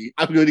Tyler's like,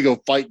 I'm going to go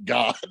fight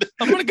God.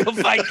 I'm gonna go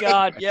fight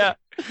God. Yeah,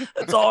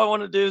 that's all I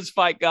want to do is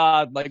fight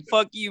God. Like,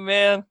 fuck you,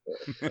 man.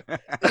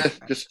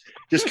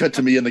 just cut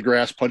to me in the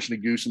grass punching a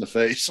goose in the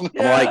face. I'm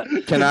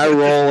like, can I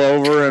roll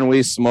over and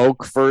we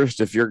smoke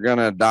first? If you're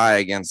gonna die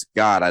against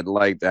God, I'd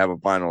like to have a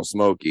final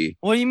smoky.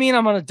 What do you mean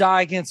I'm gonna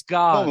die against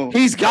God? Oh,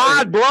 He's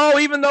God, bro.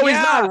 Even though he's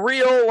Yeah. not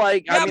real,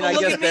 like Yeah, I but guess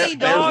look at me, there's an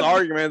dog.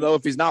 argument though.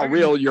 If he's not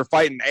real, you're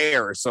fighting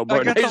air. So, bro,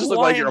 I got they the just look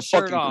like you're a Hawaiian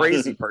shirt fucking on.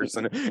 crazy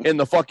person in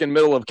the fucking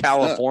middle of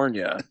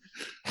California.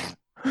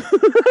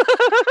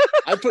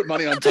 I put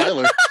money on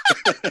Tyler.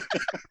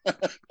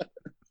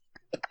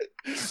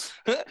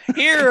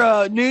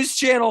 Here, News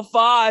Channel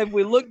 5,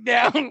 we look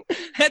down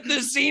at the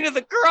scene of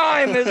the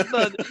crime as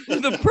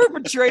the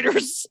perpetrator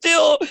is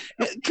still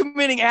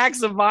committing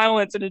acts of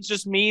violence, and it's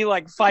just me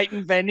like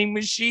fighting vending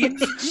machines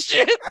and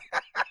shit.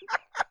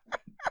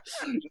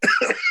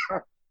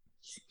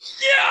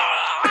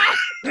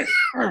 Yeah.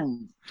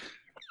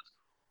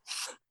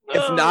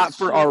 If not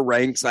for our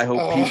ranks, I hope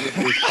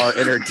people are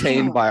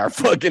entertained by our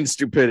fucking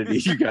stupidity,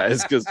 you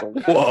guys. Because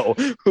whoa,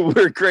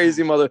 we're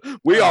crazy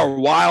we are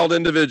wild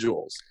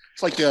individuals.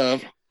 It's like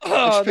Oh,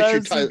 Let's picture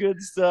that's some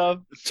good stuff.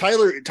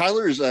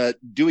 Tyler's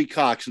Dewey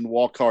Cox in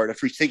Walk Hard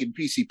after he's taken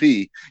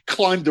PCP,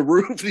 climbed the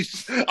roof. And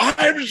he's,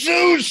 I'm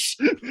Zeus.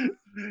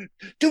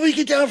 Dewey,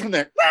 get down from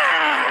there.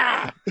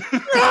 Ah!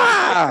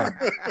 Ah!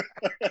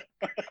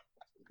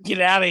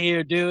 Get out of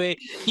here, Dewey.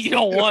 You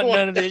don't want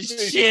none of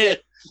this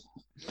shit.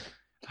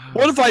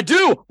 What if I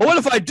do? What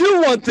if I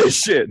do want this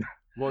shit?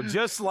 Well,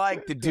 just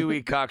like the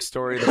Dewey Cox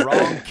story, the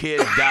wrong kid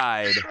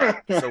died.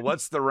 So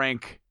what's the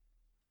rank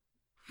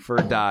for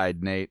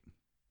died, Nate?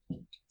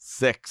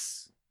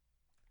 6.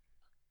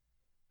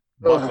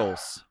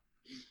 Buckles.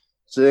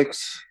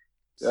 6.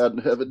 God in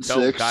heaven,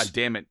 Oh, 6. God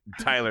damn it.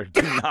 Tyler,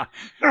 do not.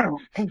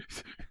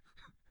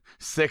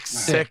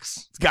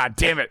 6. God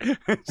damn it.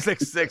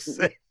 6.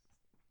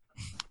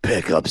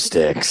 Pick up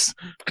sticks.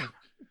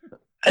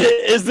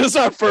 Is this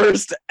our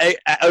first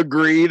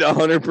agreed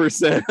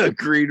 100%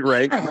 agreed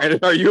rank? Brandon,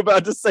 are you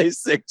about to say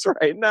 6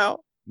 right now?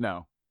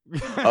 No.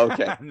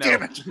 Okay.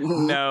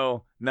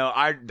 No.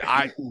 I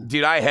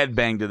dude, I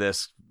headbanged to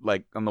this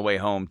like on the way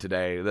home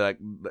today. Like,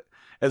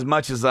 as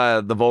much as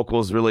the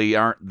vocals really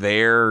aren't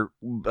there,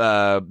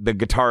 the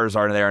guitars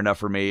aren't there enough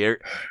for me.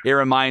 It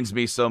reminds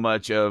me so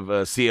much of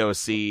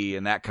COC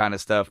and that kind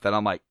of stuff that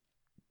I'm like,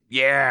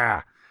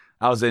 yeah,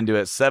 I was into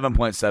it.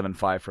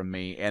 7.75 from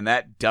me, and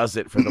that does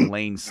it for the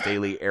Lane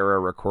Staley era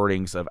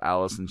recordings of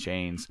Alice in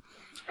Chains.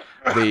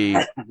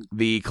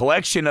 The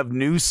collection of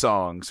new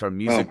songs from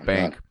Music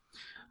Bank.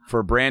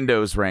 For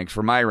Brando's ranks,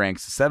 for my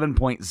ranks,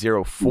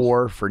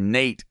 7.04. For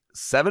Nate,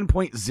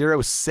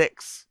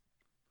 7.06.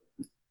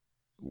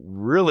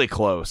 Really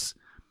close.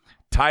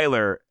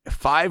 Tyler,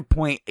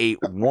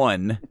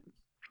 5.81.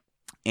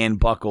 And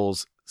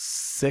Buckles,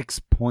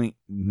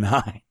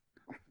 6.9.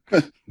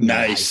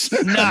 Nice.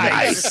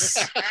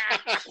 Nice.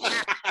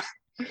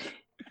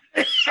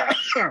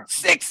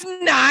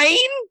 6'9"?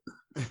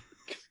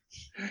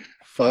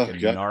 Fuck,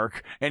 God.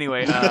 Narc.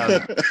 Anyway, Sorry.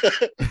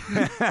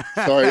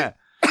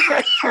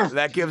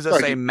 that gives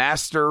us a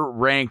master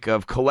rank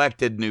of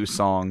collected new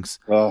songs,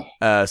 Oh,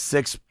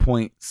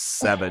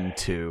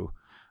 6.72.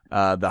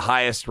 The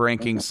highest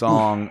ranking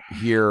song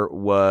here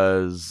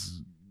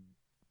was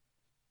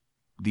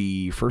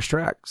the first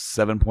track,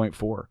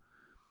 7.4.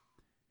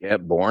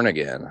 Get Born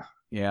Again.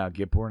 Yeah,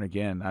 Get Born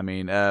Again. I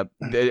mean,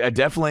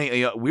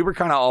 definitely, we were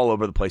kind of all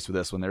over the place with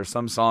this one. There's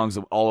some songs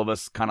that all of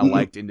us kind of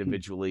liked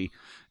individually.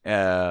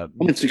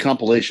 When it's a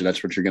compilation,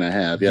 that's what you're going to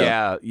have.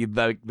 Yeah.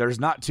 There's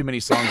not too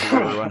many songs that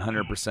were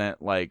 100%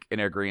 like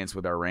in agreement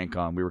with our rank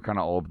on. We were kind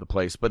of all over the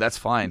place, but that's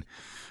fine.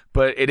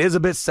 But it is a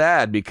bit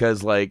sad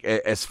because, like,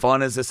 as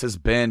fun as this has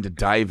been to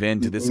dive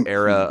into this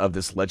era of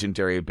this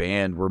legendary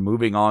band, we're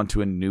moving on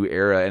to a new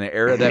era, an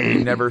era that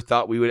we never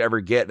thought we would ever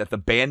get, that the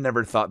band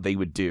never thought they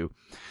would do.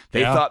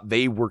 They thought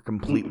they were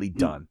completely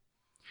done.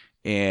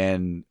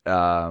 And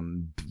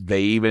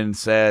they even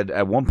said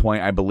at one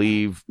point, I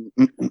believe,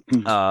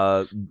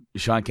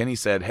 Sean Kenny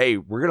said, "Hey,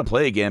 we're going to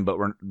play again, but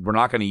we're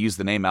not going to use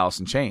the name Alice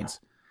in Chains."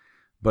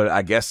 But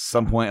I guess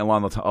some point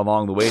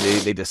along the way,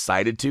 they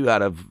decided to,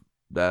 out of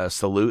the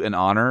salute and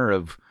honor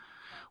of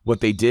what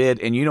they did.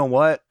 And you know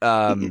what?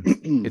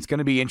 It's going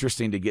to be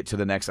interesting to get to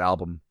the next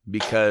album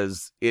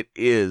because it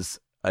is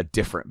a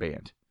different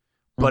band,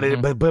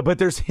 but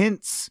there's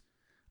hints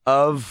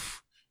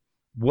of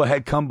what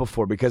had come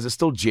before because it's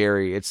still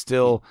Jerry. It's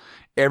still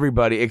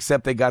everybody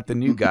except they got the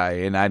new guy,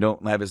 and I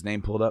don't have his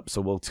name pulled up,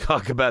 so we'll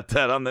talk about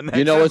that on the next.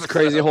 You know what's episode.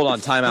 crazy? Hold on.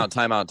 Time out.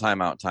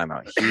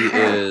 He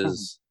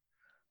is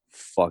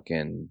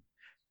fucking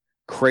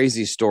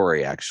crazy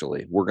story.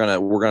 Actually, we're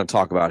gonna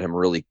talk about him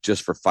really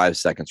just for 5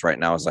 seconds right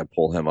now as I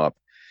pull him up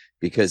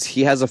because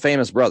he has a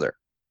famous brother.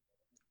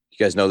 You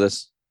guys know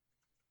this?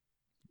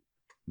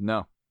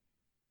 No.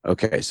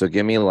 Okay, so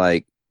give me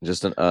like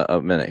just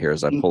a minute here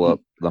as I pull up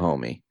the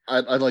homie.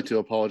 I'd like to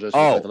apologize for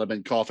the fact that I've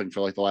been coughing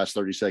for like the last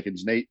 30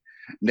 seconds.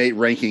 Nate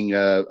ranking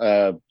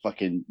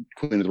fucking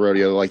Queen of the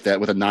Rodeo like that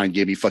with a 9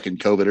 gave me fucking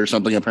COVID or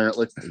something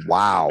apparently.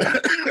 Wow.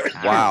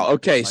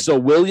 Okay, so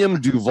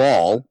William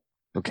Duvall.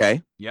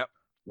 Okay. Yep.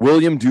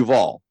 William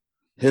Duvall.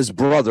 His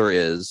brother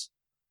is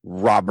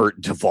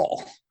Robert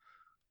Duvall.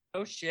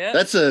 Oh shit.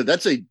 That's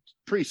a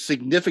pretty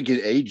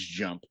significant age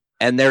jump.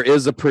 And there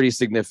is a pretty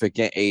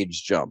significant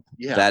age jump.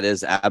 Yeah. That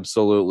is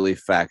absolutely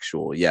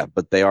factual. Yeah,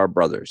 but they are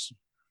brothers.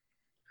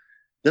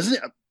 Doesn't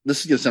it, this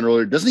is gonna sound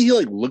earlier. Doesn't he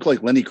like look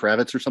like Lenny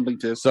Kravitz or something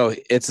too? So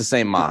it's the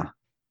same ma.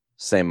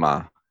 Same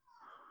ma.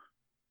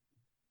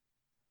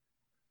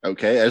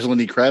 Okay, as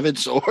Lenny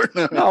Kravitz or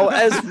no? No,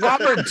 as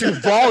Robert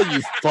Duvall,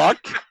 you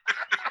fuck.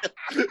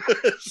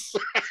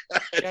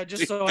 Yeah,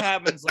 just so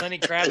happens Lenny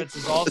Kravitz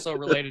is also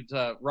related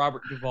to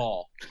Robert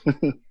Duvall.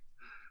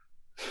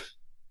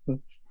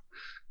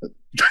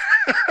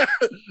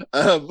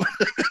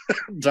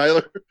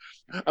 Tyler,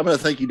 I'm going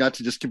to thank you not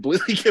to just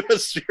completely give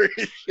us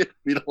serious shit for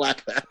me to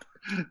laugh at.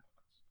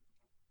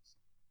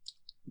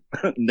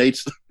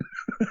 Nate's.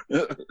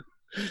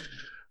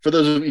 For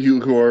those of you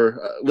who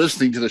are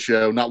listening to the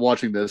show, not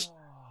watching this,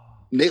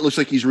 Nate looks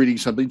like he's reading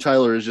something.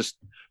 Tyler is just.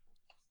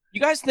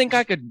 You guys think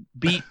I could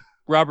beat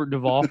Robert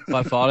Duvall if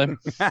I fought him?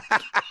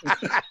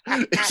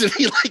 Isn't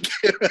he like?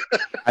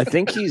 I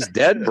think he's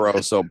dead,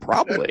 bro. So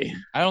probably.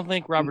 I don't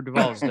think Robert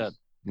Duvall is dead.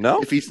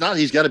 No. If he's not,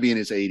 he's got to be in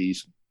his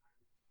 80s,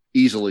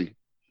 easily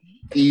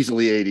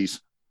 80s.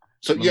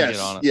 So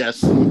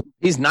yes.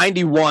 He's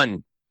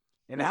 91.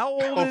 And how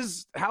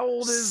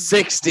old is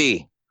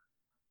 60?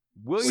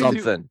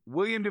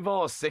 William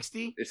Duvall is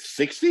 60? It's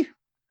 60?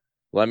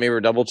 Let me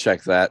double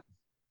check that.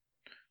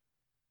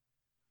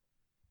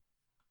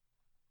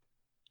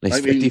 He's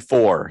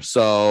 54.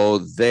 So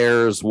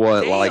there's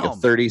what, like a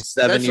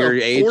 37-year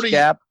age 40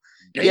 gap?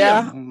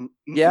 Damn.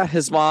 Yeah.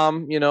 His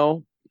mom,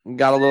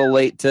 got a little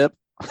late tip.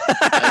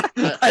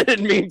 I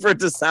didn't mean for it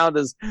to sound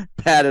as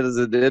padded as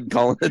it did,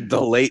 calling it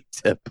the late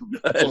tip.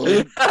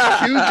 Too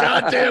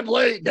goddamn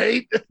late,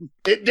 Nate.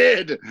 It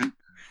did.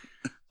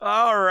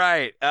 All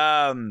right.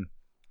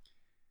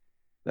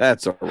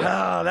 That's a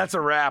wrap. Oh, that's a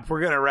wrap. We're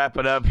going to wrap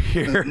it up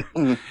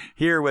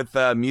here with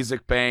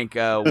Music Bank.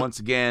 Once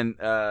again,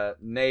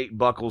 Nate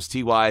Buckles,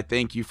 TY,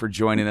 thank you for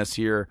joining us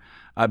here.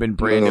 I've been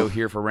Brando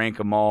here for Rank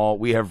 'Em All.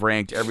 We have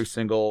ranked every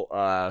single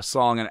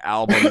song and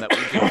album that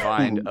we can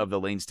find of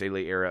the Lane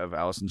Staley era of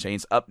Alice in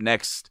Chains. Up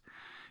next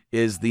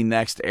is the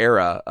next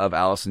era of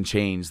Alice in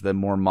Chains, the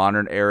more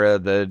modern era,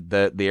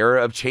 the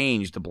era of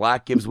change. The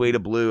black gives way to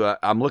blue.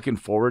 I'm looking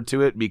forward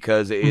to it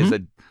because it is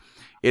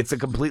it's a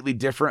completely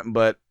different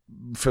but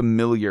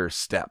familiar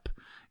step.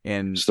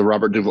 And it's the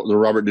Robert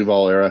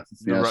Duvall era.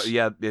 Yes.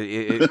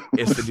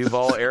 It's the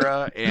Duvall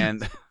era,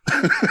 and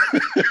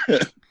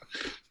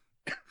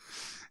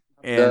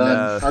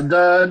I'm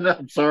done.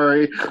 I'm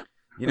sorry.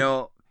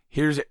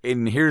 Here's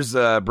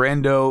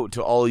Brando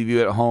to all of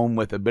you at home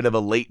with a bit of a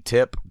late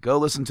tip. Go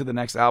listen to the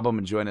next album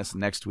and join us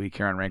next week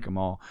here on Rank 'Em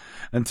All.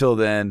 Until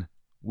then,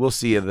 we'll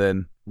see you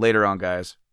then later on, guys.